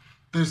this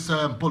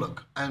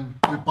bullock, and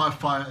by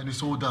fire, and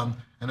it's all done,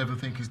 and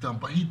everything is done.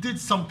 But he did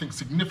something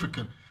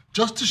significant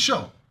just to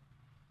show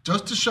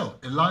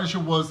Elijah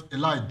was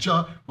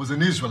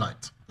an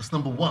Israelite. That's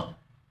number one.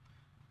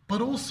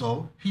 But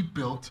also, he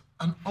built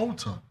an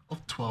altar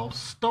of 12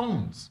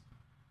 stones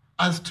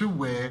as to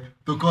where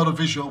the God of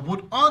Israel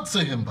would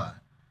answer him by.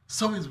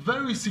 So it's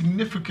very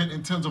significant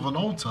in terms of an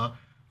altar.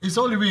 It's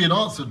only really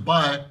answered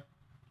by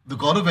the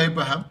God of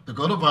Abraham, the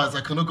God of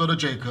Isaac, and the God of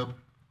Jacob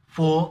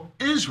for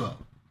Israel.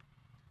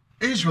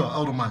 Israel,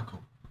 Elder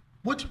Michael,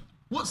 what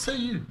say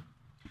you?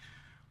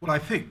 Well, I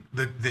think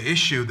the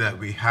issue that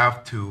we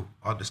have to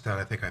understand,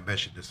 I think I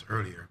mentioned this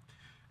earlier,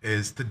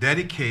 is to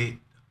dedicate,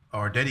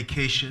 or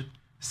dedication,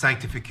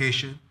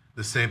 sanctification,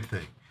 the same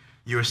thing.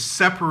 You're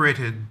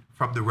separated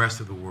from the rest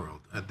of the world.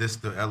 And this,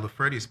 to Elder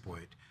Freddie's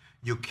point,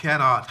 you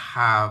cannot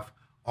have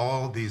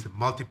all these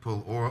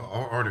multiple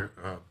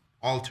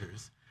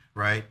altars,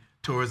 right,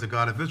 towards the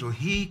God of Israel.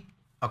 He,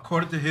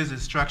 according to his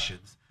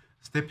instructions,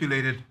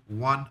 stipulated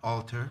one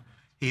altar.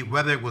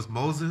 Whether it was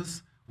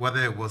Moses,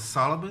 whether it was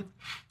Solomon,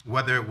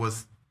 whether it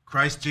was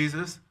Christ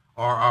Jesus,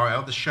 or our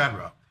Elder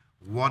Shadrach,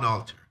 one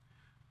altar,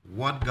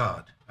 one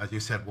God, as you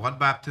said, one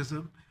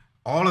baptism.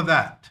 All of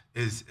that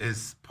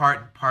is part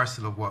and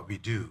parcel of what we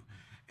do.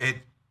 It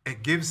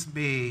gives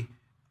me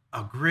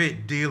a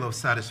great deal of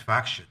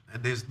satisfaction,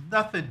 and there's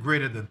nothing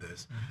greater than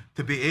this,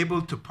 to be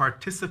able to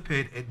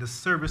participate in the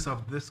service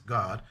of this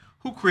God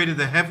who created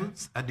the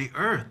heavens and the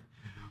earth,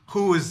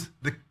 who is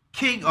the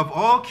King of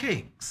all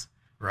kings,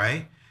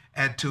 right?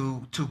 And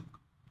to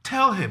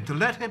tell him, to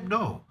let him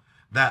know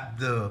that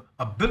the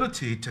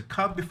ability to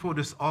come before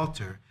this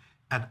altar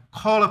and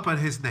call upon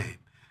his name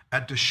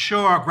and to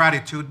show our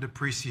gratitude and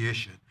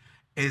appreciation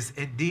is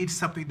indeed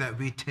something that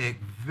we take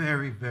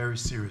very, very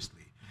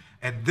seriously.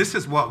 And this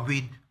is what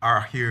we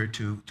are here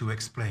to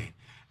explain.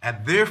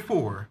 And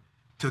therefore,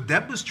 to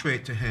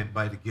demonstrate to him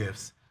by the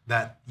gifts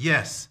that,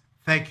 yes,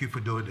 thank you for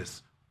doing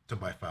this to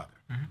my Father.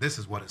 This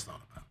is what it's all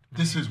about.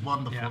 This is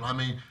wonderful. Yeah. I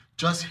mean,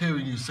 just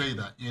hearing you say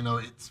that, you know,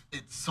 it's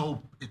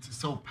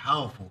so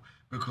powerful,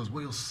 because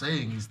what you're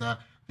saying is that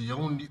the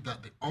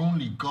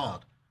only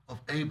God of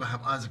Abraham,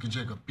 Isaac, and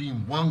Jacob,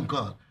 being one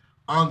God,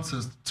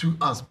 answers to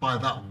us by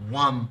that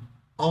one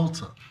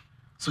altar.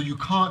 So you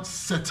can't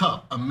set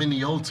up a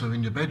mini altar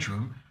in your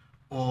bedroom,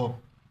 or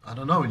I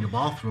don't know, in your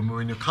bathroom,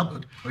 or in your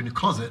cupboard, or in your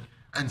closet,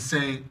 and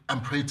say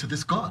and pray to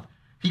this God.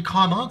 He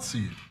can't answer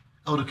you,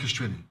 Elder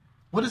Castrilli.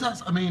 What is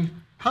that? I mean,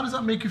 how does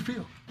that make you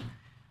feel?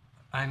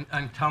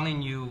 I'm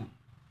telling you,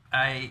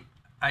 I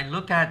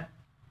look at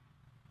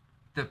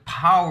the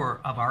power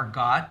of our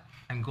God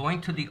and going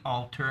to the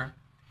altar,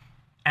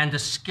 and the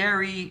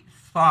scary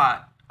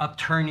thought of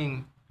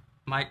turning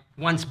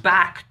one's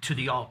back to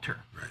the altar,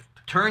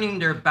 turning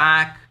their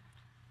back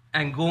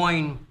and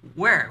going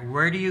where?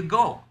 Where do you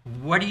go?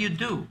 What do you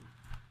do?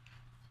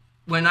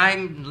 When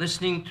I'm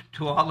listening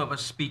to all of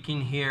us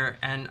speaking here,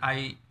 and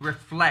I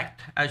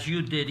reflect, as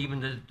you did,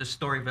 even the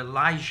story of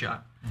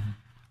Elijah,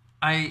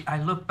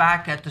 I look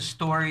back at the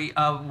story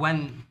of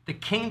when the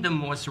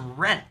kingdom was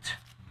rent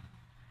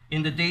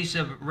in the days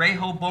of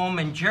Rehoboam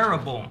and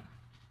Jeroboam,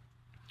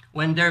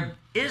 when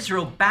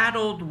Israel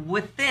battled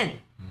within.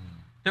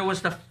 There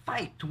was the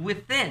fight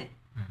within.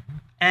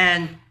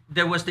 And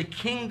there was the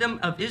kingdom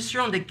of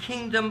Israel and the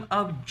kingdom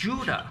of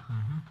Judah.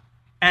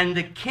 and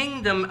the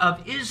kingdom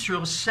of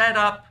Israel set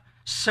up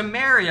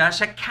Samaria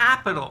as a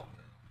capital.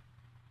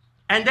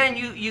 And then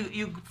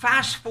you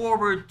fast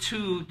forward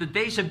to the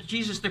days of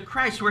Jesus the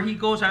Christ, where he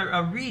goes, I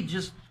read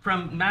just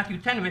from Matthew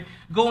 10,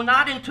 go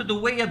not into the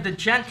way of the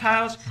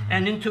Gentiles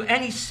and into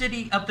any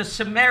city of the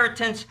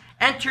Samaritans,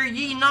 enter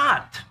ye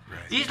not. Right.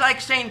 He's like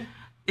saying,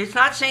 it's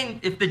not saying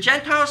if the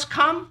Gentiles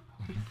come,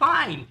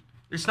 fine.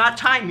 It's not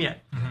time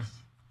yet.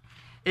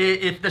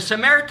 If the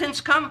Samaritans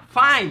come,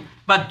 fine,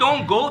 but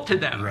don't go to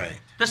them. Right.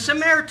 The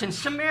Samaritans,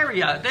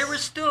 Samaria, they were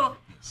still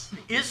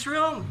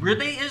Israel. Were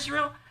they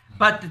Israel?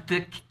 But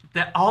the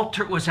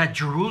altar was at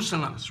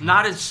Jerusalem,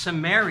 not in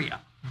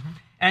Samaria.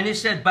 And he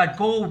said, but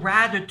go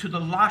rather to the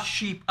lost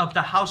sheep of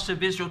the house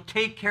of Israel.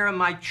 Take care of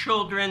my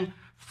children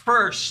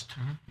first.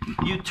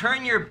 You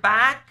turn your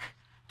back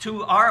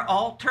to our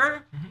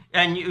altar,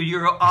 and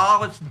you're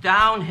all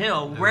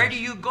downhill. Where do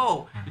you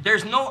go?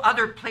 There's no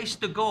other place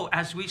to go.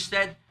 As we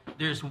said,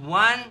 there's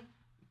one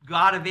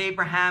God of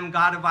Abraham,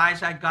 God of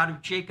Isaac, God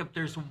of Jacob.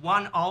 There's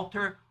one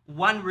altar,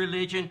 one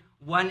religion,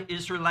 one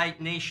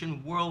Israelite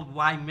nation,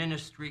 worldwide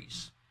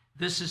ministries.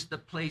 This is the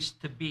place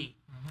to be.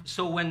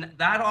 So when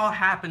that all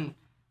happened,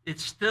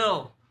 it's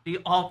still, the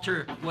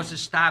altar was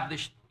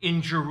established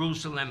in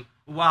Jerusalem,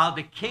 while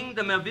the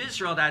kingdom of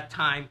Israel that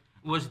time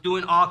was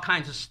doing all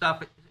kinds of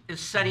stuff,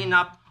 is setting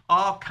up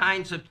all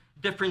kinds of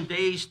different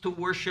days to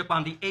worship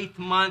on the 8th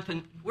month,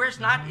 and where's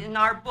not in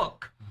our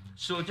book.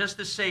 So just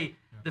to say,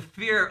 the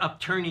fear of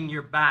turning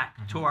your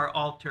back to our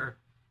altar,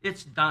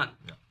 it's done.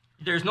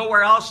 There's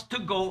nowhere else to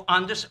go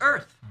on this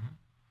earth.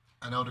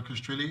 And Elder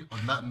Castrilli,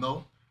 on that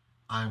note,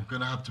 I'm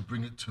going to have to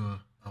bring it to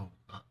an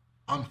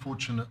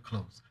unfortunate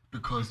close,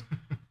 because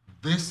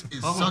this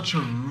is such a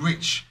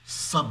rich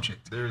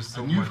subject.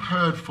 And you've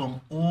heard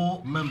from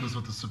all members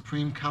of the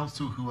Supreme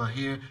Council who are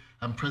here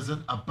and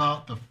present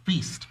about the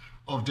Feast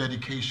of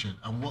Dedication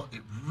and what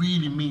it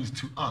really means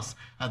to us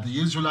at the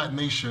Israelite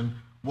Nation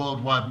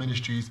Worldwide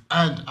Ministries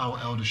and our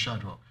Elder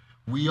Shadrach.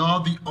 We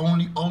are the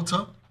only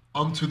altar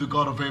unto the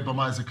God of Abraham,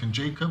 Isaac, and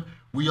Jacob.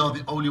 We are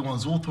the only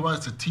ones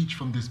authorized to teach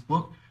from this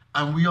book.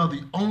 And we are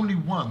the only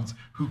ones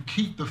who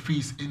keep the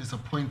feast in its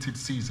appointed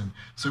season.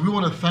 So we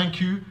want to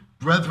thank you,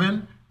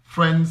 brethren,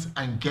 friends,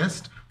 and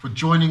guests, for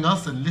joining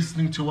us and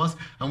listening to us.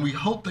 And we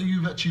hope that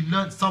you've actually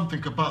learned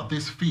something about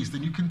this feast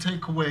and you can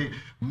take away,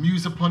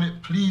 muse upon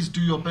it. Please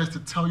do your best to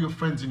tell your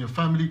friends and your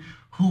family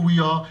who we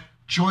are.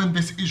 Join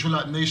this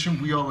Israelite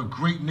nation. We are a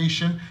great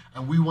nation,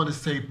 and we want to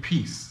say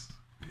peace.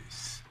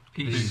 Peace.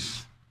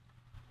 Peace.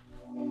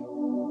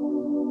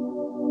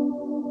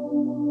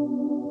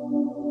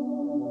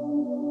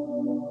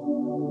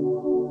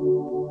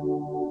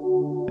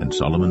 And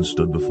Solomon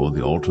stood before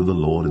the altar of the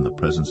Lord in the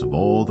presence of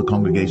all the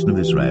congregation of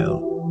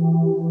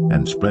Israel,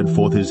 and spread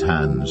forth his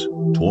hands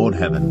toward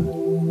heaven,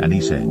 and he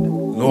said,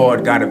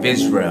 Lord God of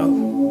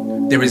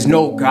Israel, there is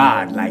no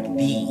God like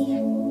thee,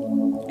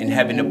 in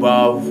heaven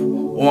above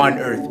or on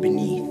earth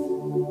beneath,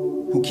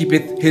 who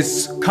keepeth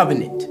his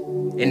covenant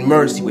in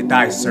mercy with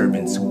thy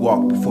servants who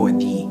walk before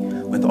thee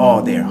with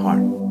all their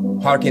heart.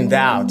 Hearken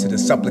thou to the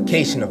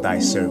supplication of thy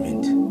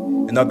servant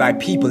and of thy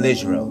people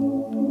Israel,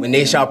 when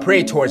they shall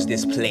pray towards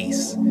this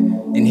place,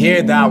 and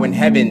hear thou in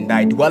heaven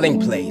thy dwelling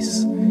place,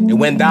 and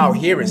when thou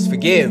hearest,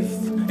 forgive,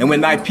 and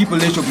when thy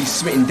people Israel be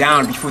smitten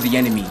down before the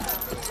enemy,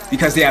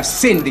 because they have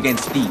sinned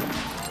against thee.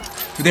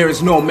 For there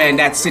is no man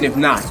that sinneth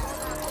not,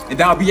 and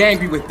thou be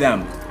angry with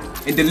them,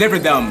 and deliver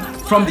them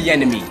from the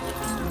enemy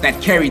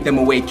that carried them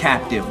away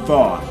captive,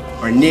 far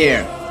or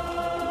near.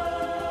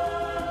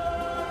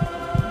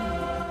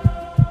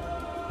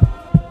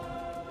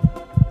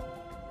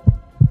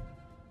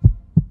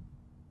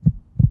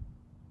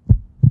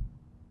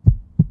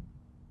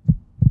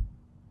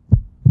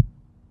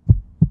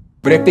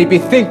 But if they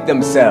bethink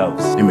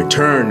themselves and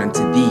return unto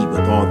thee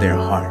with all their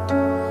heart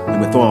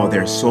and with all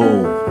their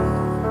soul,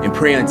 and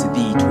pray unto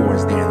thee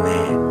towards their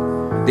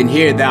land, then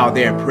hear thou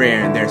their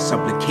prayer and their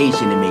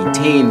supplication, and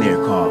maintain their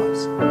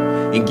cause,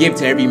 and give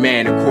to every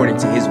man according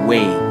to his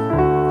way,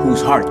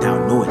 whose heart thou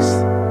knowest,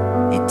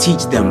 and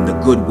teach them the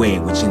good way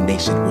which they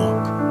should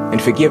walk. And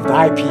forgive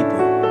thy people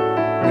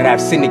that have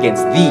sinned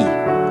against thee,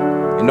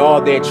 and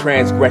all their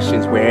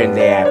transgressions wherein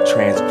they have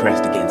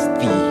transgressed against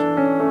thee.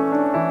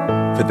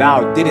 For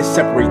thou didst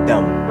separate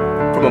them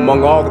from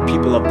among all the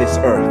people of this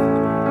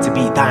earth to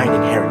be thine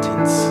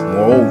inheritance.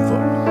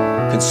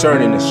 Moreover,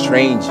 concerning a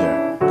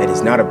stranger that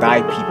is not of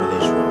thy people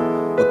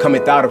Israel, but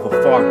cometh out of a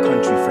far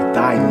country for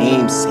thy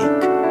name's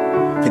sake,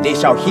 for they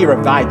shall hear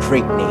of thy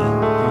great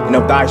name, and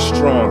of thy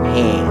strong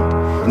hand,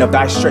 and of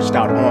thy stretched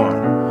out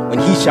arm, when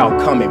he shall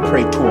come and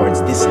pray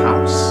towards this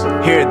house.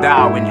 Hear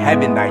thou in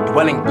heaven thy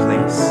dwelling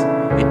place,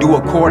 and do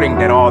according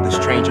that all the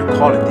stranger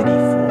calleth to thee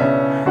for,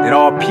 that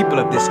all people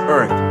of this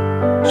earth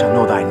shall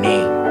know thy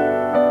name,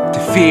 to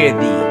fear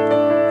thee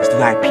as to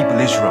thy people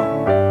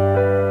Israel,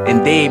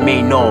 and they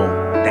may know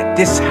that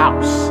this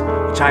house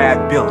which I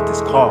have built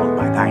is called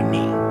by thy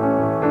name,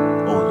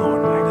 O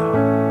Lord my God.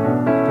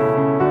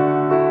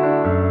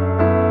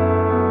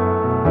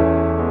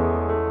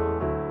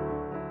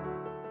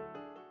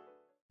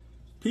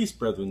 Peace,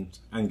 brethren,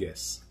 and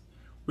guests.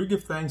 We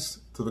give thanks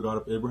to the God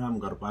of Abraham,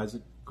 God of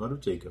Isaac, God of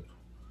Jacob,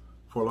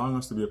 for allowing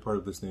us to be a part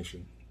of this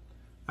nation.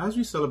 As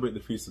we celebrate the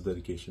Feast of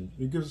Dedication,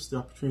 it gives us the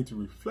opportunity to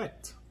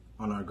reflect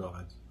on our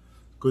God's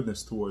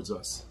goodness towards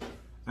us,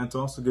 and to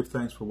also give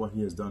thanks for what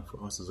He has done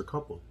for us as a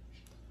couple.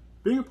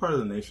 Being a part of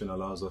the nation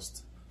allows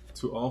us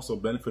to also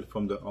benefit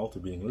from the altar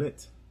being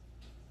lit.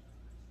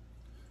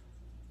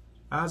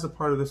 As a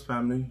part of this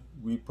family,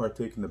 we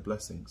partake in the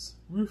blessings.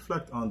 We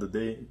reflect on the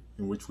day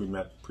in which we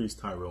met Priest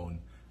Tyrone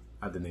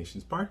at the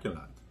nation's parking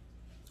lot.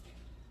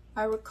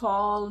 I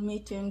recall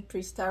meeting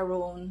Priest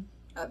Tyrone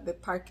at the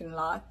parking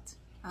lot,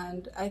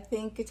 and I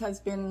think it has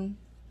been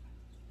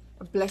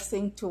a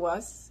blessing to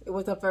us. It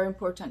was a very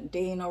important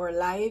day in our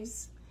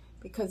lives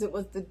because it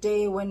was the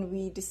day when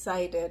we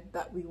decided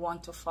that we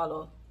want to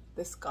follow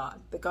this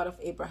God, the God of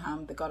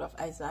Abraham, the God of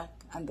Isaac,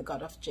 and the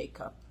God of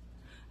Jacob.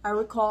 I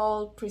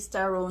recall Priest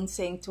Tyrone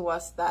saying to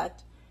us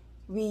that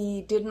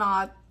we did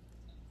not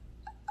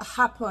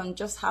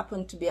just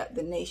happen to be at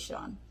the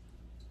nation,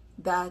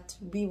 that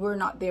we were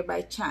not there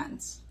by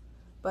chance,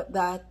 but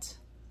that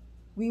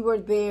we were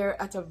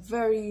there at a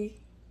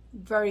very,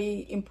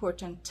 very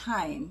important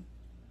time.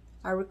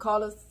 I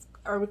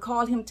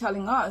recall him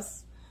telling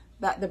us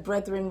that the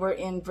brethren were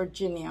in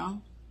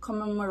Virginia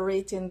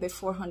commemorating the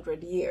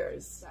 400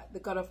 years. The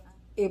God of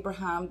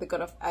Abraham, the God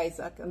of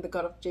Isaac, and the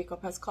God of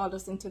Jacob has called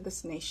us into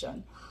this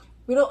nation.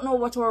 We don't know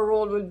what our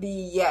role will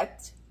be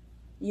yet.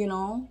 You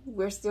know,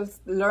 we're still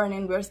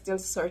learning, we're still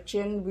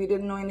searching. We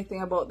didn't know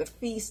anything about the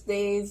feast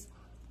days,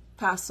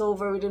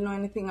 Passover. We didn't know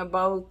anything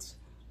about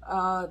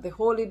the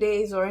holy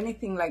days or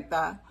anything like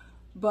that.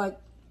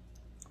 But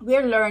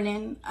we're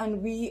learning,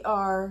 and we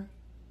are,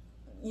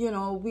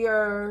 we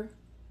are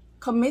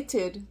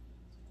committed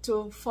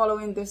to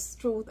following this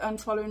truth and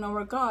following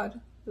our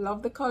God.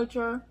 Love the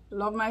culture,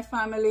 love my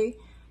family,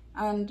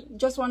 and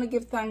just want to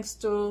give thanks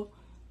to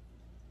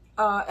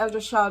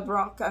Elder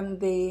Shalbrook and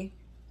the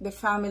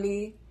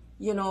family,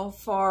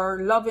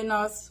 for loving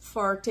us,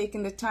 for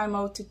taking the time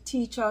out to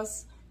teach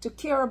us, to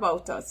care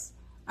about us.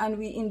 And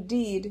we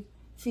indeed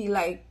feel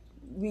like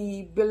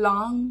we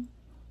belong,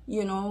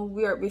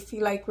 we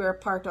feel like we're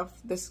part of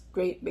this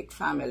great big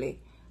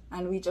family.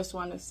 And we just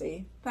want to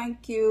say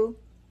thank you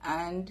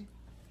and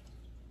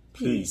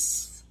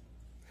peace.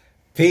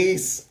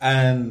 Peace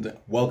and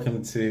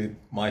welcome to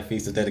my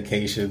Feast of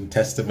Dedication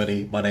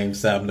testimony. My name's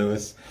Sam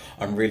Lewis.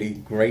 I'm really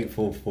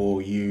grateful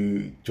for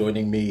you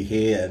joining me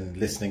here and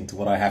listening to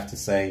what I have to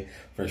say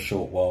for a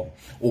short while.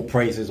 All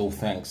praises, all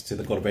thanks to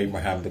the God of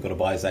Abraham, the God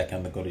of Isaac,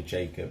 and the God of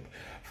Jacob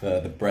for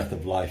the breath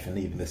of life and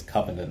even this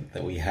covenant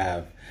that we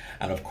have.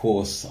 And of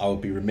course, I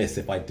would be remiss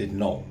if I did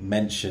not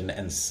mention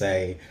and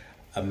say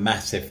a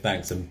massive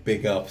thanks and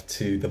big up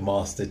to the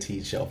master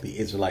teacher of the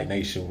Israelite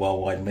Nation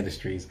Worldwide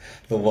Ministries,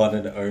 the one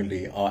and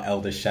only, our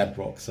Elder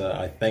Shadrach. Sir,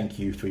 I thank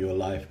you for your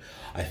life.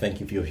 I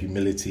thank you for your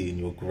humility and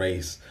your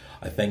grace.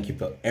 I thank you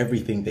for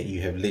everything that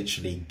you have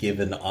literally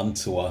given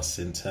unto us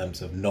in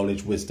terms of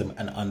knowledge, wisdom,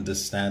 and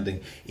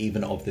understanding,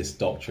 even of this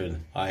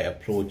doctrine. I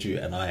applaud you,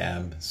 and I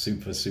am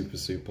super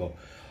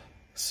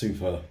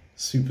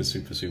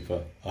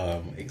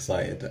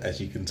excited, as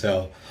you can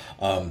tell,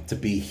 to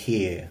be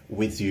here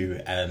with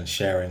you and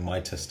sharing my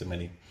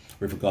testimony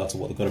with regard to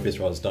what the God of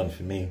Israel has done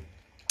for me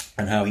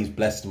and how He's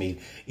blessed me,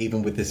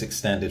 even with this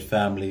extended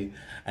family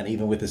and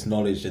even with this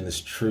knowledge and this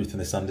truth and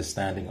this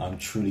understanding. I'm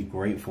truly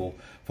grateful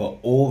for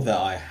all that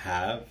I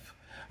have,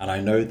 and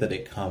I know that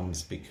it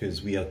comes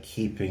because we are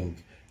keeping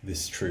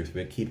this truth,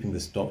 we're keeping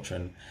this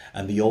doctrine,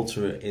 and the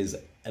altar is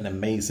an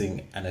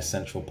amazing and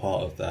essential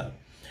part of that.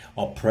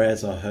 Our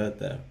prayers are heard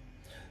there.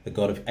 The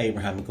God of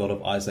Abraham, the God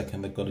of Isaac,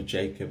 and the God of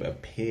Jacob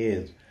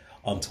appeared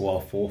unto our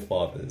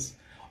forefathers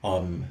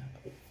in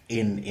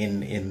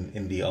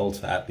the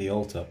altar, at the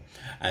altar.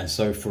 And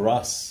so for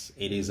us,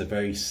 it is a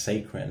very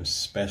sacred and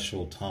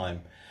special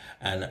time.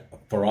 And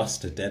for us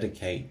to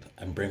dedicate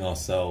and bring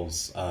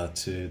ourselves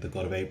to the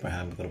God of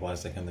Abraham, the God of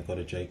Isaac, and the God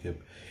of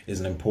Jacob is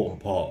an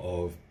important part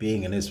of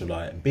being an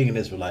Israelite and being an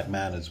Israelite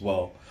man as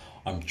well.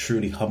 I'm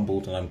truly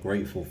humbled and I'm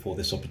grateful for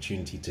this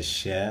opportunity to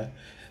share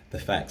the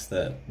facts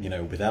that,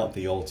 without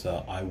the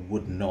altar, I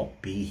would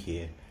not be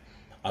here.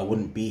 I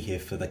wouldn't be here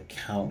for the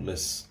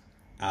countless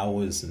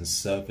hours and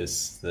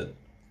service that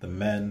the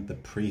men, the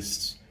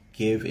priests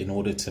give in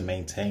order to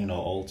maintain our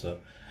altar.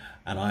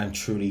 And I am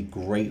truly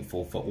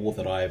grateful for all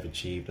that I have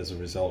achieved as a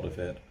result of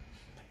it.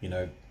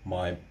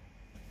 My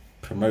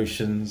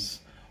promotions,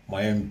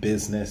 my own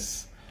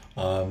business,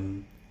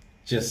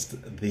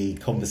 just the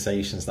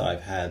conversations that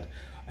I've had,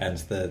 and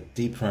the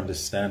deeper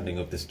understanding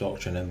of this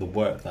doctrine and the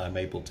work that I'm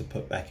able to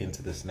put back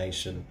into this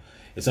nation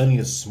is only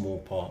a small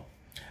part.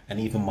 And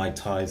even my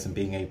tithes and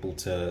being able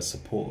to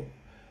support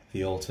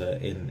the altar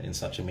in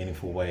such a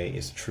meaningful way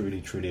is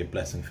truly a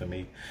blessing for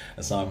me.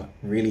 And so I'm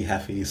really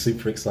happy,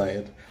 super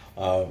excited.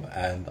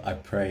 And I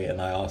pray and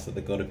I ask that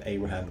the God of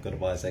Abraham, the God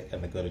of Isaac,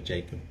 and the God of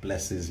Jacob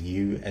blesses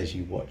you as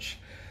you watch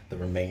the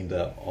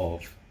remainder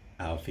of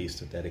our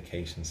Feast of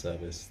Dedication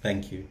service.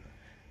 Thank you,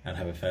 and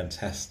have a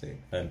fantastic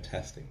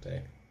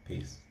day.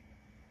 Peace.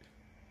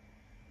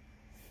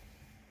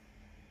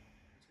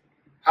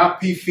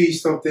 Happy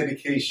Feast of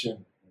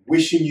Dedication.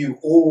 Wishing you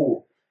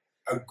all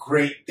a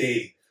great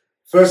day.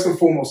 First and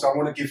foremost, I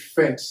want to give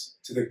thanks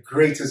to the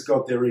greatest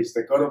God there is,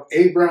 the God of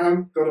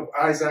Abraham, God of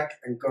Isaac,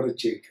 and God of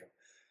Jacob.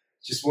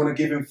 Just want to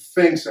give him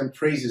thanks and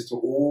praises to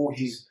all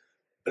his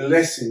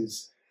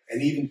blessings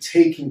and even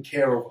taking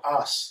care of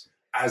us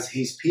as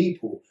his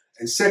people.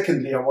 And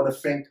secondly, I want to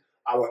thank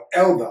our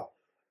elder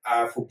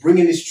for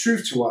bringing his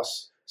truth to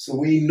us so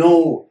we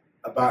know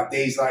about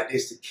days like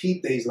this, to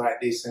keep days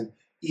like this, and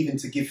even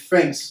to give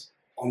thanks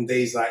on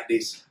days like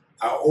this.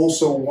 I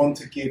also want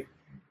to give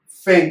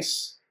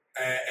thanks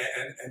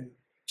and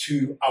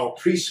to our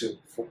priesthood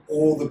for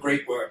all the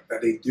great work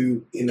that they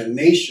do in the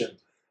nation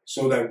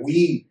so that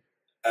we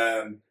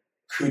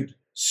could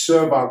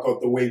serve our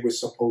God the way we're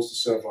supposed to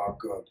serve our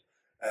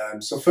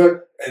God. So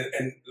first,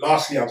 and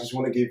lastly, I just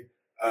want to give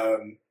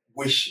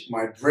wish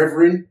my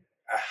brethren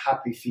a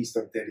happy Feast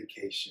of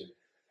Dedication.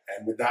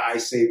 And with that, I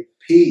say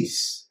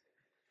peace.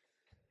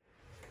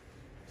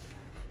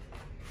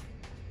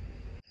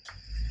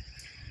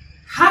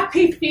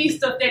 Happy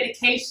Feast of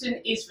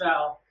Dedication,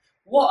 Israel.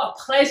 What a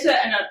pleasure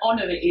and an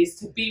honor it is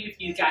to be with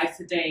you guys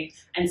today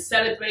and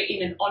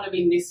celebrating and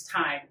honoring this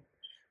time.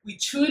 We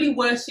truly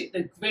worship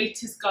the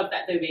greatest God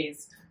that there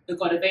is, the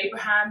God of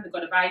Abraham, the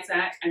God of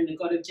Isaac, and the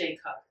God of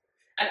Jacob.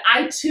 And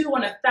I too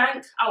want to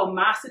thank our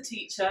master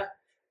teacher,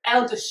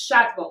 Elder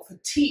Shadrach, for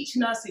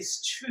teaching us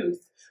his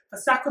truth, for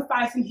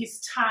sacrificing his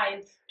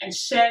time and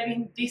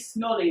sharing this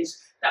knowledge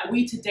that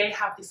we today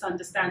have this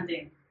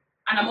understanding.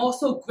 And I'm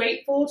also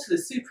grateful to the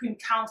Supreme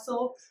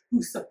Council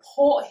who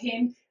support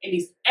him in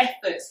his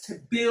efforts to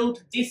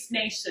build this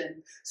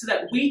nation so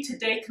that we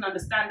today can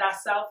understand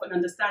ourselves and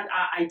understand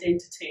our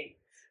identity.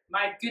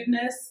 My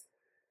goodness,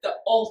 the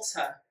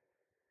altar.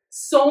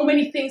 So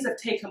many things have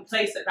taken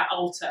place at that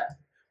altar.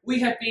 We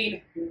have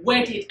been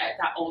wedded at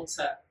that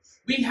altar.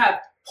 We have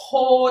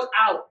poured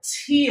out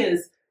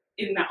tears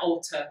in that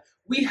altar.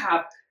 We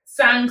have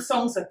sang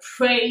songs of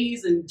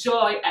praise and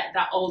joy at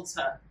that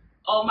altar.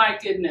 Oh my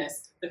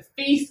goodness, the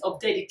Feast of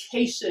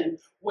Dedication,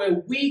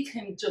 where we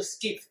can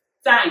just give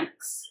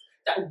thanks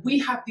that we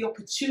have the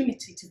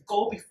opportunity to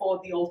go before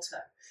the altar.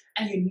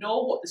 And you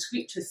know what the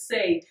scriptures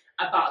say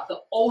about the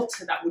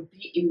altar that would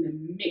be in the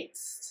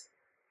midst.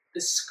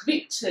 The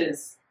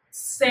scriptures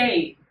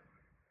say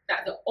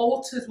that the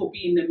altars will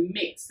be in the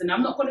midst. And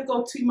I'm not going to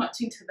go too much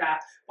into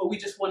that, but we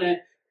just want to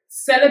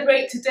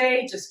celebrate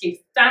today, just give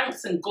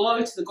thanks and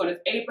glory to the God of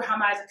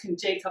Abraham, Isaac, and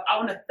Jacob. I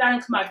want to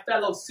thank my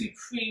fellow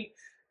Supreme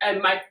and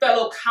my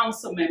fellow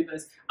council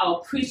members,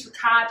 our priest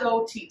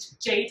Ricardo, teacher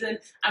Jaden,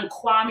 and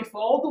Kwame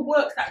for all the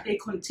work that they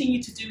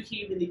continue to do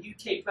here in the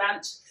UK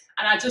branch.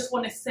 And I just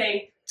want to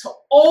say to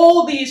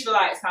all the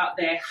Israelites out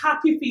there,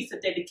 happy Feast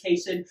of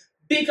Dedication.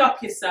 Big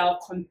up yourself,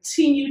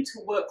 continue to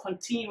work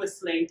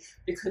continuously,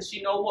 because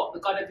you know what?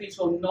 The God of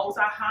Israel knows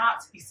our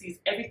hearts. He sees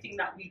everything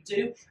that we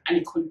do, and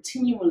he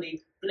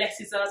continually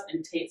blesses us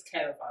and takes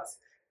care of us.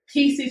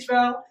 Peace,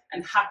 Israel,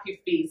 and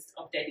happy Feast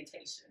of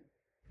Dedication.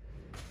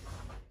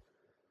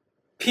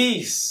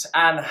 Peace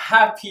and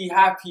happy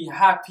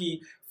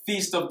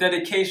Feast of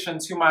Dedication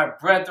to my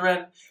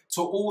brethren,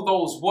 to all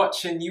those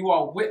watching. You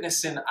are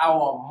witnessing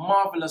our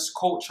marvelous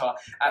culture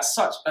at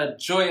such a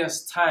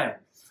joyous time.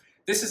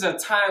 This is a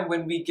time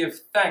when we give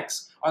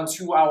thanks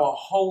unto our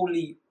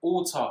holy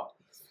altar.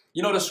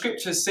 You know, the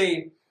scriptures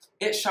say,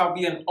 it shall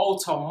be an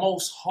altar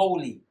most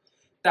holy,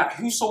 that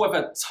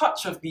whosoever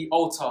toucheth the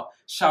altar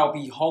shall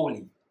be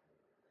holy.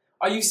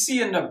 Are you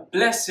seeing the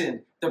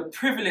blessing, the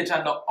privilege,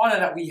 and the honor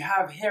that we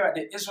have here at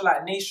the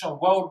Israelite Nation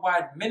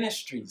Worldwide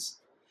Ministries?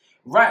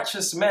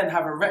 Righteous men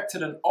have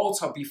erected an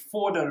altar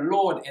before the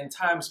Lord in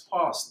times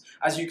past,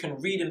 as you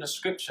can read in the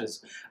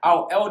scriptures.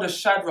 Our elder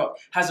Shadrach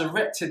has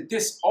erected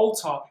this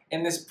altar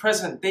in this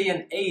present day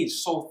and age.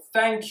 So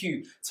thank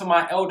you to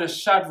my elder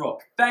Shadrach.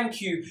 Thank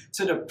you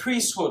to the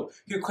priesthood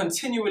who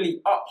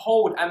continually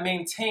uphold and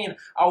maintain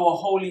our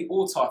holy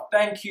altar.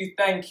 Thank you,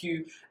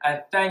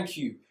 and thank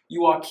you.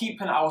 You are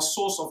keeping our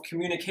source of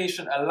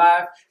communication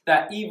alive,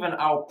 that even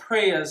our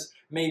prayers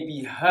may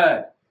be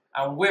heard.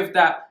 And with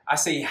that, I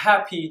say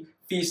happy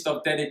Feast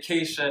of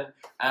Dedication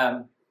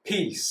and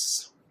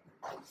peace.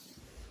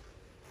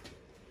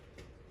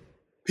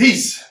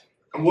 Peace,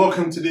 and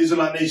welcome to the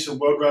Israelite Nation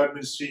Worldwide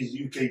Ministries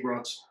UK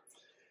branch.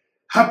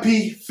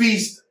 Happy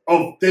Feast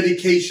of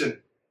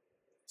Dedication.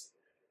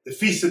 The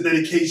Feast of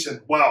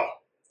Dedication, wow.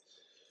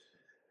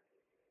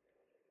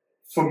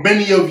 For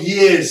many of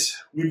years,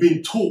 we've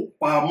been taught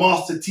by our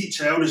master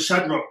teacher, Elder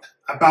Shadrach,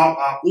 about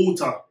our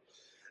altar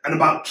and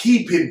about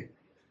keeping,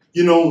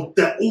 you know,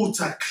 the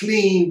altar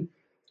clean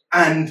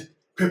and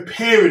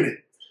preparing it.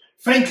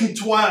 Thank you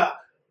to our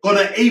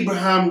God of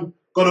Abraham,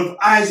 God of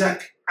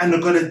Isaac, and the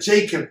God of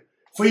Jacob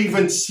for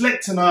even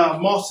selecting our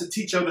master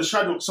teacher, Elder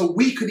Shadrach, so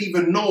we could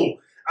even know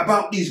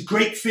about these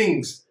great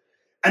things.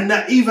 And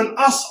that even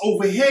us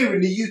over here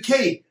in the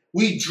UK,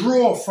 we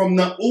draw from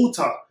the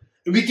altar.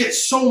 And we get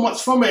so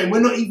much from it, and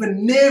we're not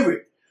even near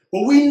it.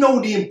 But we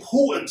know the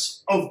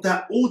importance of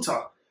that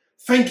altar.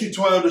 Thank you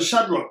to our Elder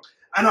Shadrach.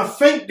 And I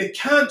thank the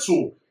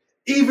council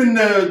even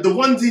the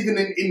ones even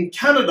in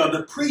Canada,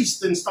 the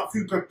priests and stuff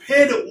who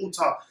prepare the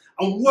altar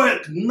and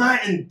work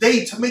night and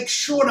day to make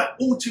sure that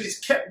altar is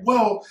kept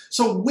well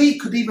so we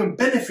could even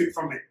benefit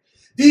from it.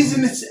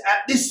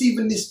 At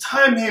this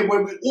time here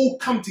where we all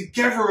come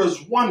together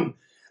as one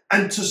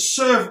and to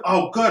serve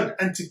our God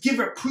and to give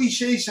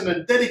appreciation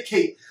and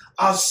dedicate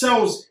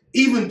ourselves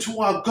even to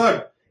our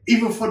God,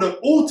 even for the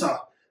altar.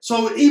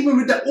 So even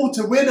with the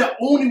altar, we're the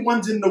only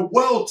ones in the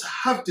world to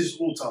have this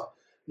altar.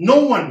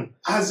 No one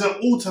has an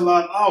altar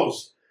like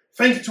ours.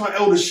 Thank you to our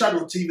elder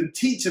Shadrach to even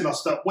teaching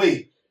us that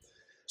way.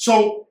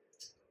 So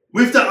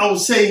with that, I will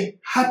say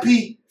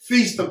happy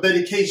Feast of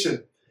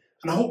Dedication.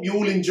 And I hope you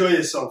all enjoy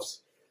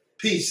yourselves.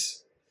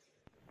 Peace.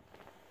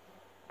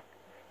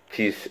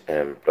 Peace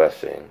and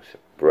blessings,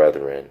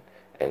 brethren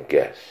and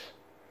guests.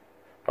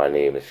 My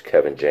name is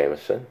Kevin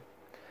Jameson,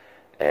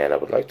 and I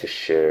would like to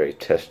share a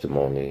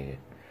testimony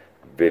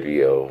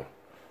video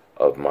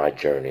of my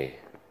journey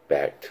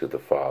back to the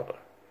Father,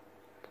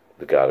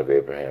 the God of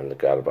Abraham, the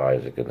God of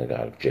Isaac, and the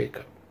God of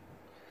Jacob.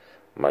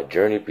 My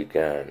journey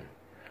began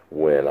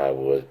when I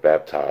was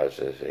baptized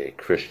as a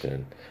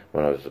Christian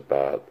when I was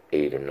about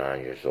 8 or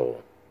 9 years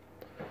old.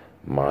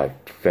 My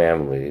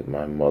family,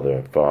 my mother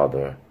and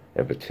father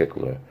in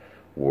particular,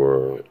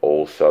 were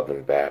old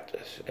Southern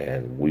Baptists,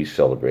 and we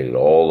celebrated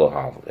all the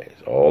holidays,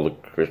 all the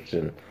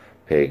Christian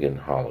pagan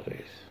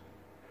holidays.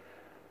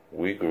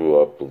 We grew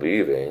up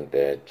believing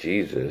that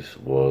Jesus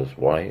was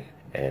white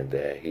and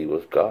that he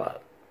was God.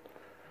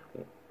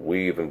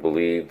 We even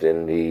believed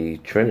in the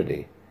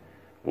Trinity,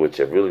 which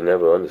I really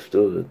never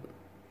understood,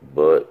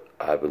 but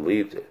I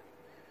believed it.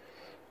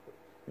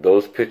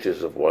 Those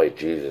pictures of white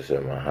Jesus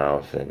in my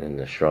house and in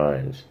the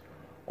shrines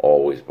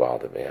always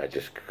bothered me. I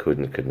just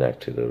couldn't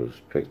connect to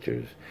those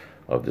pictures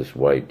of this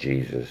white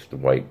Jesus, the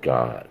white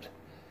God.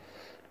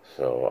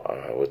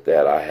 So with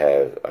that,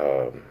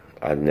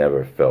 I've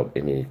never felt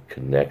any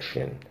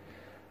connection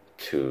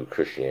to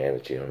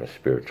Christianity on a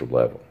spiritual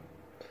level.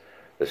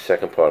 The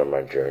second part of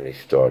my journey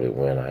started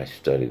when I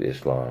studied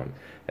Islam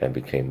and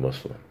became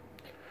Muslim.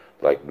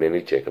 Like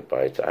many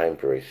Jacobites, I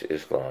embraced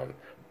Islam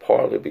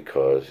partly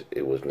because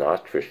it was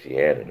not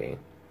Christianity,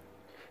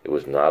 it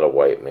was not a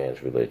white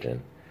man's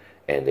religion,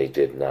 and they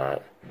did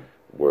not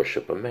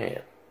worship a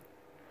man.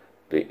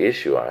 The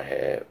issue I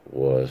had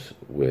was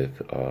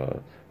with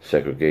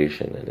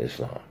segregation in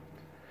Islam.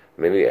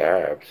 Many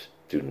Arabs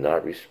do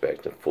not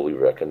respect and fully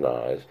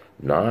recognize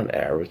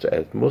non-Arabs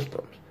as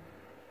Muslims.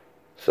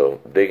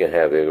 So they can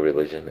have their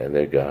religion and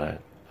their God.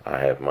 I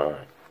have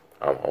mine.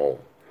 I'm home.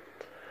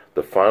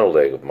 The final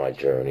leg of my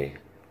journey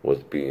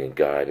was being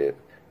guided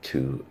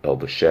to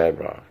Elder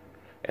Shadrach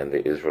and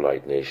the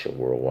Israelite Nation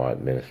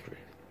Worldwide Ministries.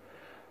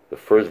 The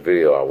first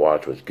video I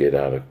watched was Get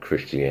Out of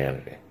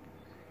Christianity.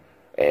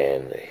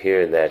 And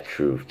hearing that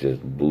truth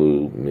just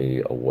blew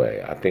me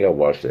away. I think I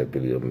watched that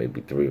video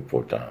maybe 3 or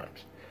 4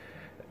 times.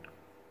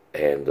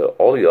 And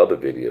all the other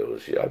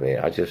videos, I mean,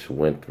 I just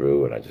went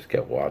through and I just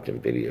kept watching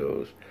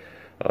videos.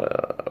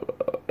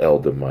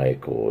 Elder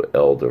Michael,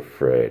 Elder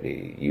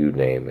Freddie, you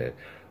name it,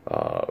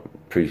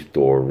 Priest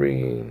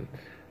Doreen,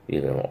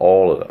 you know,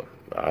 all of them.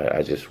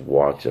 I just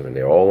watch them, and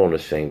they're all on the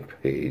same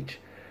page.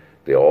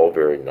 They're all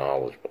very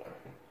knowledgeable.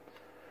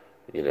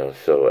 You know,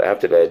 so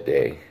after that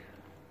day,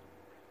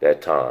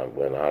 that time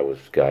when I was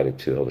guided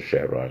to Elder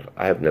Shadrach,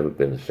 I have never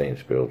been the same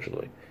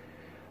spiritually.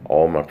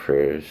 All my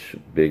prayers,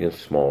 big and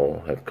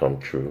small, have come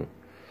true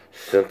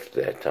since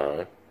that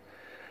time.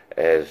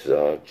 As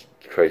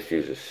Christ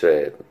Jesus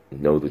said,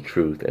 know the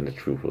truth and the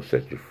truth will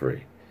set you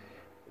free.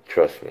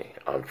 Trust me,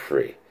 I'm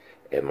free,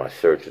 and my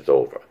search is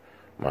over.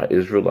 My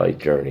Israelite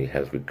journey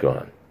has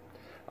begun.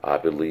 I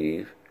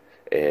believe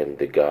in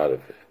the God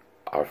of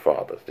our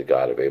fathers, the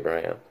God of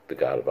Abraham, the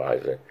God of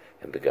Isaac,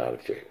 and the God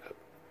of Jacob.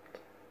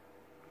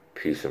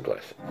 Peace and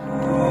blessings.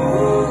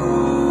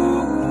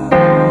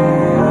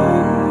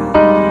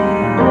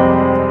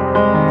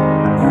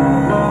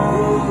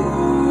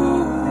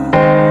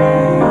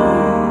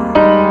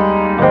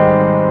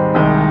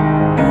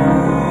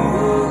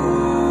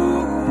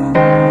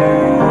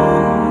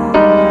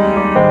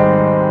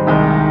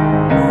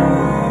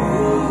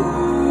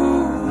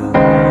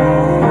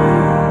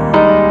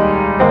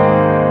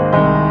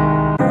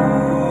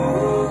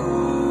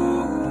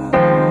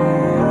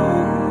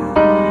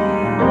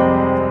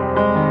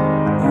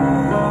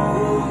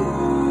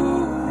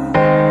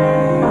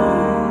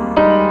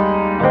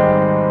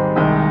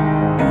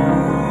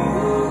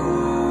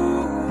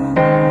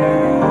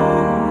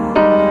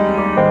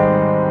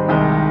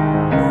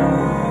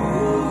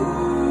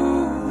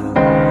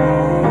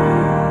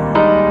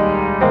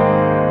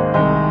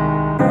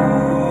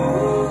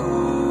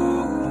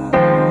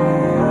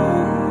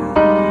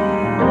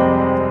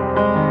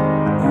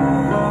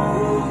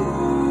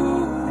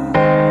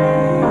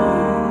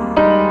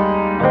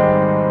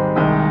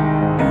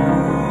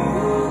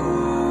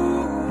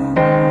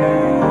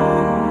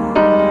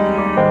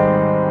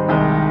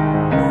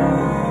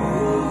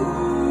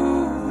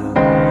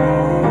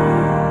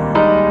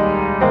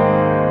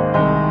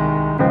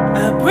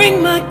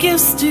 Bring my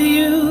gifts to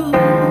you,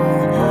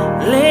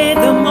 lay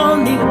them on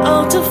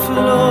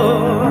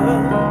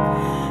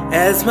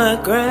as my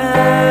gratitude.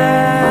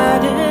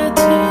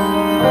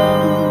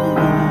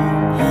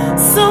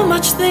 So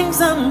much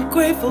things I'm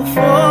grateful for.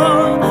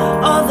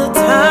 All the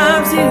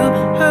times you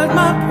heard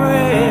my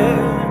prayer,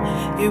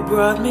 you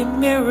brought me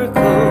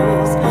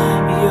miracles.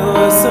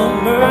 You're so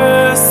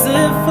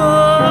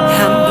merciful.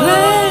 I'm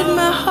glad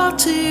my heart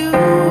to you,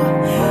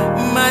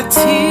 my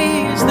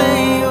tears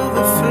they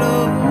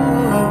overflow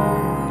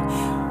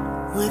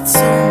with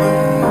so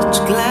much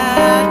gladness.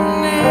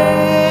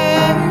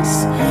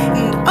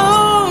 And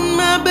on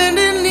my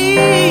bended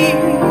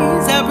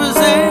knees I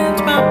present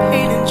my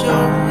pain and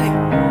joy.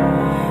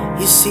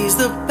 You seize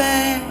the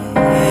bad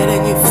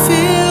and you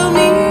fill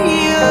me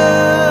up.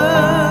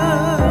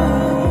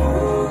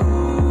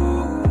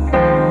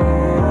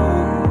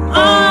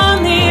 On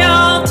the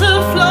altar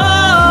floor,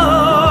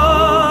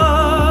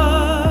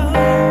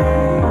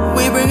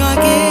 we bring our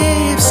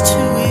gifts to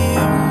you.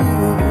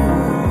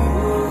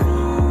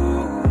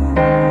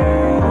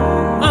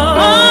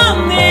 On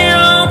the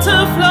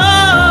altar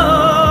floor,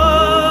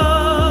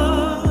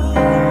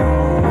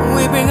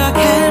 we bring our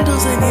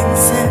candles and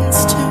incense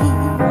too.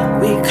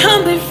 We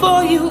come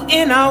before you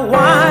in our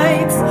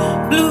whites,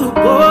 blue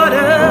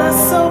borders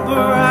so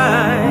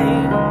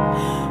bright,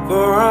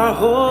 for our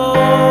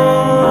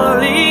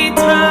holy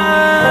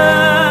time.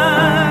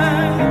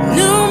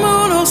 New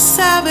moon or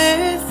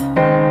Sabbath,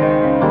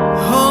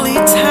 holy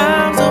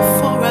times are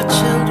for our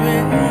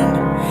children.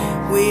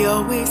 We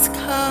always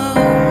come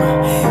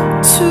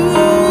to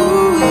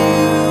you.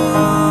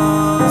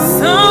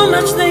 So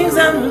much things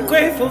I'm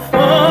grateful for.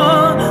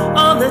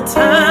 All the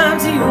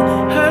times you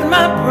heard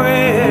my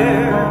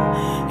prayer,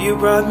 you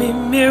brought me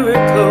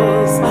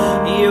miracles.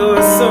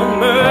 You're so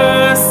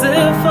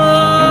merciful.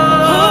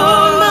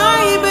 On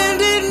my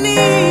bended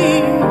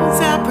knees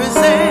I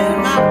present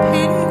my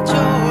pain and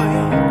joy.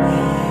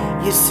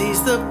 You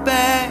seize the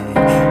bag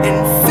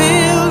and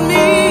fill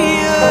me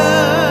up.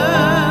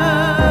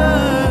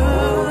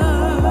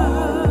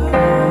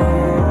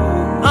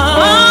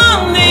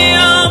 On the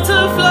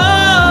altar floor,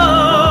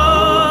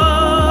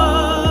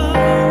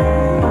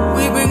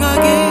 we bring our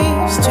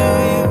gifts to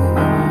you.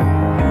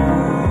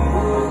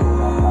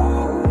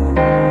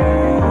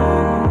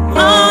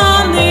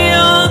 On the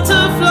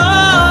altar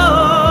floor,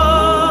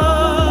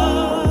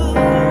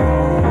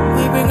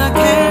 we bring our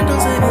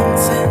candles and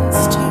incense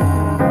too.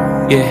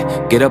 Yeah,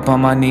 get up on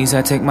my knees,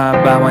 I take my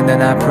bow and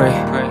then I pray.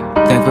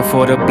 Thankful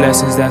for the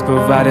blessings that's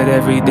provided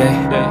every day.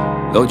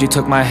 Lord, you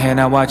took my hand,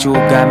 I watch you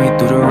guide me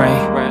through the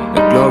rain.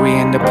 The glory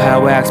and the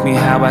power, ask me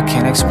how I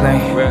can't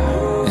explain.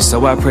 And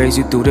so I praise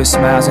you through the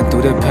smiles and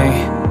through the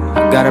pain.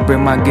 I gotta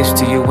bring my gifts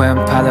to you and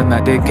pile them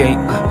at the gate.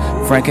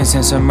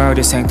 Frankincense and myrrh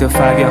to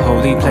sanctify your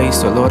holy place.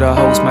 So Lord of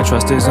hosts, my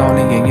trust is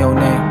only in your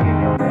name.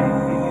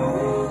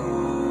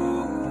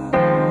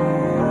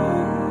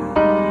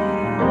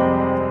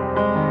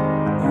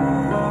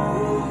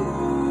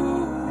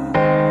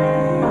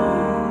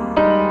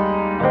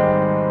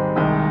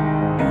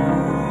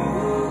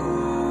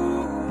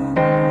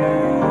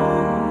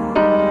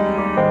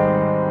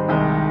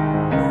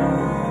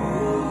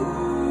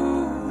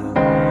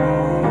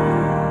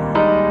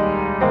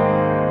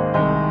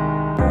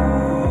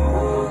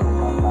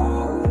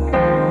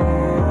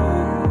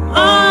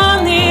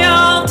 On the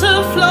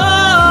altar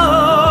floor,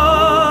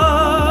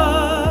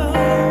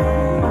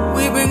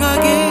 we bring our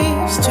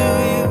gifts to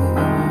you.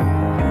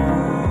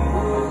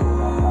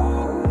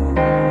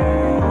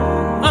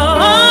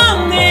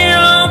 On the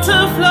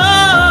altar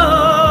floor,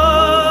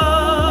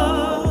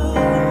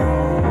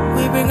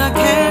 we bring our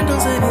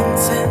candles and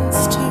incense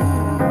too.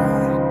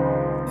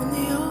 On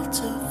the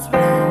altar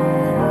floor,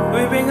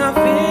 we bring our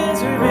fears,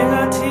 we bring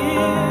our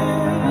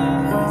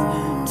tears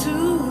to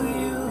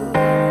you.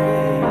 We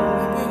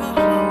bring our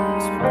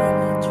hopes, we bring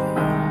our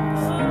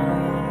dreams.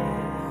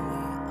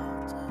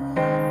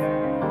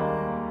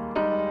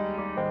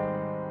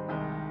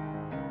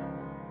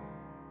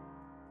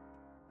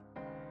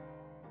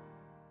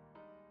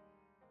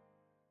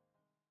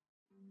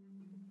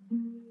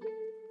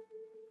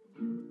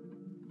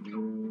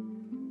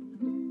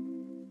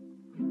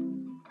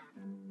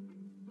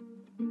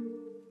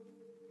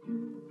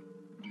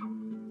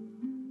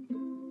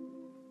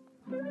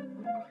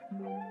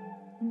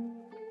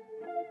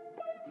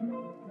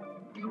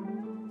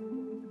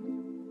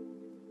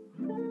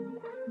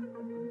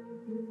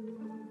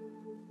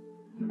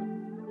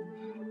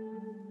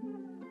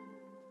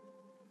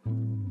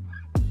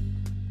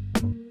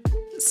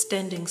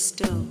 Standing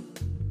still,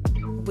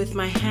 with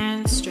my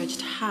hands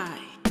stretched high,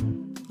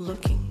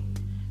 looking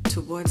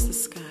towards the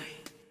sky.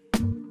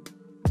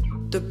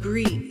 The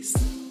breeze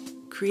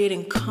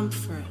creating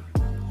comfort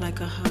like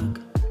a hug,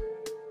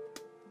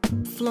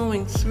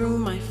 flowing through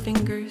my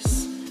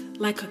fingers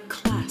like a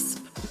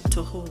clasp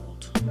to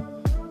hold.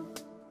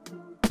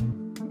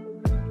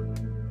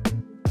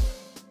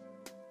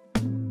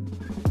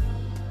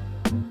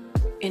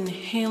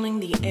 Inhaling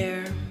the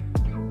air,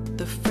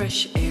 the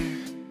fresh air,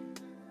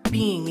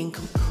 being in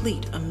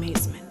complete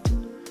amazement,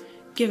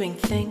 giving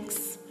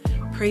thanks,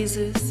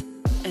 praises,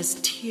 as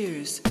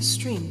tears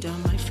stream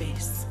down my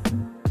face,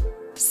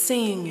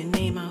 saying your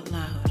name out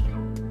loud,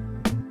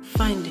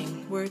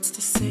 finding words to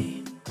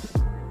say,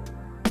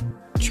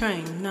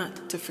 trying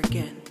not to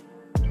forget,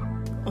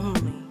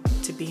 only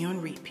to be on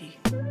repeat.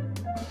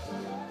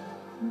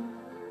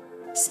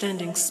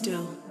 Standing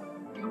still,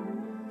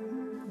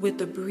 with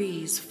the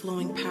breeze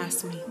flowing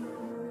past me,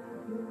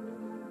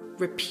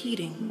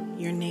 repeating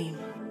your name,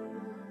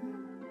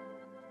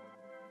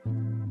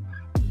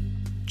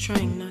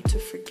 trying not to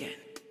forget.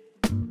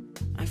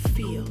 I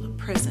feel a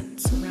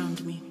presence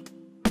around me.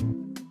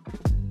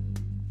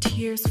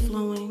 Tears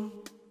flowing,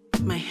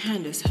 my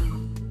hand is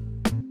held,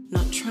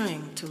 not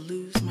trying to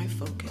lose my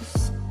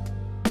focus.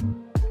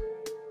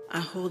 I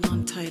hold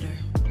on tighter,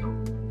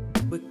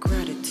 with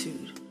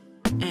gratitude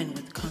and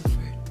with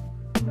comfort.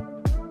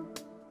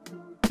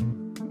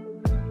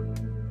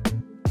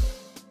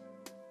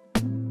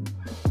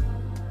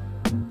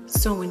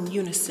 So in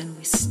unison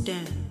we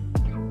stand,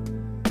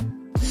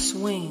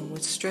 swaying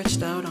with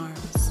stretched out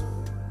arms,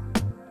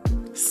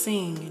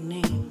 saying your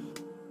name,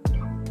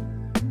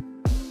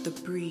 the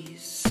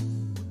breeze,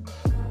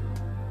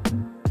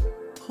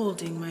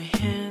 holding my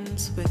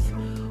hands with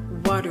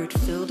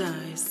watered-filled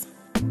eyes,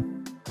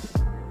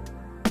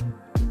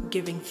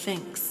 giving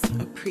thanks,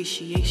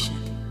 appreciation,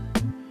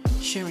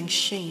 sharing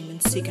shame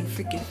and seeking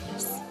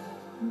forgiveness.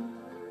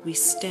 We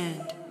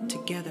stand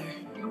together,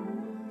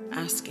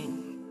 asking,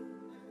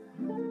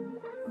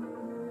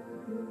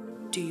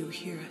 do you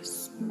hear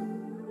us?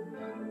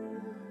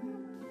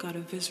 God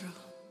of Israel,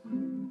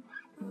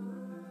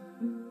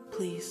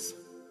 please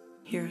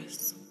hear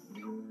us.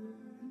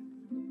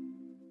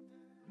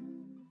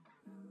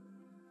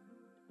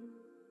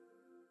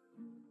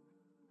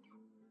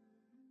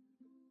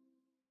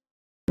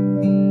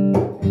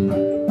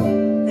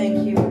 Thank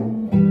you,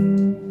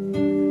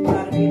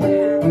 God of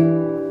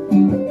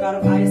Abraham, God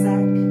of Isaac,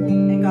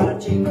 and God of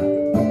Jacob.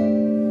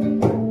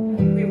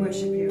 We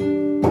worship you.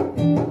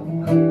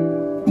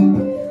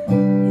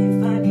 If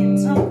I can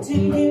talk to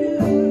you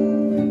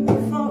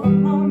for a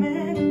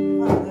moment,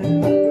 Father,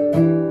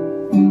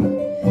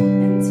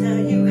 and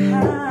tell you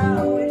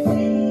how it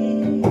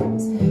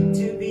feels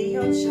to be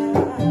your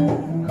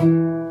child.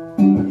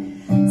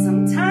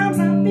 Sometimes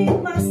I beat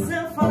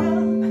myself up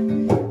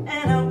and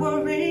I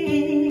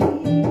worry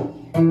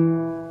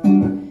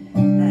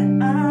that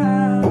I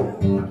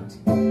don't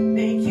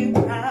make you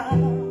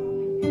proud.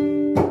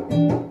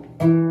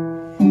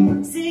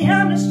 See,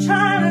 I'm just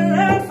trying to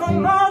learn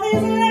from all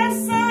these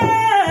lessons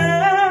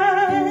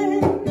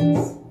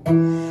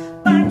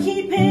by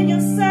keeping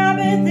your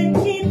Sabbath and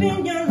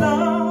keeping your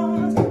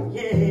laws.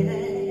 Yeah,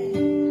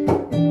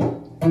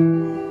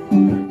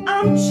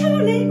 I'm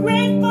truly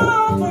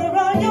grateful for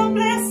all your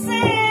blessings,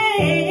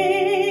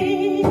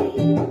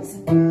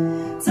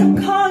 to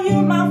call you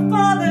my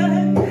Father,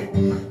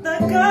 the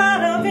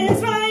God of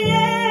Israel.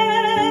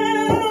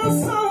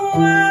 So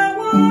I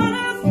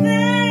wanna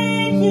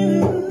thank you,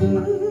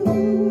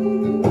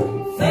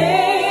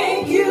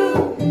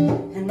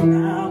 and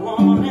I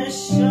wanna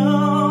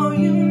show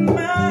you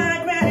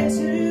my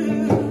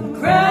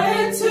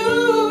gratitude,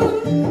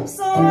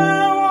 so I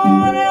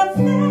wanna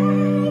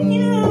thank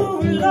you,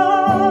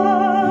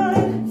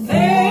 Lord,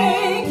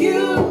 thank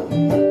you,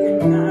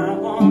 and I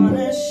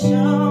wanna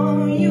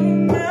show you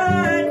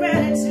my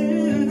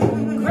gratitude.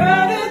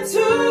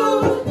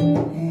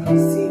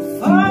 See,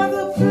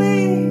 Father,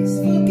 please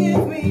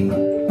forgive me,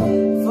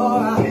 for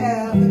I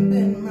haven't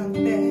been my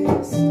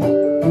best.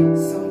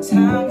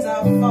 Sometimes I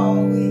fall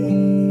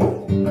weak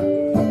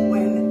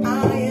when I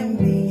am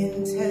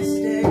being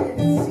tested.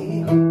 See,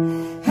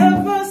 have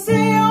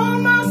mercy on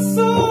my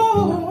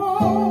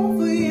soul,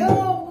 for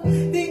you're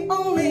the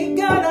only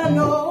God I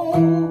know.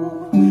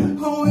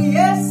 Oh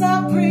yes, I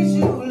praise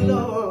you,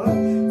 Lord,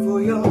 for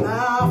you're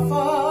my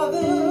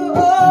Father.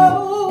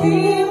 Oh, we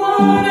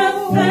wanna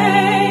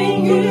thank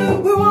you.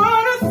 We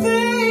wanna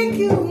thank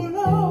you,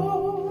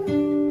 Lord.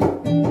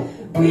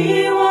 We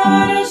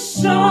wanna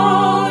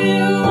show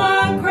you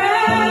our gratitude.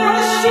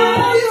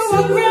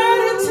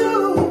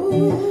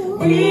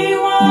 We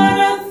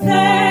wanna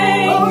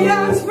thank you. Oh,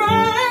 that's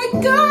right,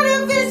 God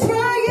of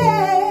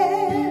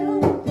Israel.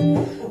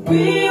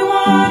 We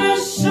wanna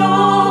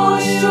show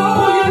you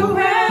our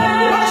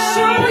gratitude.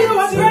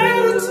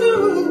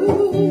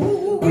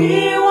 We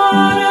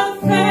wanna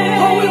thank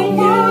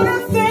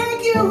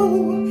you.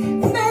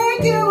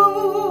 Thank you.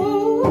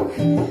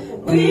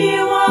 We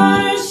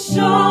wanna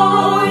show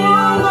you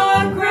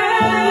our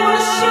gratitude.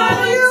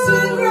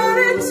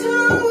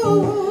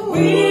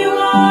 We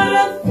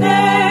wanna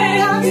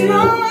thank you. That's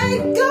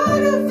right,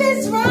 God of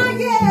Israel.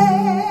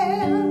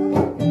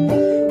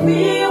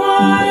 We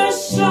wanna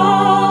show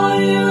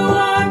you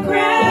our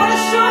gratitude.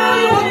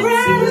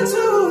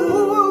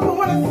 We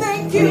wanna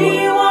thank you. We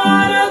wanna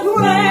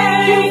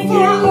thank you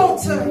for our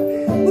altar.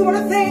 We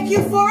wanna thank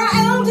you for our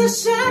elder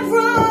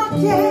Shadrach.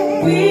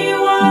 Yeah. We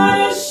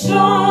wanna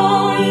show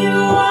you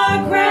our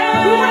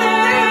gratitude. We wanna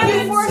thank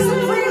you for our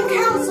supreme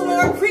council and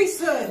our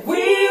priesthood.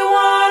 We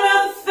wanna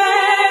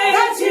thank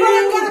That's you.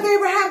 Right, God of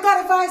Abraham, God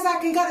of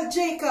Isaac, and God of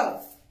Jacob.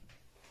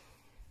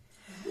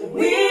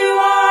 We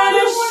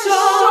wanna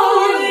show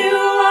you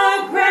our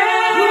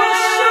gratitude.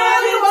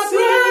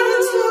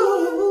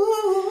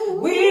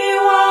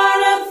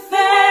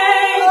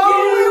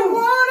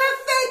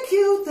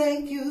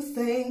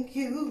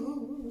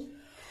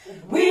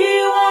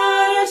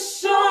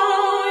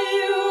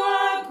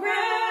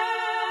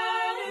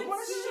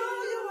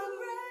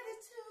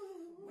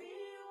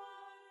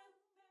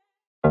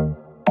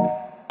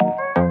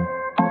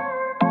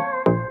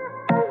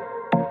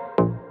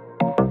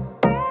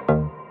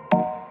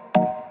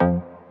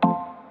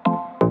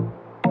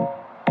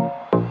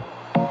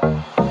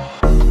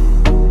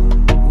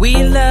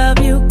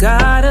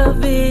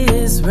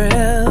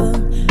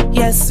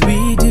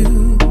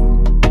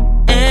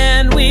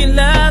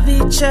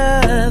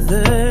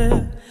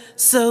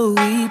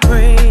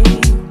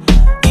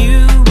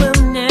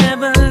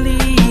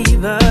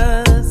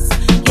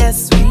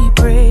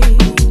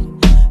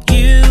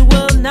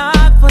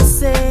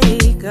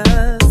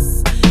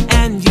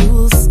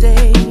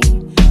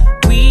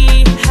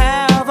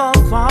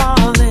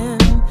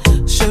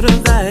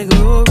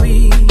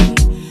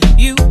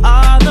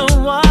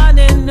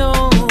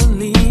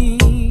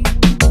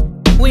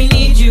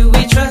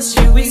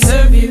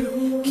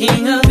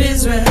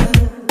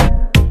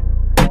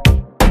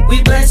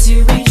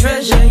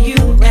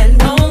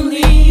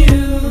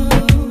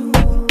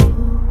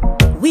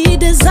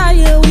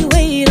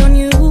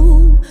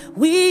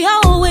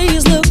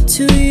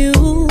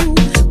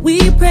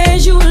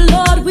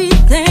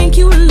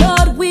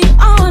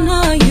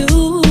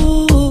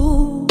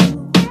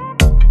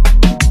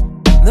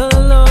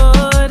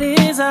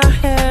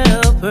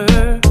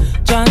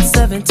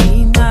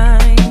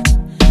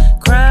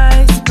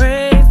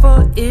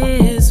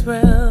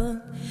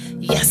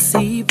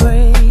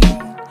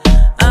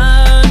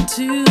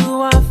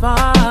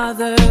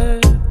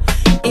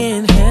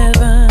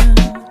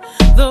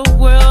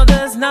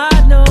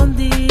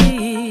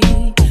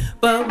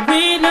 but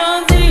we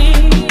know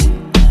thee.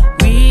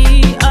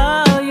 We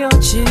are your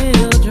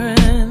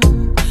children.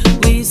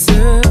 We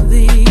serve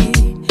thee.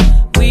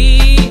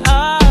 We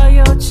are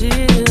your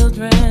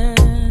children.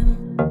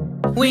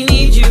 We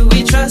need you,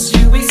 we trust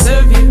you, we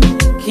serve you,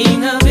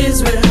 King of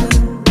Israel.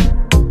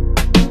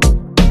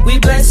 We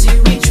bless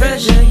you, we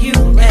treasure you,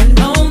 and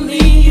only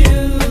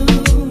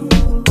you.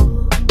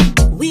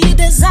 We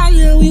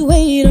desire, we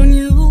wait on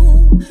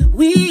you.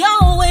 We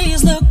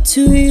always look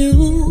to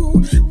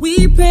you.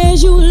 We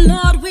praise you,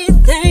 Lord, we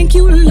thank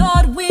you,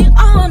 Lord, we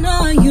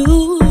honor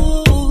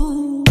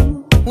you.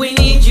 We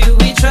need you,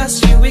 we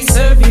trust you, we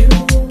serve you,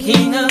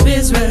 King of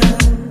Israel.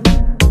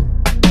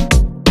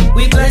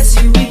 We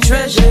bless you, we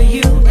treasure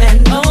you,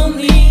 and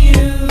only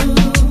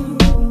you.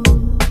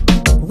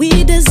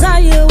 We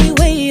desire, we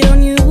wait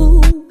on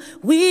you.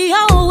 We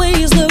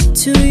always look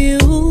to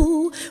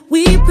you.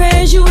 We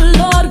praise you,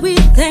 Lord, we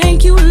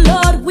thank you,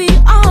 Lord, we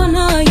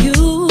honor you.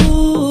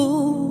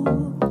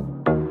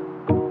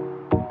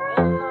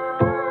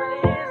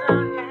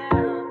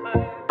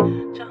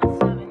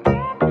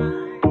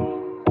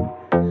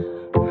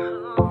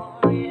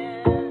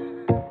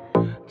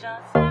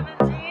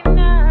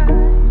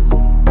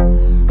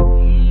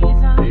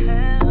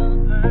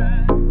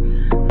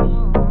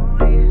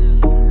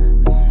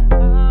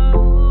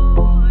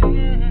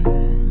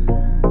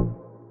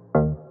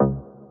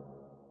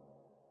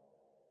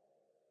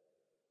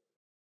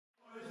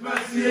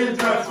 Mercy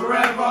endures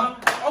forever.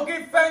 Oh,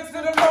 give thanks to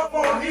the Lord,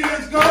 for He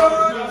is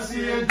good.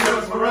 Mercy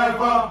endures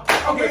forever.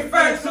 Oh, give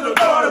thanks to the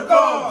Lord of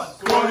gods,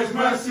 for His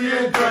mercy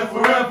endures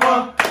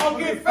forever. Oh,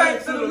 give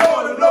thanks to the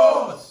Lord of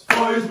lords,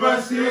 for His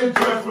mercy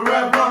endures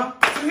forever.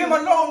 To Him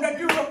alone that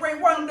doeth great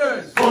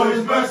wonders, for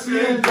His mercy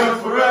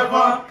endures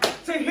forever.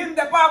 To Him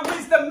that by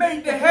wisdom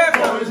made the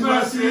heaven, for His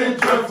mercy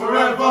endures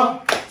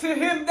forever. To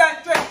Him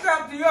that stretched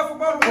out the earth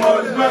above the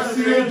waters, for His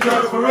mercy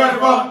endures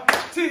forever.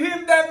 To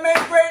Him that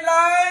made great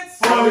lights,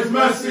 for His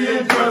mercy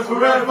endures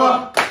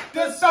forever.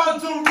 The sun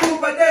to rule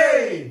by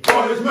day,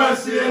 for His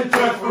mercy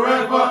endures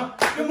forever.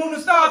 The moon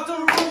and stars to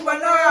rule by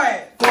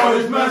night, for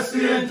His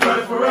mercy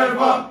endures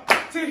forever.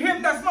 To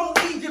Him that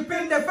smote Egypt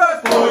in their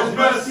first, for His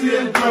mercy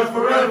endures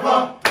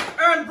forever.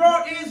 And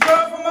brought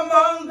Israel from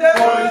among them,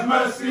 for His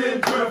mercy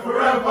endures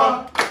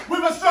forever.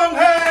 With a strong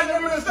hand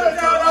and with a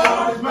stretched out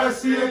arm, for His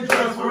mercy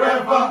endures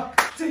forever.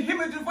 To Him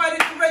who divided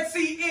the Red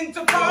Sea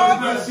into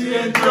parts, for His mercy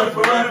endures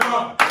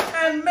forever.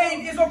 And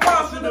made Israel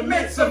pass through the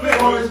midst of it,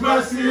 for His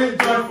mercy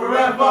endures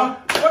forever.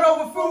 But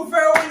overthrew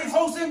Pharaoh and his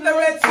host in the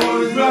Red Sea, for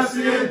His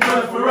mercy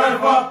endures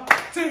forever.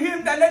 To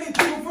Him that led His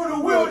people through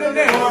the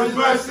wilderness, for His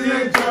mercy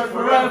endures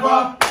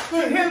forever.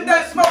 To Him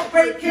that smote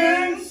great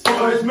kings,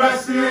 for His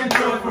mercy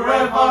endures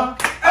forever.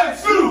 And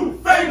slew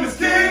famous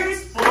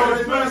kings, for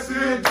His mercy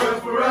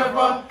endures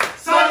forever.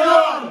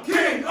 Sion,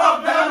 King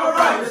of the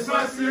Amorites, His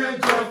mercy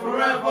endures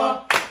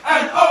forever.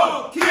 And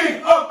Og,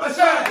 King of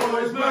Bashan,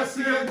 for His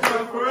mercy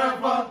endures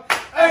forever.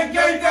 And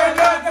gave their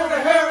land for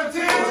the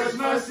heritage, for His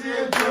mercy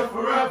endures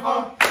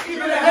forever.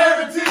 Even the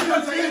heritage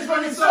unto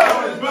Israel's soul,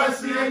 for His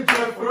mercy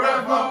endures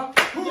forever.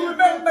 Who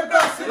remembered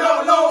us in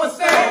our lower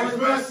state, for His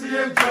mercy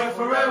endures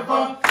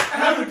forever.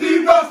 And have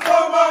redeemed us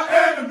from our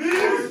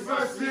enemies, for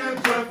His mercy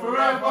endures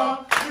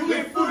forever. You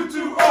give food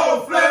to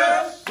all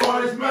flesh,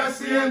 for His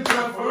mercy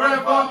endures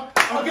forever.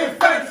 I'll give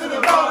thanks to the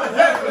Lord of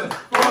heaven,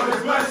 for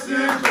His mercy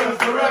endures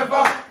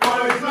forever. For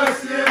His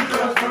mercy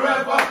endures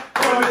forever.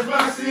 For His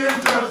mercy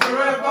endures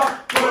forever.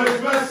 For His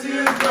mercy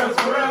endures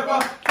forever.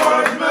 For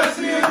His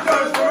mercy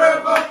endures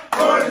forever.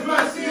 For His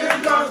mercy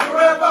endures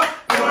forever.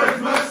 For His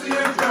mercy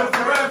endures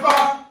forever.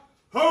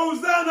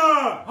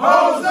 Hosanna!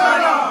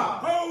 Hosanna!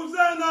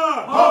 Hosanna!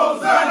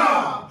 Hosanna!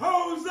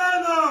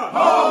 Hosanna!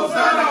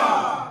 Hosanna!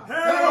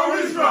 Hear, O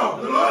Israel,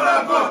 the Lord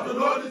our God, the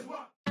Lord is one.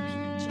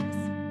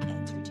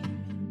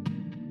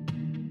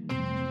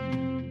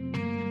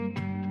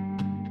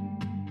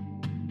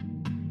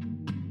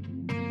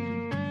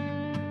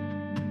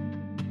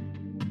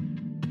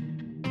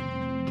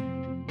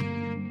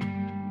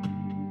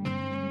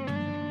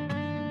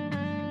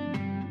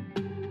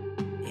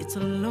 It's a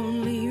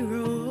lonely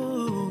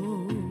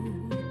road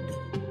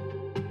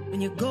when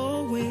you're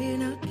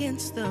going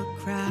against the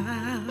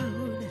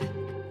crowd.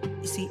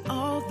 You see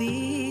all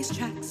these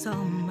tracks are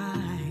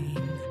mine,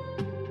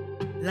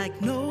 like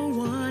no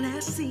one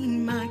has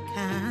seen my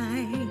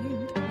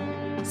kind.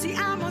 See,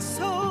 I'm a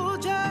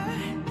soldier,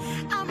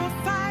 I'm a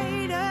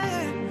fighter,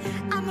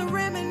 I'm the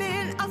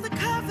remnant of the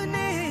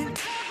covenant.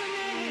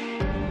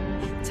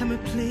 Tell me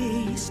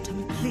please,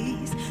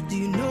 do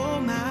you know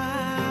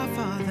my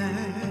Father?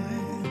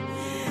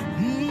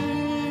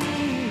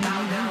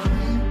 Bow down,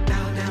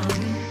 bow down,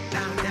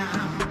 bow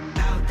down,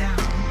 bow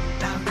down,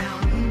 bow down,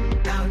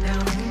 bow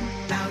down,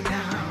 bow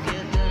down.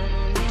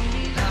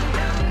 Bow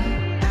down,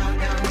 bow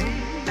down,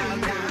 bow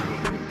down,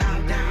 bow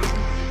down,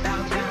 bow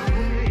down,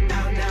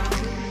 bow down,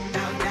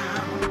 bow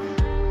down.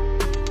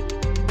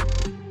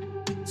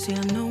 See,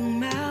 I know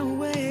my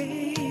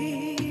way.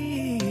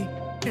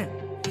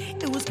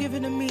 It was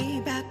given to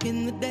me back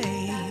in the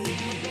day.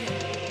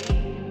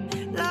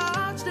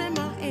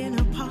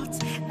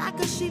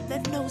 sheep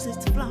that knows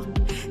its flock.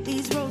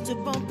 These roads are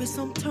bumpy,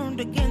 some turned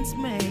against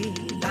me.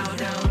 Bow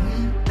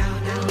down, bow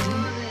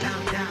down.